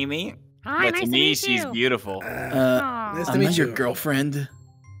Ugly Amy. Hi, but nice to to me, meet she's you. beautiful. Nice to I'm meet not your you. girlfriend.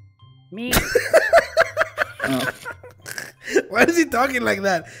 Me. Why is he talking like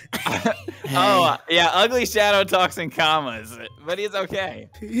that? Oh, yeah, Ugly Shadow talks in commas, but he's okay.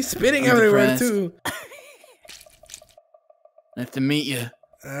 He's spitting I'm everywhere depressed. too. Nice to meet you.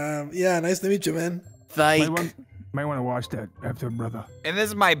 Yeah, nice to meet you, man. Might want to watch that after, brother. And this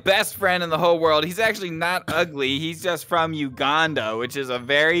is my best friend in the whole world. He's actually not ugly. He's just from Uganda, which is a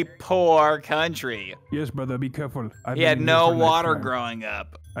very poor country. Yes, brother, be careful. He had no water growing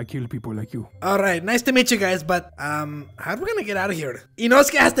up. I kill people like you. All right, nice to meet you guys, but how are we gonna get out of here?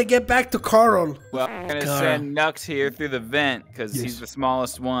 Inosuke has to get back to Carl. Well, I'm gonna send Nux here through the vent because he's the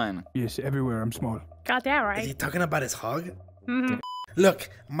smallest one. Yes, everywhere I'm small. Got that Is he right. talking about his hog? Mm-hmm. Look,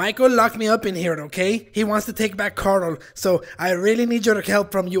 Michael locked me up in here, okay? He wants to take back Carl, so I really need your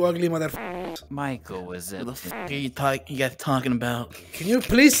help from you ugly motherfucker. Michael was it? What the fuck are you guys talking about? Can you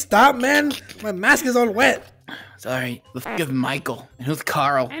please stop, man? My mask is all wet. Sorry. The fuck is Michael? And who's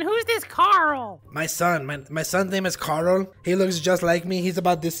Carl? And who's this Carl? My son. My son's name is Carl. He looks just like me. He's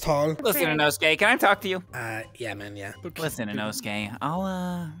about this tall. Listen, Inosuke, can I talk to you? Yeah, man, yeah. Listen, Inosuke,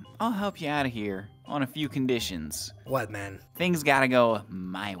 I'll help you out of here on a few conditions. What, man? Things gotta go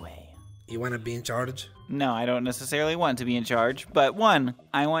my way. You want to be in charge? No, I don't necessarily want to be in charge, but one,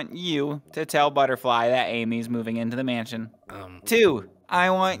 I want you to tell Butterfly that Amy's moving into the mansion. Two, I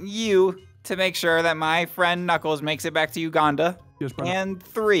want you to make sure that my friend Knuckles makes it back to Uganda. Yes, brother. And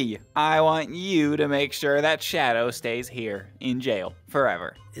three, I want you to make sure that Shadow stays here in jail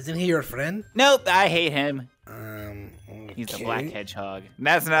forever. Isn't he your friend? Nope, I hate him. Okay. He's the black hedgehog.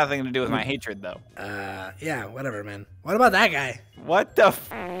 That's nothing to do with my hatred, though. Yeah, whatever, man. What about that guy? What the f-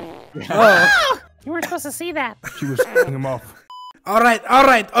 Oh. You weren't supposed to see that. She was f***ing him off. All right,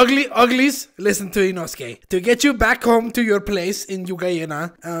 uglies, listen to Inosuke. To get you back home to your place in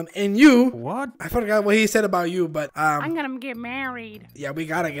Uganda, and you... What? I forgot what he said about you, but, I'm gonna get married. yeah, we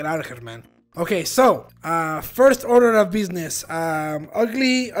gotta get out of here, man. Okay, so, first order of business.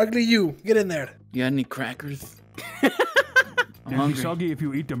 Ugly you, get in there. You got any crackers? They'll be hungry. soggy if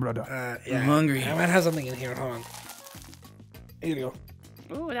you eat them, brother. Yeah, I'm hungry. I might have something in here, hold on. Here you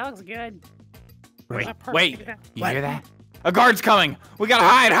go. Ooh, that looks good. Wait, you hear that? A guard's coming! We gotta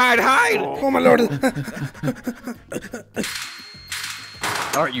hide! Oh my lord!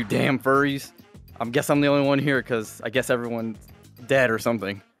 Alright, you damn furries. I guess I'm the only one here because I guess everyone's dead or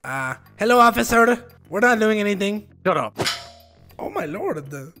something. Hello, officer. We're not doing anything. Shut up. Oh my lord.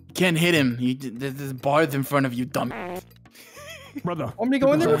 You can't hit him. There's bars in front of you, dumb. Brother, want me to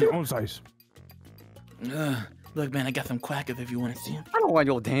go in there with your you? own size. Look, man, I got some crackers if you want to see them. I don't want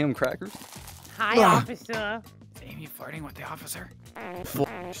your damn crackers. Hi, officer. Is Amy flirting with the officer? I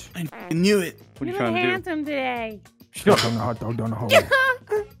knew it. What are You you look trying to do? handsome today. Shut up. On the hot dog down the hallway.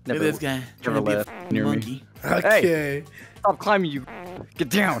 Look at this guy. Trying to be a laugh near me. monkey. Okay. Hey, stop climbing, you. Get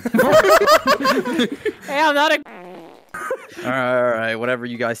down. Hey, I'm not a. all right, whatever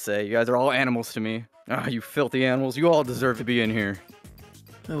you guys say. You guys are all animals to me. Ah, you filthy animals. You all deserve to be in here.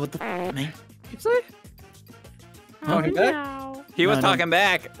 What the f, man? You say? Talking back? No. He was No. talking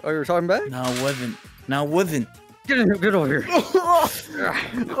back. Oh, you were talking back? No, I wasn't. No, I wasn't. Get in here. Get over here. That's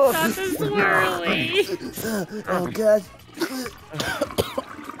a swirly. Oh, God.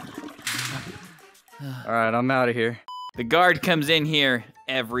 All right, I'm out of here. The guard comes in here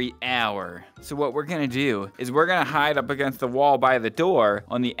every hour. So what we're gonna do is we're gonna hide up against the wall by the door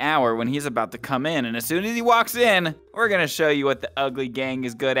on the hour when he's about to come in. And as soon as he walks in, we're gonna show you what the ugly gang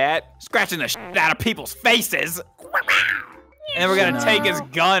is good at. Scratching the shit out of people's faces. And then we're gonna take his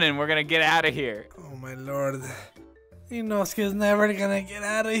gun and we're gonna get out of here. Oh my lord. Inosuke's never gonna get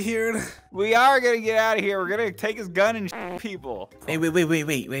out of here. We are gonna get out of here. We're gonna take his gun and shoot people. Hey,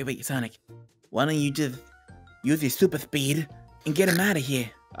 wait, Sonic. Why don't you just use your super speed and get him out of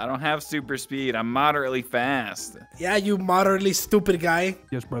here? I don't have super speed. I'm moderately fast. Yeah, you moderately stupid guy.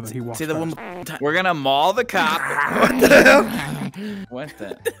 Yes, brother, he walks Say that one fast. more time. We're gonna maul the cop. What the hell? What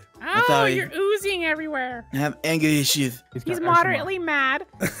the? Oh, you're oozing everywhere. I have anger issues. He's moderately mad.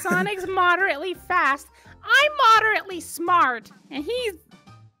 Sonic's moderately fast. I'm moderately smart. And he's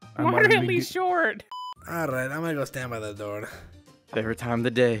I'm moderately short. Alright, I'm gonna go stand by the door. Favorite time of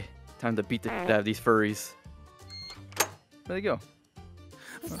the day. Time to beat the shit out of these furries. There you go.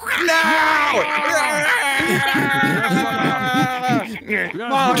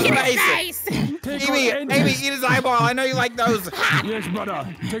 Mom, face it. Amy, eat his eyeball. I know you like those. Yes, brother.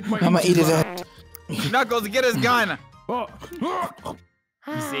 Take my. I'm gonna eat his ass. Knuckles, get his gun. Oh.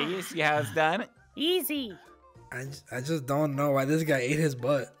 You see how it's done? Easy. I just don't know why this guy ate his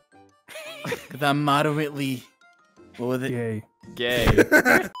butt. Cause I'm moderately. What was it? Gay.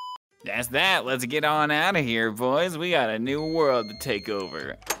 That's that. Let's get on out of here, boys. We got a new world to take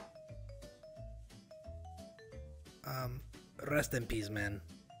over. Rest in peace, man.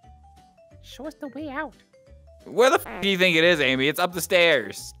 Show us the way out. Where the f do you think it is, Amy? It's up the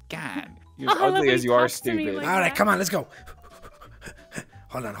stairs. God, you're as ugly as you are stupid. All right, come on, let's go.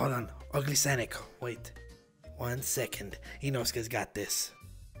 Hold on. Ugly Sonic. Wait. 1 second. Inosuke's got this.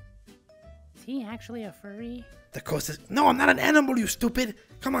 Is he actually a furry? The coast is... No, I'm not an animal, you stupid.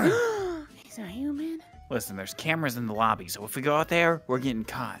 Come on. He's a human? Listen, there's cameras in the lobby, so if we go out there, we're getting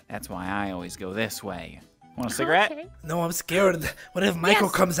caught. That's why I always go this way. Want a cigarette? Okay. No, I'm scared. What if Michael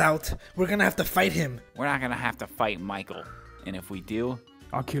comes out? We're gonna have to fight him. We're not gonna have to fight Michael. And if we do,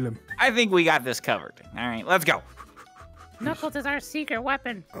 I'll kill him. I think we got this covered. All right, let's go. Knuckles is our secret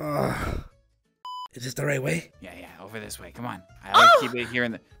weapon. Is this the right way? Yeah, over this way. Come on. I like to keep it here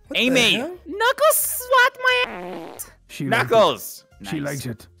in the... Amy! Knuckles slapped my ass. Knuckles! She likes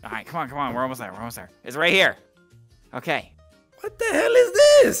it. All right, come on. We're almost there. It's right here. Okay. What the hell is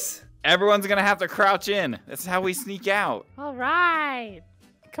this? Everyone's gonna have to crouch in. That's how we sneak out. All right.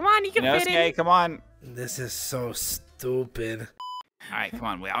 Come on, you can fit in. Inosuke, come on. This is so stupid. All right, come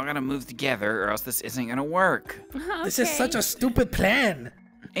on. We all gotta move together or else this isn't gonna work. Okay. This is such a stupid plan.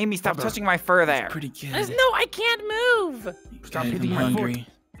 Amy, stop touching my fur there. Pretty good. No, I can't move. Stop hitting my foot.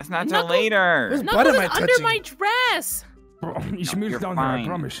 That's not till later. Whose butt Knuckles am I is under touching? my dress. Bro, he smells down there, I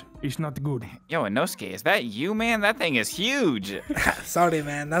promise. It's not good. Yo, Inosuke, is that you, man? That thing is huge. Sorry,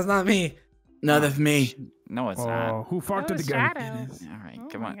 man. That's not me. No, that's me. No, it's not. Who farted again? All right,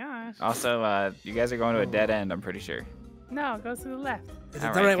 come on. Gosh. Also, you guys are going to a dead end, I'm pretty sure. No, it goes to the left. Is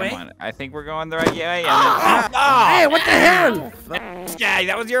All it the right, right come way? on. I think we're going the right way. Hey, what the hell? Guy,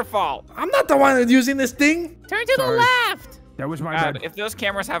 that was your fault. I'm not the one that's using this thing. Turn to the left. That was my God, bad. if those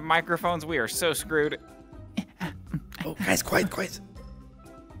cameras have microphones, we are so screwed. Oh, guys, quiet.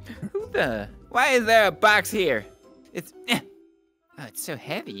 Who the? Why is there a box here? It's. Oh, it's so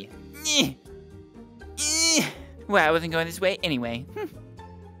heavy. Well, I wasn't going this way anyway.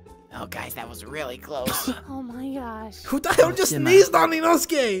 Oh, guys, that was really close. Oh my gosh. Who the hell just sneezed on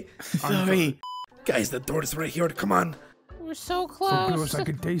Inosuke? Sorry. Guys, the door is right here. Come on. We're so So close. close I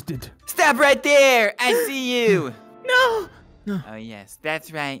can taste it. Stop right there! I see you! No. Oh, yes,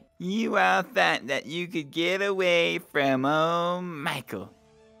 that's right. You all thought that you could get away from Michael.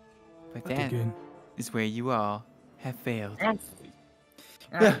 But that Again. is where you all have failed.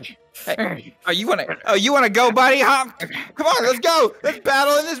 Hey, you wanna go, buddy? Huh? Come on, let's go! Let's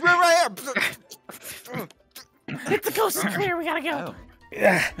battle in this room right here! If the coast is clear, we gotta go.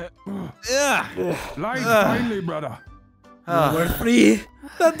 Light, finally, brother. We're free.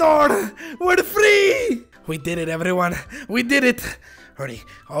 The door. We're free. We did it, everyone. We did it. Hurry.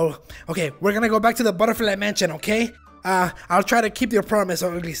 Oh, okay. We're gonna go back to the Butterfly Mansion, okay? I'll try to keep your promise,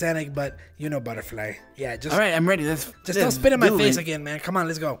 Ugly Sonic, but you know Butterfly. Yeah, just... All right, I'm ready. Let's don't spit in my do face it. again, man. Come on,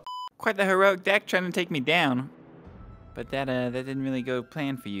 let's go. Quite the heroic deck trying to take me down. But that didn't really go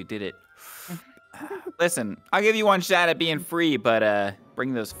plan for you, did it? Listen, I'll give you one shot at being free, but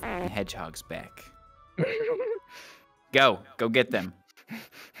bring those f***ing hedgehogs back. Go get them.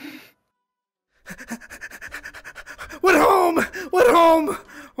 We're home. We're home.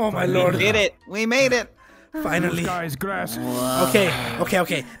 Oh my lord. We did it. We made it. Finally. Guy's grass.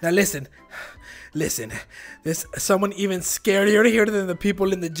 Okay. Now listen. There's someone even scarier here than the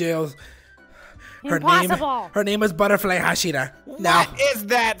people in the jails. Her name is Butterfly Hashira. Now, What is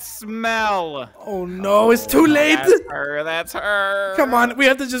that smell? oh no, it's too late. That's her. Come on, we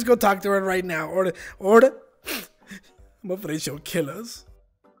have to just go talk to her right now. Or I'm afraid she'll kill us.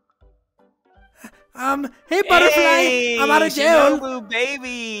 Hey Butterfly, Hey, I'm out of jail. Shinobu,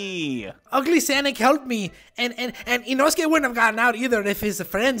 baby. Ugly Sonic helped me, and Inosuke wouldn't have gotten out either if his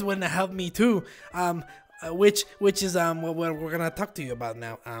friends wouldn't have helped me too. Which is what we're gonna talk to you about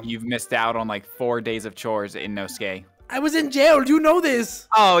now. You've missed out on like 4 days of chores in Inosuke. I was in jail. You know this.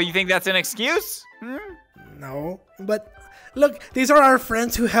 Oh, you think that's an excuse? No, but look, these are our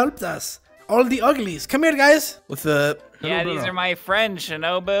friends who helped us. All the uglies. Come here, guys. What's up? Yeah, these are my friends,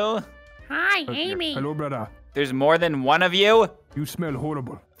 Shinobu. Hi, Amy. Hello, brother. There's more than one of you? You smell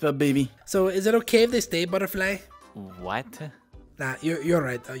horrible. What's up, baby? So, is it okay if they stay, Butterfly? What? Nah, you're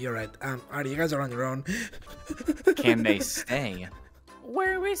right. You're right. Alright, you guys are on your own. Can they stay?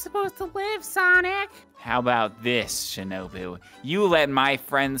 Where are we supposed to live, Sonic? How about this, Shinobu? You let my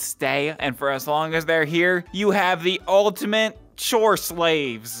friends stay, and for as long as they're here, you have the ultimate chore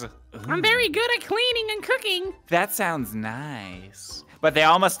slaves. I'm very good at cleaning and cooking. That sounds nice. But they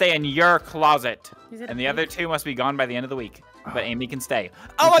all must stay in your closet. Is it And the a other two must be gone by the end of the week. But Amy can stay.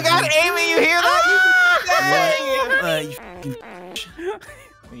 Oh my god, Amy, you hear that? You can stay!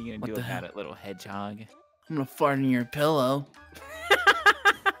 What are you gonna do about it, little hedgehog? I'm gonna fart in your pillow.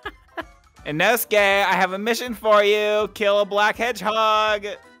 Inosuke, I have a mission for you. Kill a black hedgehog.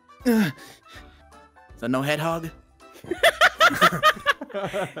 Is that no hedgehog?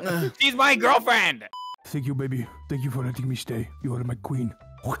 She's my girlfriend. Thank you, baby. Thank you for letting me stay. You are my queen.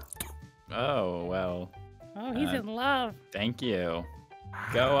 Oh, well. Oh, he's in love. Thank you.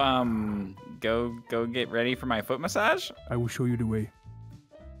 Go get ready for my foot massage? I will show you the way.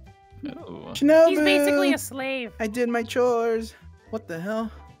 Oh. Shinobu! He's basically a slave. I did my chores. What the hell?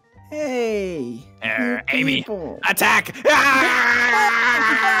 Hey! Amy, people. attack!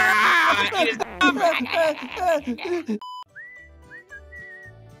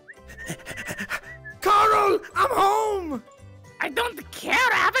 Carl, I'm home! I don't care.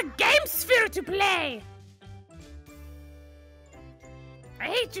 I have a game sphere to play. I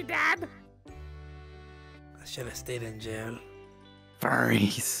hate you, Dad. I should have stayed in jail.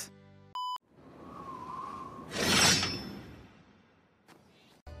 Furries.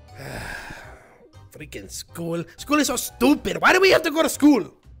 Freaking school. School is so stupid. Why do we have to go to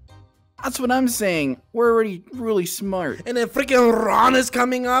school? That's what I'm saying. We're already really smart. And then freaking Ron is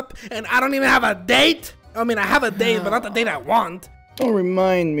coming up, and I don't even have a date. I mean, I have a date, but not the date I want. Don't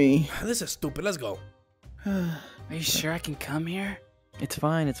remind me. This is stupid. Let's go. Are you sure I can come here? It's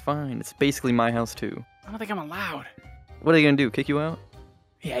fine, it's fine. It's basically my house too. I don't think I'm allowed. What are you gonna do, kick you out?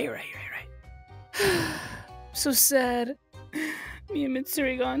 Yeah, you're right. So sad. Me and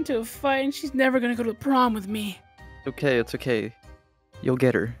Mitsuri got into a fight, and she's never gonna go to prom with me. Okay, it's okay. You'll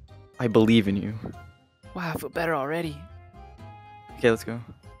get her. I believe in you. Wow, I feel better already. Okay, let's go.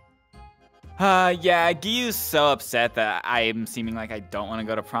 Yeah, Giyu's so upset that I'm seeming like I don't want to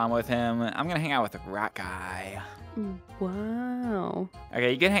go to prom with him. I'm gonna hang out with the rat guy. Wow.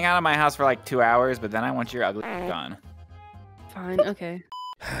 Okay, you can hang out at my house for like 2 hours, but then I want your ugly gone. Fine, okay.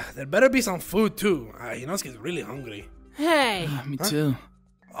 There better be some food too. Inosuke's really hungry. Hey! Me too.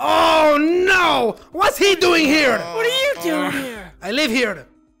 Oh no! What's he doing here? What are you doing here? I live here.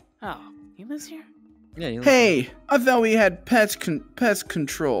 Oh, he lives here? Yeah, you Hey, I thought we had pest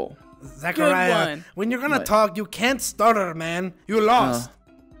control. Zachariah, when you're gonna talk, you can't stutter, man. You lost.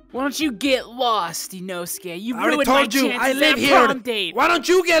 Why don't you get lost, Inosuke? You I already ruined told my you, chances I live at here. prom date. Why don't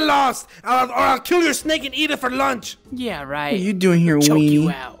you get lost? Or I'll kill your snake and eat it for lunch. Yeah, right. What are you doing here, Choke weenie? you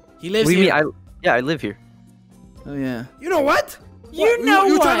out. He lives What do you here. mean? I live here. Oh yeah. You know what? You know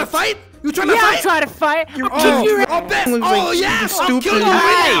you what? trying to fight? You trying to Yeah, fight? I'm trying to fight. Oh, I'll oh, like yeah! super I'll kill stupid. you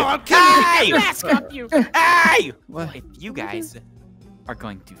right now! I'll kill you! mask up you. Hey! What? If you guys are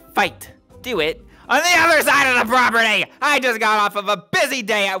going to fight, do it on the other side of the property. I just got off of a busy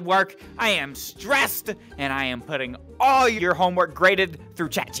day at work. I am stressed, and I am putting all your homework graded through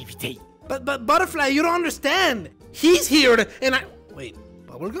ChatGPT. But Butterfly, you don't understand. He's here, and I... Wait,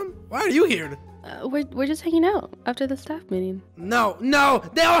 Bubblegum? Why are you here? We're just hanging out after the staff meeting. No,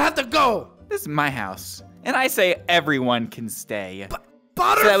 they all have to go. This is my house, and I say everyone can stay.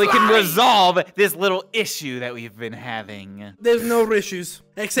 Butterfly! So that we can resolve this little issue that we've been having. There's no issues.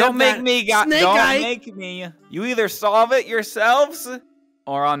 Except Don't make that me, Snake don't Eye. make me. You either solve it yourselves,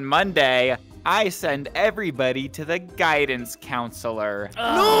 or on Monday, I send everybody to the guidance counselor.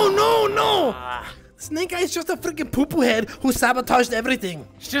 No! Snake Eye's just a freaking poo-poo head who sabotaged everything.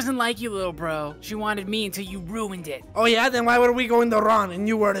 She doesn't like you, little bro. She wanted me until you ruined it. Oh yeah? Then why were we going to Ron and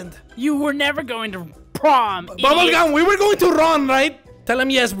you weren't? You were never going to prom, Bubblegum, we were going to Ron, right? Tell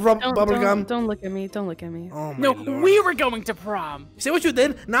him yes, Bubblegum. Don't look at me. Don't look at me. Oh my No, Lord. we were going to prom. See what you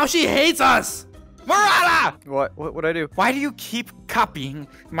did? Now she hates us. Murata! What'd I do? Why do you keep copying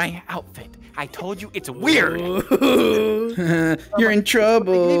my outfit? I told you it's weird. You're in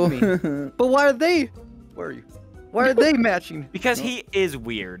trouble. But why are they? Where are you? Why are they matching? Because he is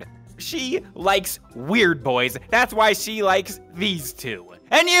weird. She likes weird boys. That's why she likes these two.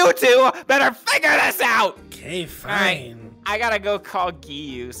 And you two better figure this out. Okay, fine. Right, I gotta go call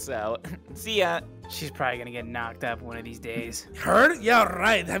Giyu, so see ya. She's probably gonna get knocked up one of these days. Her? Yeah,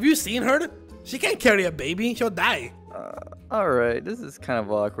 right. Have you seen her? She can't carry a baby. She'll die. All right, this is kind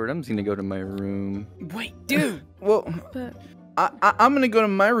of awkward. I'm just gonna go to my room. Wait, dude. Well, I'm gonna go to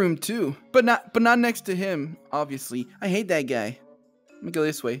my room too, but not next to him. Obviously, I hate that guy. Let me go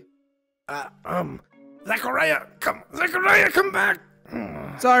this way. Zachariah, come back.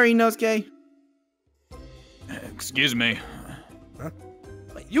 Sorry, Inosuke. Excuse me.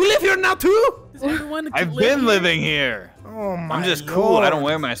 You live here now too? I've been living here. Oh my I'm just cool. I don't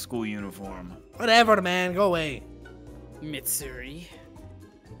wear my school uniform. Whatever, man. Go away. Mitsuri.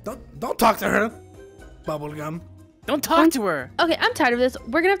 Don't talk to her. Bubblegum. Don't talk to her. Okay, I'm tired of this.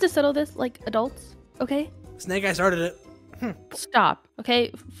 We're gonna have to settle this like adults, okay? Snake Eye started it. Stop,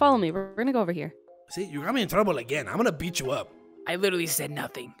 okay? Follow me. We're gonna go over here. See, you got me in trouble again. I'm gonna beat you up. I literally said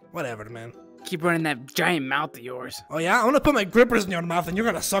nothing. Whatever, man. Keep running that giant mouth of yours. Oh yeah? I'm gonna put my grippers in your mouth and you're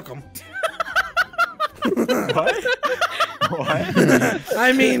gonna suck them. What?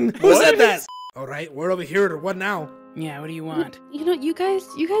 I mean, who said that? All right, we're over here. What now? Yeah, what do you want? You know, you guys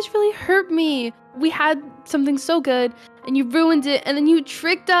really hurt me. We had something so good, and you ruined it, and then you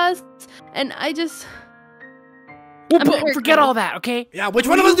tricked us, and I just... Forget all that, okay? Yeah, which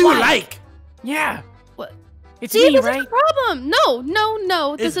one of us do you like? Yeah. What? It's See, me, this right? is the problem.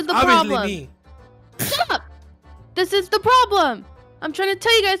 No. This is the obviously problem. Me. Stop. This is the problem. I'm trying to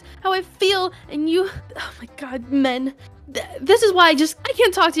tell you guys how I feel, and you... Oh my god, men. This is why I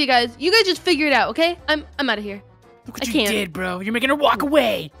can't talk to you guys. You guys just figure it out, okay? I'm out of here. Look what you did, bro. You're making her walk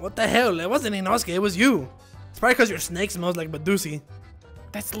away. What the hell? It wasn't Inosuke, it was you. It's probably because your snake smells like Badusi.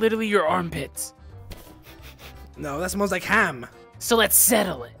 That's literally your armpits. No, that smells like ham. So let's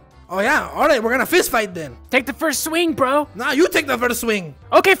settle it. Oh yeah, alright, we're gonna fist fight then. Take the first swing, bro. Nah, you take the first swing.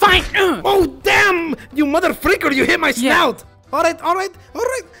 Okay, fine. Oh damn! You mother freaker, you hit my snout. Alright.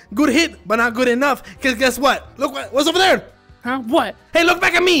 Good hit, but not good enough. Cause guess what? Look what's over there. Huh? What? Hey, look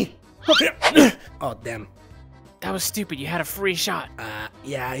back at me. Oh damn. That was stupid. You had a free shot.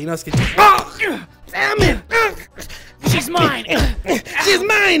 Yeah, Inosuke. Oh, damn it! She's mine. She's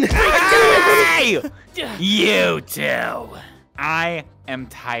mine. Hey! You two. I am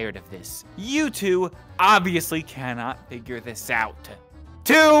tired of this. You two obviously cannot figure this out.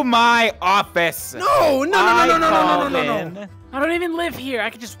 To my office. No. I don't even live here. I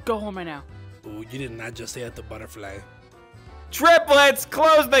could just go home right now. Oh, you did not just say that to Butterfly. Triplets,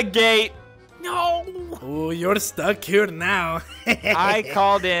 close the gate. No. Oh, you're stuck here now. I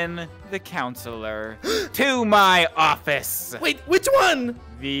called in the counselor to my office. Wait, which one?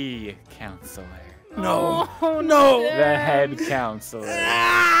 The counselor. No. The head counselor.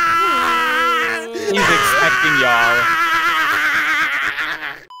 He's expecting y'all.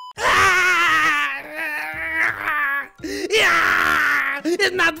 Yeah!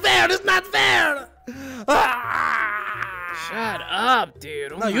 It's not fair! Shut up,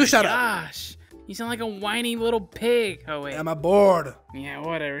 dude. Oh no, you shut up. Gosh. You sound like a whiny little pig. Oh, wait. I'm bored. Yeah,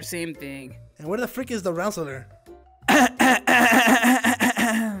 whatever. Same thing. And where the frick is the counselor?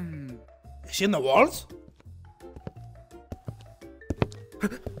 Is she in the walls?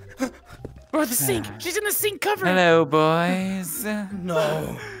 Bro, the sink. She's in the sink cover. Hello, boys.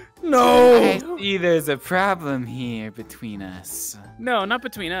 No. I see there's a problem here between us. No, not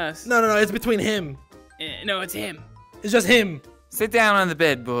between us. No, it's between him. No, it's him. It's just him. Sit down on the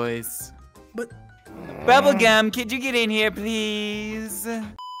bed, boys. But... Bubblegum, could you get in here, please?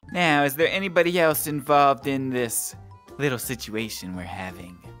 Now, is there anybody else involved in this little situation we're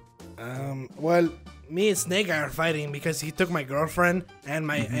having? Well, me and Snake Eye are fighting because he took my girlfriend and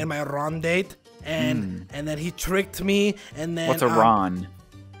my Ron date, and then he tricked me, and then... What's a Ron?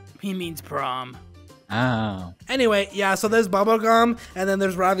 He means prom. Oh. Anyway, yeah, so there's Bubblegum, and then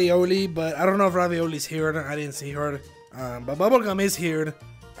there's Ravioli, but I don't know if Ravioli's here. I didn't see her. But Bubblegum is here.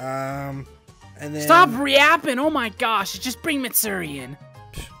 And then... Stop reapping! Oh my gosh, just bring Mitsuri in.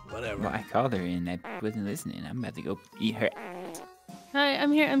 Whatever. Well, I called her in. I wasn't listening. I'm about to go eat her. Hi,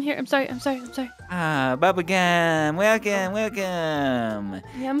 I'm here. I'm sorry. Ah, Bubblegum, welcome.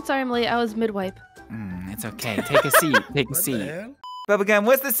 Yeah, I'm sorry I'm late. I was mid-wipe. It's okay. Take a seat. Take a seat. Bubblegum,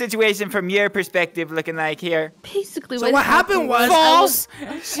 what's the situation from your perspective looking like here? Basically, so what happened was... False!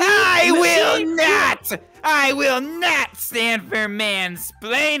 I will not stand for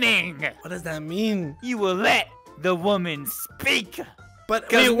mansplaining. What does that mean? You will let the woman speak.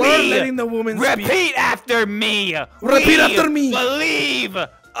 But we were letting the woman speak. Repeat after me. Repeat after me. Believe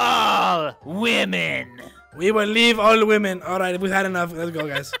all women. We will leave all women. All right, we've had enough. Let's go,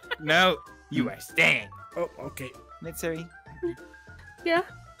 guys. No, you are staying. Oh, okay. Mitsuri. Yeah.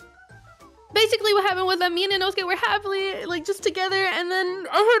 Basically, what happened was that me and Inosuke were happily, like, just together, and then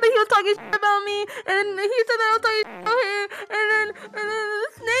I heard that he was talking shit about me, and he said that I was talking shit about him, and then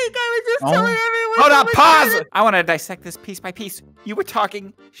the snake guy was just telling everyone. Hold up, pause! I want to dissect this piece by piece. You were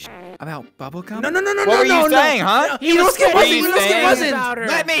talking about bubblegum? No. What were you saying, huh? Inosuke wasn't.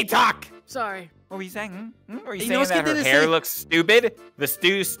 Let me talk! Sorry. What were you saying? Were you saying that her hair looks stupid? The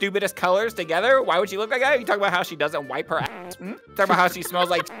stupidest colors together? Why would she look like that? You talk about how she doesn't wipe her ass? Talk about how she smells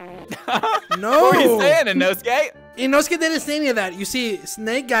like No. What were you saying, Inosuke? Inosuke didn't say any of that. You see,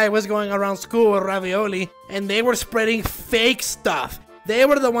 Snake Guy was going around school with Ravioli, and they were spreading fake stuff. They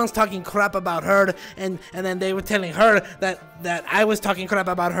were the ones talking crap about her, and then they were telling her that I was talking crap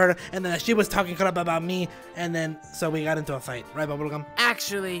about her, and then she was talking crap about me, and then so we got into a fight. Right, Bubblegum?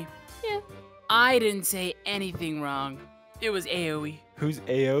 Actually, I didn't say anything wrong. It was Aoi. Who's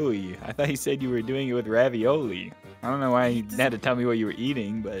Aoi? I thought he said you were doing it with ravioli. I don't know why he had to tell me what you were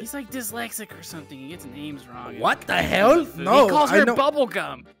eating, but... He's like dyslexic or something. He gets names wrong. What the hell? No, he calls her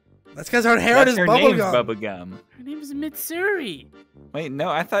bubblegum. That's because her hair is bubblegum. Bubblegum. Her name is Mitsuri. Wait, no,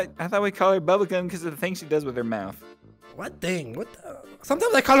 I thought we call her bubblegum because of the thing she does with her mouth. What thing? What the...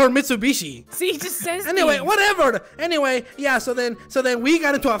 Sometimes I call her Mitsubishi. See, he just says Anyway, things. whatever. Anyway, yeah, so then we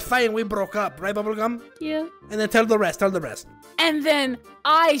got into a fight and we broke up, right, Bubblegum? Yeah. And then tell the rest. And then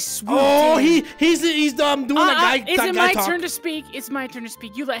I swooped Oh, in. he's doing a guy Is it my talk. turn to speak? It's my turn to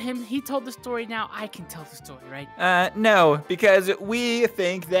speak. You let him. He told the story. Now I can tell the story, right? No, because we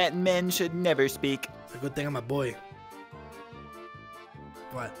think that men should never speak. It's a good thing I'm a boy.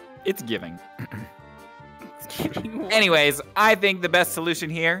 What? It's giving. Anyways, I think the best solution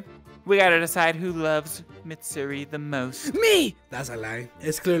here, we gotta decide who loves Mitsuri the most. Me! That's a lie.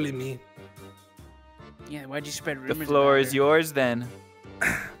 It's clearly me. Yeah, why'd you spread The rumors? floor about is her? yours then.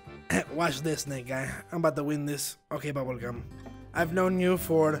 Watch this, Snake Guy. I'm about to win this. Okay, Bubblegum. I've known you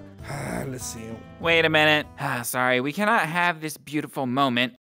for... let's see. Wait a minute. Sorry, we cannot have this beautiful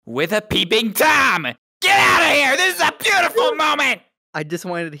moment with a peeping Tom! Get out of here! This is a beautiful moment! I just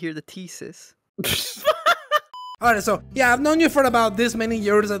wanted to hear the thesis. Alright, so, yeah, I've known you for about this many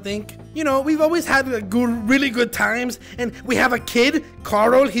years, I think. You know, we've always had really good times, and we have a kid,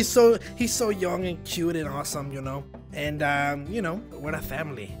 Carl. He's so young and cute and awesome, you know. And, you know, we're a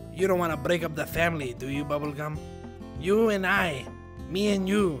family. You don't want to break up the family, do you, Bubblegum? You and I, me and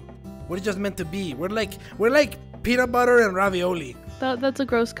you, we're just meant to be. We're like peanut butter and ravioli. That's a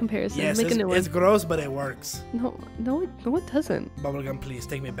gross comparison. Yes, Make a new one. it's gross, but it works. No, it doesn't. Bubblegum, please,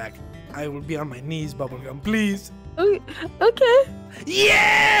 take me back. I will be on my knees, Bubblegum, please. Okay.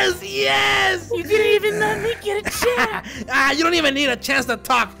 Yes! Yes! You didn't even let me get a chance. You don't even need a chance to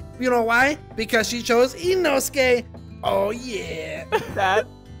talk. You know why? Because she chose Inosuke. Oh, yeah. That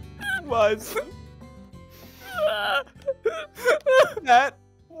was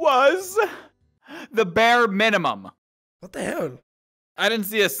the bare minimum. What the hell? I didn't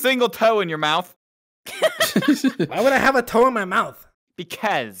see a single toe in your mouth. Why would I have a toe in my mouth?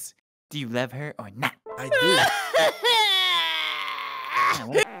 Because, do you love her or not? I do.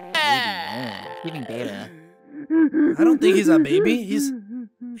 Even better. I don't think he's a baby.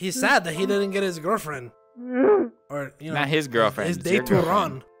 He's sad that he didn't get his girlfriend. Or, you know, Not his girlfriend. His it's day your to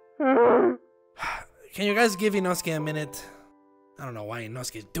girlfriend. run. Can you guys give Inosuke a minute? I don't know why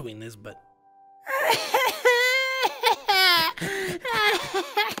Inosuke is doing this, but...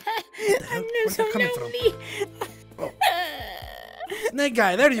 I'm so lonely. Oh. Snake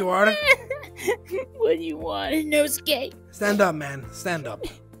Guy, there you are. What do you want, Inosuke? Stand up, man. Stand up.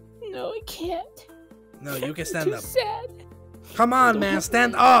 No, I can't. No, you can I'm stand too up. sad. Come on, man.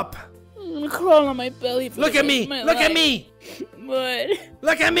 Stand up. I'm gonna crawl on my belly for Look the at rest me. of my Look at life. me. What?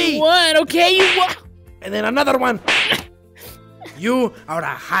 Look at me. What? Okay, you what? And then another one. You are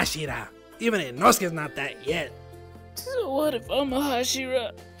a Hashira. Even Inosuke's not that yet. So what if I'm a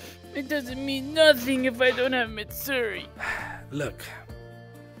Hashira? It doesn't mean nothing if I don't have Mitsuri. Look,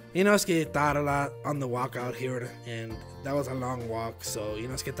 Inosuke thought a lot on the walk out here, and that was a long walk, so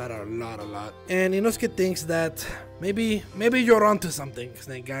Inosuke thought a lot. And Inosuke thinks that maybe you're onto something,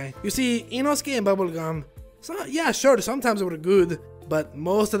 Snake Guy. You see, Inosuke and Bubblegum, so yeah, sure, sometimes we're good, but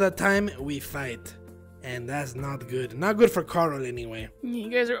most of the time we fight. And that's not good. Not good for Carl anyway. You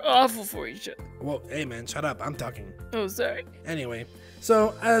guys are awful for each other. Whoa, hey man, shut up, I'm talking. Oh, sorry. Anyway,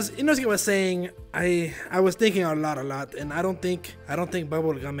 so as Inosuke was saying, I was thinking a lot, and I don't think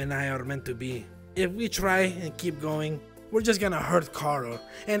Bubblegum and I are meant to be. If we try and keep going, we're just gonna hurt Carl.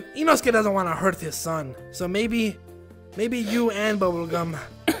 And Inosuke doesn't want to hurt his son. So maybe you and Bubblegum,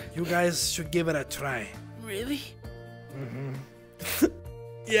 you guys should give it a try. Really?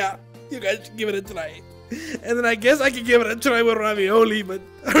 Yeah, you guys should give it a try. And then I guess I could give it a try with Ravioli, but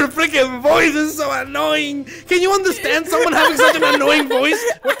her freaking voice is so annoying. Can you understand someone having such an annoying voice?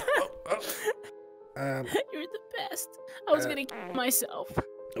 You're the best. I was gonna kill myself.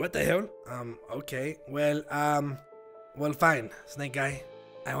 What the hell? Okay. Well, fine, Snake Guy.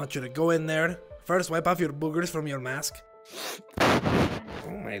 I want you to go in there. First, wipe off your boogers from your mask.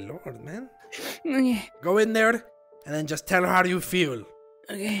 Oh my lord, man. Okay. Go in there, and then just tell her how you feel.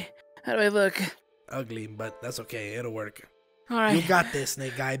 Okay. How do I look? Ugly, but that's okay. It'll work. Alright. You got this,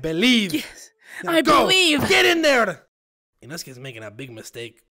 Snake Guy. Believe. Yes. Now I go. believe. Get in there. Inosuke's making a big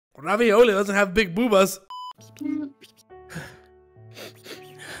mistake. Ravioli doesn't have big boobas.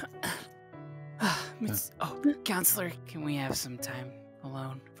 Counselor, can we have some time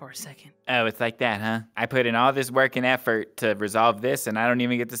alone for a second? Oh, it's like that, huh? I put in all this work and effort to resolve this, and I don't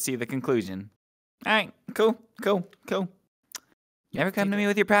even get to see the conclusion. All right, cool. You ever come to me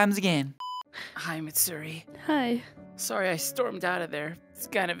with your problems again? Hi, Mitsuri. Hi. Sorry I stormed out of there. It's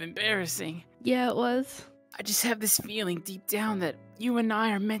kind of embarrassing. Yeah, it was. I just have this feeling deep down that you and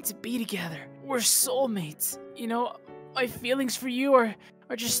I are meant to be together. We're soulmates. You know, my feelings for you are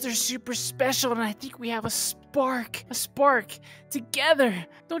just, they're super special, and I think we have a spark together.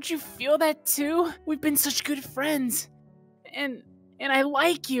 Don't you feel that too? We've been such good friends. And I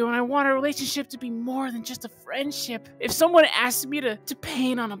like you, and I want our relationship to be more than just a friendship. If someone asked me to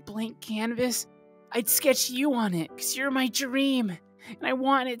paint on a blank canvas, I'd sketch you on it, because you're my dream, and I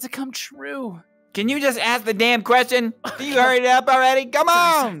want it to come true. Can you just ask the damn question? Do you hurry it up already? Come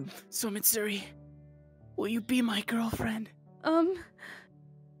on! So, Mitsuri, will you be my girlfriend?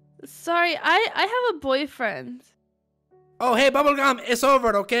 Sorry, I have a boyfriend. Oh, hey, Bubblegum, it's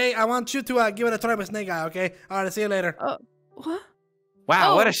over, okay? I want you to give it a try with Snake Eye, okay? All right, see you later. What?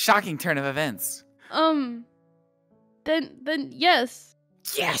 Wow, Oh. what a shocking turn of events. Then yes.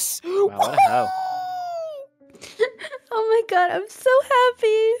 Yes! Wow, what a hoe. Oh my god, I'm so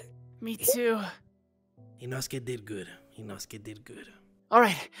happy. Me too. Inosuke did good. Inosuke did good. All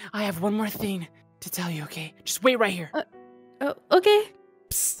right, I have one more thing to tell you, okay? Just wait right here. Okay.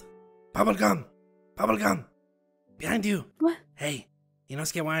 Psst. Bubblegum. Bubblegum. Behind you. What? Hey,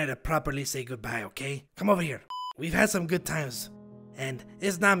 Inosuke wanted to properly say goodbye, okay? Come over here. We've had some good times. And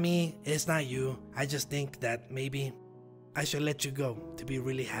it's not me, it's not you. I just think that maybe I should let you go to be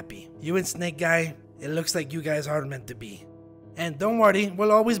really happy. You and Snake Guy, it looks like you guys are meant to be. And don't worry,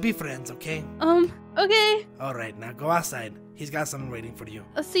 we'll always be friends, okay? Okay. Alright, now go outside. He's got something waiting for you.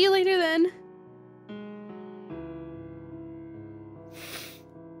 I'll see you later then.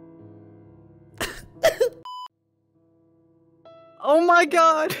 Oh my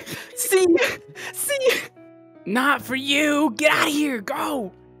god! See! Not for you! Get out of here!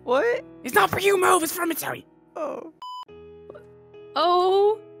 Go! What? It's not for you, move! It's for Mitsuri! Oh.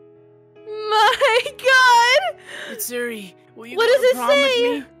 Oh my god! Mitsuri, will you What go does to it prom say?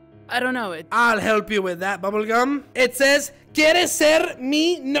 with me? I don't know. I'll help you with that, Bubblegum. It says, ¿Quieres ser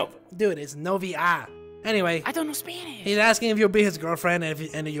mi no? Dude, it's novia. Anyway. I don't know Spanish. He's asking if you'll be his girlfriend and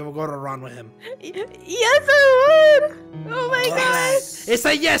if you'll go to run with him. Yes, I would! Oh my god! It's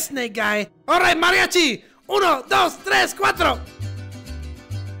a yes, Snake Guy. Alright, mariachi! 1, 2, 3, 4.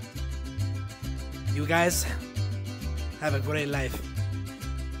 You guys have a great life.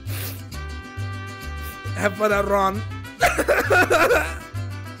 Have fun at Ron.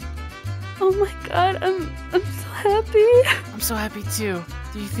 Oh my god, I'm so happy. I'm so happy too.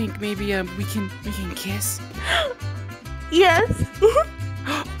 Do you think maybe we can kiss? Yes. Oh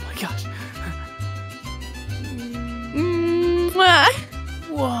my gosh. Mwah.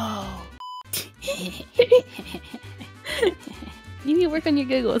 Whoa. You need to work on your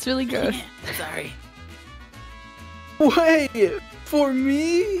giggle. It's really gross. Sorry. Wait, for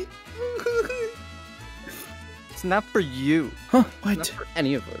me? It's not for you. Huh? What? It's not for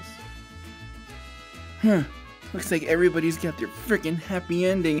any of us. Huh. Looks like everybody's got their freaking happy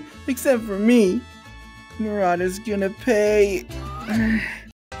ending, except for me. Murata's gonna pay.